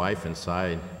his wife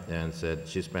inside and said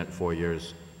she spent 4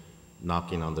 years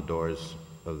knocking on the doors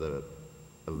of the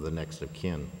next of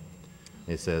kin.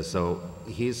 He says, so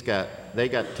they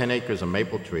got 10 acres of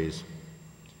maple trees,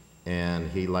 and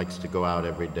he likes to go out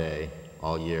every day,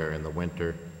 all year, in the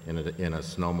winter in a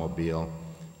snowmobile,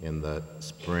 in the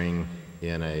spring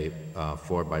in a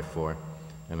 4x4,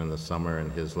 and in the summer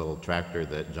in his little tractor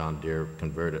that John Deere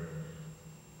converted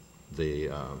the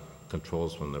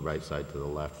controls from the right side to the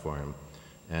left for him.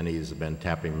 And he's been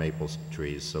tapping maple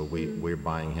trees, so we're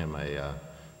buying him a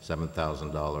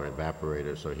 $7,000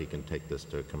 evaporator so he can take this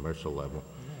to a commercial level.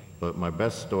 But my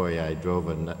best story, I drove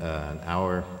an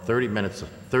hour, 30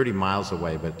 miles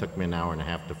away, but it took me an hour and a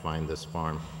half to find this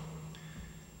farm.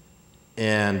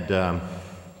 And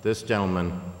this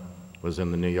gentleman was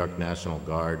in the New York National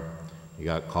Guard. He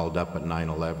got called up at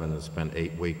 9/11 and spent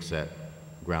 8 weeks at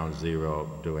Ground Zero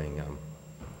doing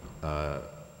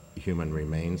human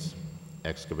remains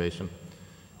excavation.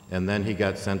 And then he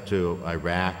got sent to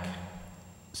Iraq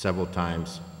several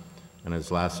times, and his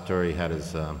last tour he had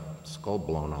his skull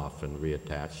blown off and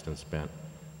reattached, and spent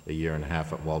a year and a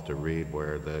half at Walter Reed,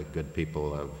 where the good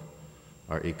people of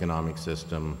our economic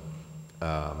system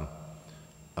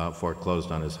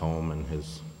foreclosed on his home and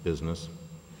his business.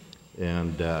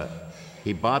 And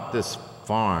he bought this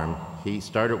farm. He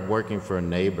started working for a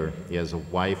neighbor. He has a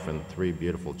wife and 3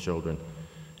 beautiful children,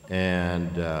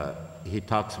 and he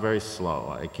talks very slow.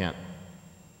 I can't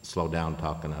slow down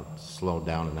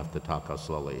enough to talk how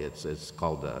slowly. It's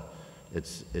called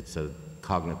it's a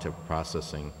cognitive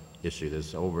processing issue.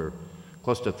 There's over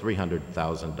close to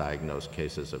 300,000 diagnosed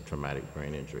cases of traumatic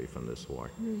brain injury from this war.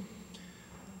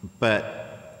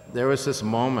 But there was this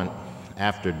moment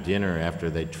after dinner, after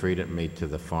they treated me to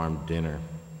the farm dinner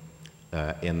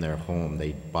in their home.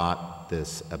 They bought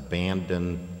this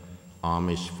abandoned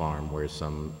Amish farm where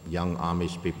some young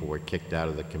Amish people were kicked out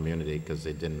of the community because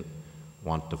they didn't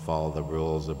want to follow the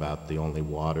rules about the only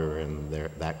water in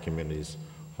that community's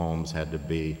homes had to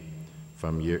be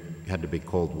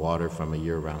cold water from a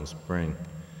year-round spring.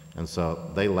 And so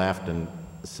they left, and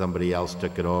somebody else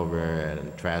took it over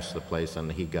and trashed the place,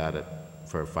 and he got it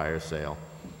for a fire sale.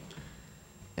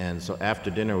 And so after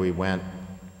dinner we went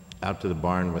out to the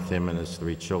barn with him and his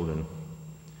 3 children,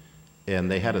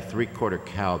 and they had a 3/4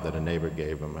 cow that a neighbor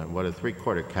gave them. And what a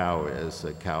 3/4 cow is,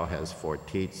 a cow has 4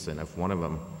 teats, and if one of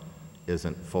them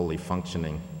isn't fully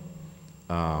functioning,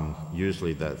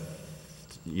 usually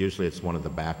it's one of the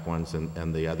back ones,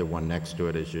 and the other one next to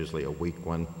it is usually a weak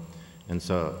one. And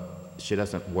so she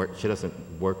doesn't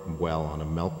work well on a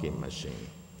milking machine.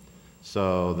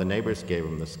 So the neighbors gave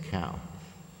him this cow.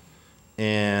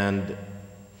 And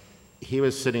he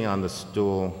was sitting on the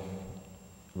stool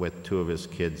with 2 of his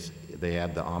kids. They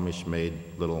had the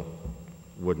Amish-made little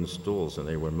wooden stools, and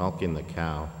they were milking the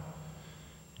cow.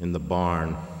 in the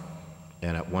barn,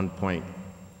 and at one point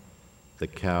the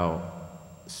cow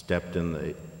stepped in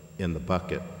the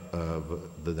bucket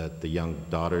that the young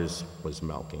daughters was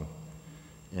milking.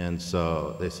 And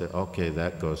so they said, okay,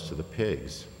 that goes to the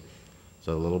pigs.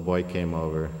 So the little boy came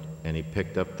over and he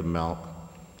picked up the milk,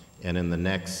 and in the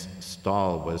next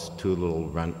stall was 2 little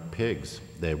runt pigs.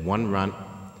 They had 1 runt.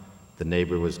 The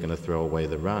neighbor was going to throw away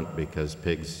the runt because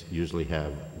pigs usually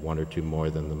have 1 or 2 more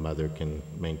than the mother can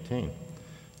maintain.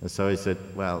 And so he said,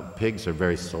 well, pigs are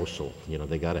very social. You know,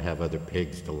 they got to have other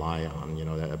pigs to lie on. You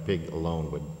know, a pig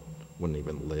alone wouldn't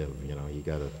even live. You know, you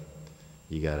gotta.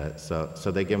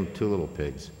 So they gave him 2 little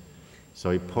pigs.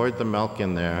 So he poured the milk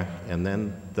in there, and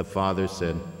then the father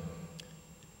said,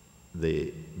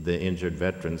 the injured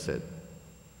veteran said,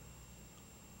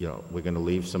 you know, we're going to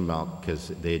leave some milk, because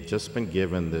they had just been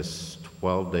given this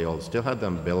 12-day-old, still had the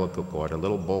umbilical cord, a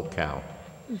little bull cow.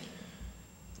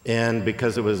 And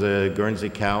because it was a Guernsey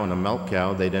cow and a milk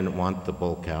cow, they didn't want the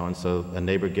bull cow, and so a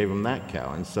neighbor gave them that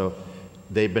cow. And so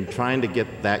they've been trying to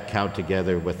get that cow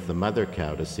together with the mother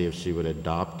cow to see if she would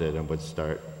adopt it and would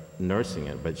start nursing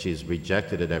it, but she's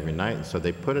rejected it every night. And so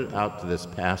they put it out to this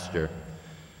pasture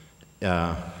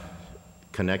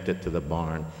connected to the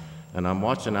barn. And I'm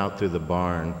watching out through the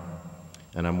barn,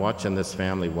 and I'm watching this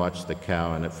family watch the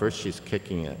cow, and at first she's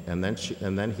kicking it, and then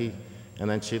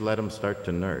she let him start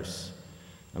to nurse.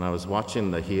 And I was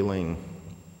watching the healing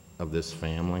of this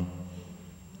family,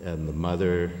 and the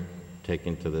mother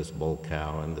taken to this bull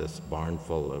cow and this barn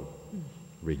full of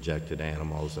rejected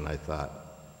animals, and I thought,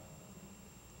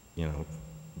 you know,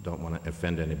 don't want to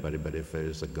offend anybody, but if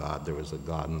there's a God, there was a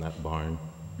God in that barn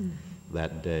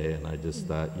that day. And I just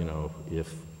thought, you know,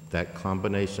 if that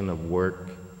combination of work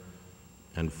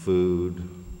and food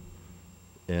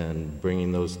and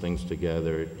bringing those things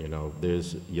together, you know,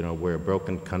 we're a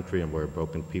broken country and we're a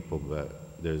broken people, but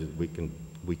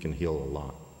we can heal a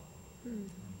lot.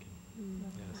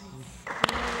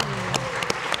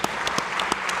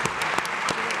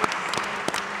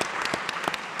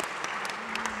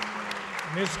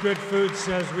 Miss Good Food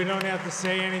says we don't have to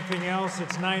say anything else.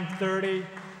 It's 9:30.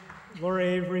 Laura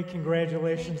Avery,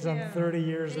 congratulations on 30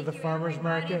 years of the Farmers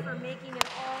Market. For making it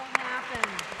all happen.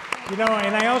 You know,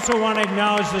 and I also want to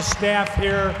acknowledge the staff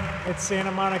here at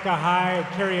Santa Monica High,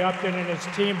 Kerry Upton and his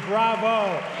team.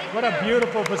 Bravo! What a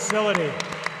beautiful facility.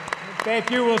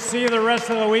 Thank you. We'll see you the rest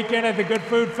of the weekend at the Good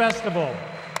Food Festival.